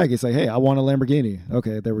 Exactly. It's like, hey, I want a Lamborghini.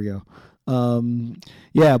 Okay, there we go.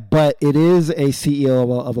 But it is a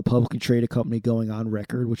CEO of a publicly traded company going on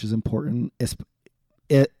record, which is important,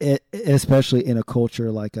 especially in a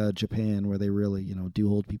culture like Japan, where they really do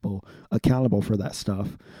hold people accountable for that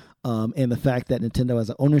stuff. And the fact that Nintendo has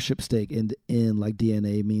an ownership stake in like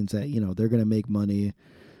DNA means that they're going to make money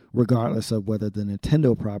regardless of whether the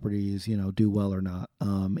Nintendo properties do well or not.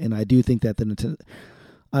 And I do think that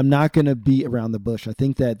I'm not going to beat around the bush. I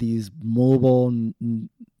think that these mobile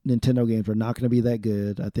Nintendo games are not going to be that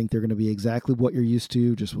good. I think they're going to be exactly what you're used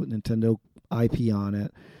to, just with Nintendo IP on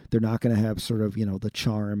it. They're not going to have sort of the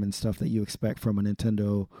charm and stuff that you expect from a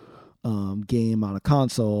Nintendo game on a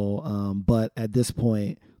console. But at this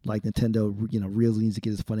point, like Nintendo, really needs to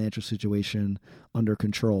get its financial situation under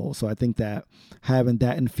control. So I think that having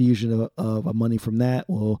that infusion of money from that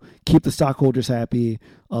will keep the stockholders happy,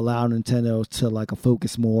 allow Nintendo to like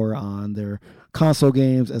focus more on their console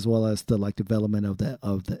games as well as the like development of the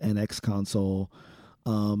NX console.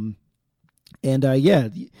 So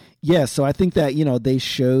I think that they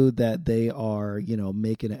showed that they are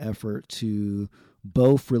making an effort to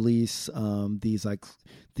both release these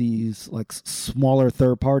smaller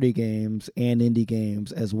third-party games and indie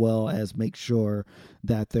games, as well as make sure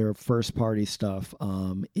that their first-party stuff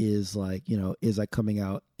is coming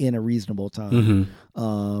out in a reasonable time.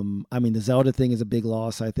 I mean, the Zelda thing is a big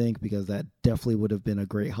loss, I think, because that definitely would have been a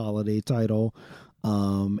great holiday title.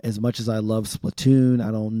 As much as I love Splatoon,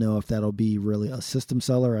 I don't know if that'll be really a system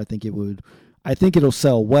seller. I think it'll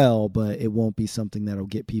sell well, but it won't be something that'll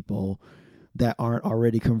get people that aren't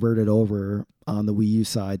already converted over on the Wii U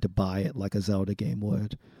side to buy it like a Zelda game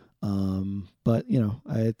would. But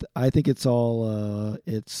I think it's all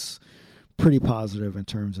it's pretty positive in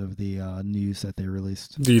terms of the news that they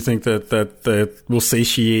released. Do you think that will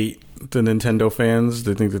satiate the Nintendo fans?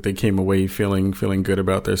 Do you think that they came away feeling good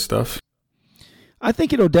about their stuff? I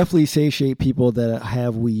think it'll definitely satiate people that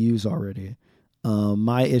have Wii U's already.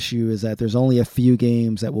 My issue is that there's only a few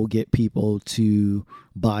games that will get people to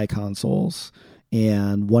buy consoles,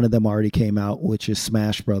 and one of them already came out, which is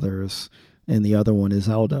Smash Brothers, and the other one is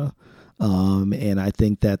Zelda. And I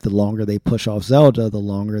think that the longer they push off Zelda, the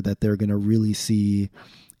longer that they're going to really see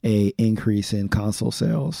a increase in console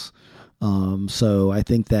sales. So I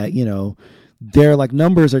think that their like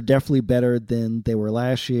numbers are definitely better than they were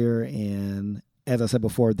last year, and as I said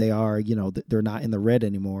before, they are they're not in the red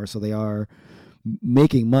anymore, so they are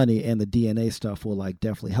making money, and the DNA stuff will like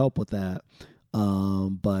definitely help with that.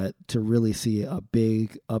 But to really see a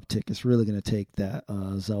big uptick, it's really going to take that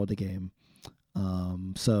Zelda game.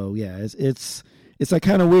 So yeah, it's like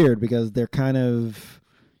kind of weird because they're kind of,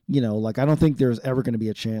 like I don't think there's ever going to be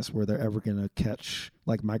a chance where they're ever going to catch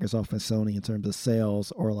like Microsoft and Sony in terms of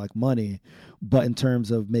sales or like money, but in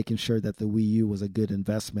terms of making sure that the Wii U was a good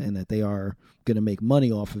investment and that they are going to make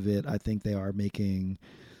money off of it, I think they are making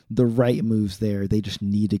the right moves there. They just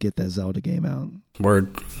need to get that Zelda game out.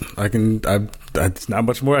 Word. That's not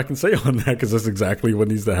much more I can say on that because that's exactly what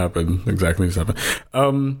needs to happen.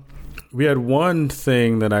 We had one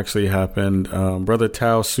thing that actually happened. Brother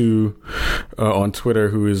Tao Su on Twitter,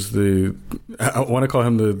 who is I want to call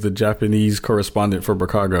him the Japanese correspondent for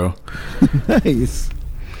Berkago. Nice.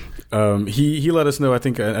 He let us know, I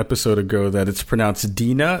think an episode ago, that it's pronounced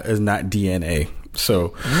Dina as not DNA. So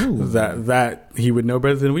that he would know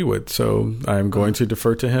better than we would. So I'm going to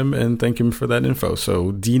defer to him and thank him for that info.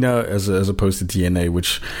 So Dina as opposed to DNA,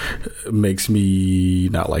 which makes me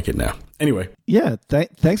not like it now. Anyway. Yeah.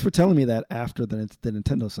 Thanks for telling me that after the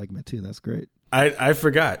Nintendo segment too. That's great. I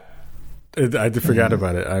forgot. I forgot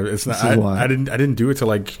about it. I didn't do it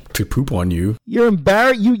to poop on you. You're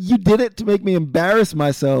embarrassed. You did it to make me embarrass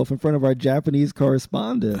myself in front of our Japanese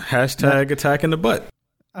correspondent. Hashtag attack in the butt.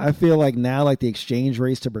 I feel like now, like the exchange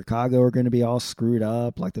rates to Berkago are going to be all screwed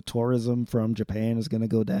up. Like the tourism from Japan is going to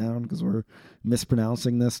go down because we're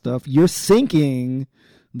mispronouncing this stuff. You're sinking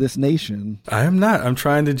this nation. I am not. I'm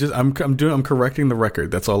trying to I'm correcting the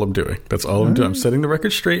record. That's all I'm doing. I'm setting the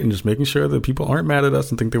record straight and just making sure that people aren't mad at us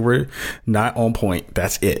and think that we're not on point.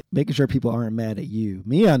 That's it. Making sure people aren't mad at you.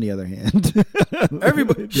 Me, on the other hand.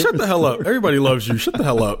 Everybody, shut the hell up. Everybody loves you. Shut the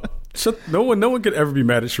hell up. No one could ever be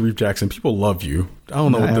mad at Sharif Jackson. People love you. I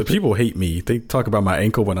don't know. The people hate me. They talk about my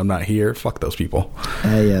ankle when I'm not here. Fuck those people.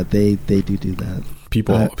 Yeah, they do that.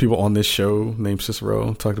 People on this show named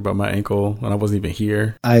Cicero talked about my ankle when I wasn't even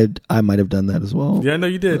here. I might have done that as well. Yeah, I know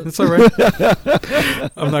you did. It's all right.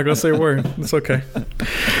 I'm not going to say a word. It's okay.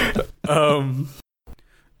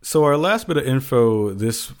 So our last bit of info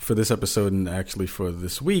for this episode and actually for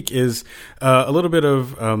this week is a little bit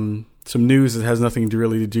of some news that has nothing to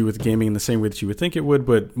really do with gaming in the same way that you would think it would,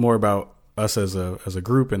 but more about us as a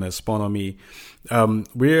group and as Spawn on Me.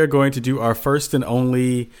 We are going to do our first and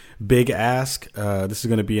only big ask. This is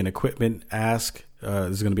going to be an equipment ask. This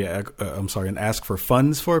is going to be an ask for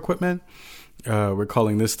funds for equipment. We're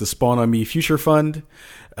calling this the Spawn on Me Future Fund.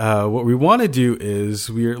 What we want to do is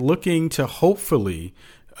we're looking to hopefully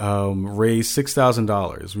raise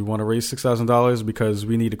 $6,000. We want to raise $6,000 because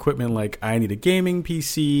we need equipment like I need a gaming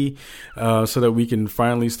PC so that we can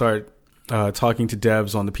finally start talking to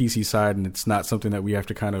devs on the PC side, and it's not something that we have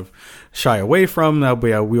to kind of shy away from. I'll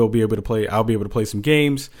be able to play some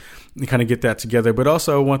games and kind of get that together. But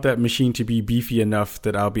also I want that machine to be beefy enough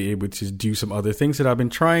that I'll be able to do some other things that I've been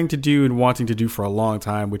trying to do and wanting to do for a long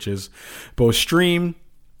time, which is both stream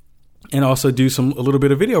and also do a little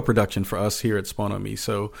bit of video production for us here at Spawn on Me.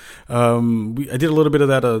 So I did a little bit of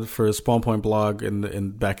that for a Spawn Point blog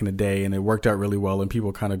in back in the day, and it worked out really well, and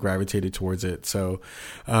people kind of gravitated towards it. So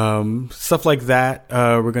stuff like that.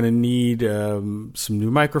 We're going to need some new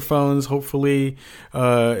microphones, hopefully,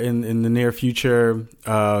 in the near future.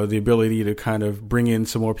 The ability to kind of bring in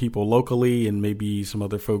some more people locally and maybe some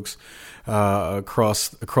other folks across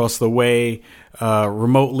the way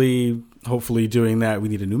remotely. Hopefully doing that. We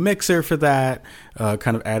need a new mixer for that,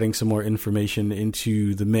 kind of adding some more information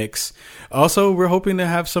into the mix. Also, we're hoping to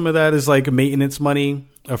have some of that as like maintenance money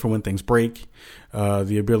for when things break,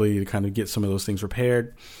 the ability to kind of get some of those things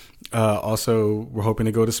repaired. Also, we're hoping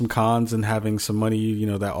to go to some cons and having some money,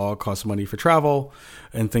 that all costs money for travel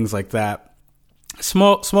and things like that.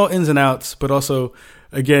 Small ins and outs, but also,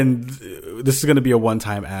 again, this is going to be a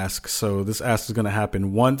one-time ask. So this ask is going to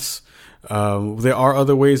happen once. There are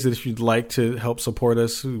other ways that if you'd like to help support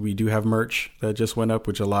us, we do have merch that just went up,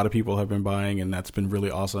 which a lot of people have been buying, and that's been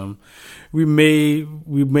really awesome. We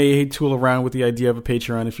may tool around with the idea of a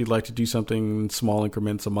Patreon if you'd like to do something in small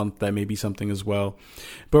increments a month. That may be something as well.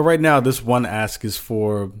 But right now, this one ask is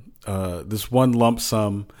for this one lump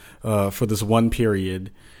sum for this one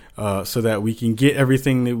period. So that we can get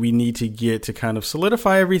everything that we need to get to kind of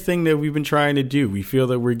solidify everything that we've been trying to do. We feel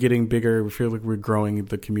that we're getting bigger. We feel like we're growing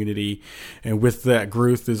the community. And with that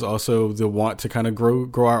growth is also the want to kind of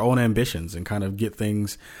grow our own ambitions and kind of get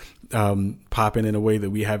things popping in a way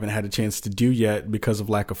that we haven't had a chance to do yet because of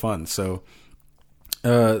lack of funds. So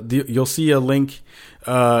you'll see a link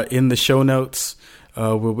in the show notes.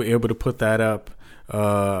 We'll be able to put that up.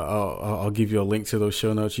 I'll give you a link to those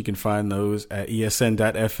show notes. You can find those at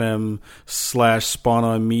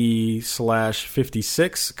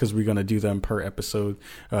esn.fm/spawnonme/56, because we're going to do them per episode.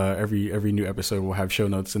 Every new episode will have show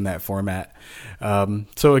notes in that format.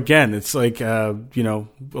 So again, it's like, a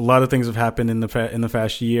lot of things have happened in the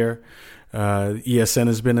past year. ESN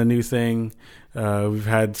has been a new thing. We've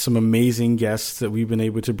had some amazing guests that we've been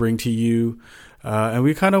able to bring to you. And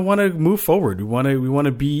we kind of want to move forward. We want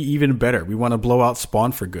to be even better. We want to blow out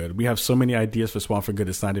Spawn for Good. We have so many ideas for Spawn for Good.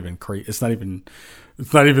 It's not even It's not even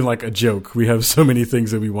like a joke. We have so many things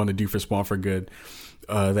that we want to do for Spawn for Good,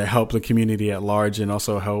 that help the community at large and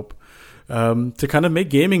also help, to kind of make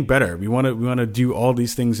gaming better. We want to do all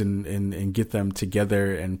these things and get them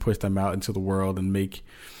together and push them out into the world and make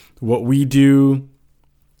what we do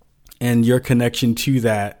and your connection to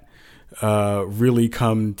that really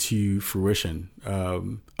come to fruition.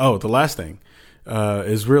 The last thing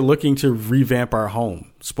is we're looking to revamp our home.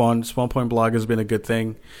 Spawn Point Blog has been a good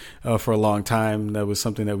thing for a long time. That was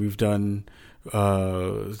something that we've done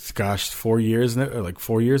 4 years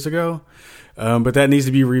ago. But that needs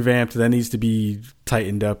to be revamped. That needs to be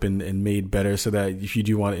tightened up and made better, so that if you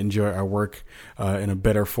do want to enjoy our work in a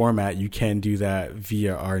better format, you can do that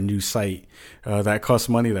via our new site. That costs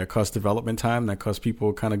money, that costs development time, that costs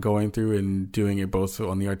people kind of going through and doing it both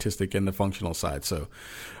on the artistic and the functional side. So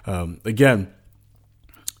again,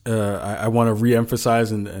 I want to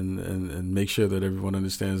reemphasize and make sure that everyone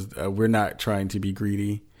understands we're not trying to be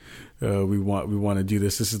greedy. We want to do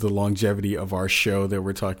this. This is the longevity of our show that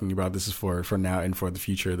we're talking about. This is for now and for the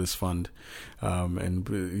future of this fund.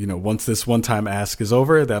 Once this one-time ask is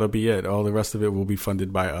over, that'll be it. All the rest of it will be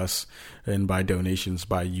funded by us and by donations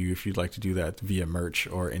by you, if you'd like to do that via merch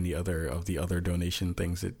or any other of the other donation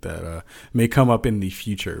things that may come up in the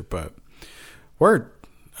future. But word.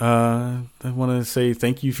 I want to say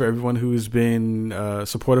thank you for everyone who has been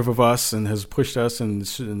supportive of us and has pushed us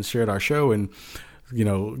and shared our show and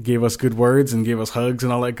gave us good words and gave us hugs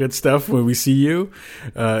and all that good stuff when we see you.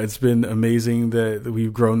 It's been amazing that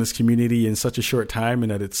we've grown this community in such a short time,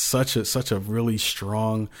 and that it's such a really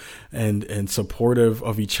strong and supportive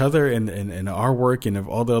of each other and our work and of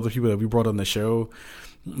all the other people that we brought on the show.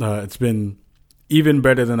 It's been even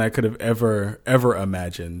better than I could have ever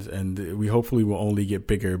imagined. And we hopefully will only get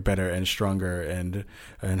bigger, better, and stronger and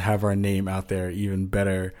have our name out there even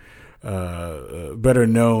better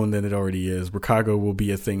known than it already is. Bricago will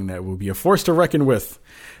be a thing that will be a force to reckon with.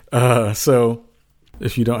 So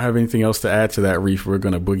if you don't have anything else to add to that, Reef, we're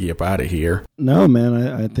going to boogie up out of here. No, man,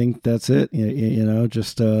 I think that's it.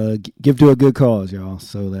 Just give to a good cause, y'all,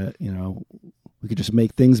 so that, we could just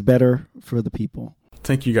make things better for the people.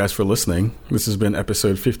 Thank you guys for listening. This has been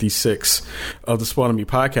episode 56 of the Spawn on Me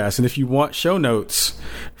podcast. And if you want show notes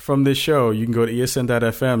from this show, you can go to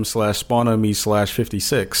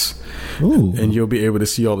esn.fm/spawnonme/56. And you'll be able to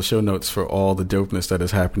see all the show notes for all the dopeness that is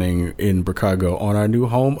happening in Bricago on our new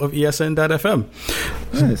home of esn.fm.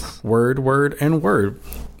 Nice. Word, and word.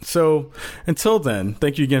 So until then,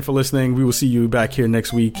 thank you again for listening. We will see you back here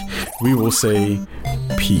next week. We will say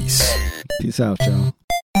peace. Peace out, y'all.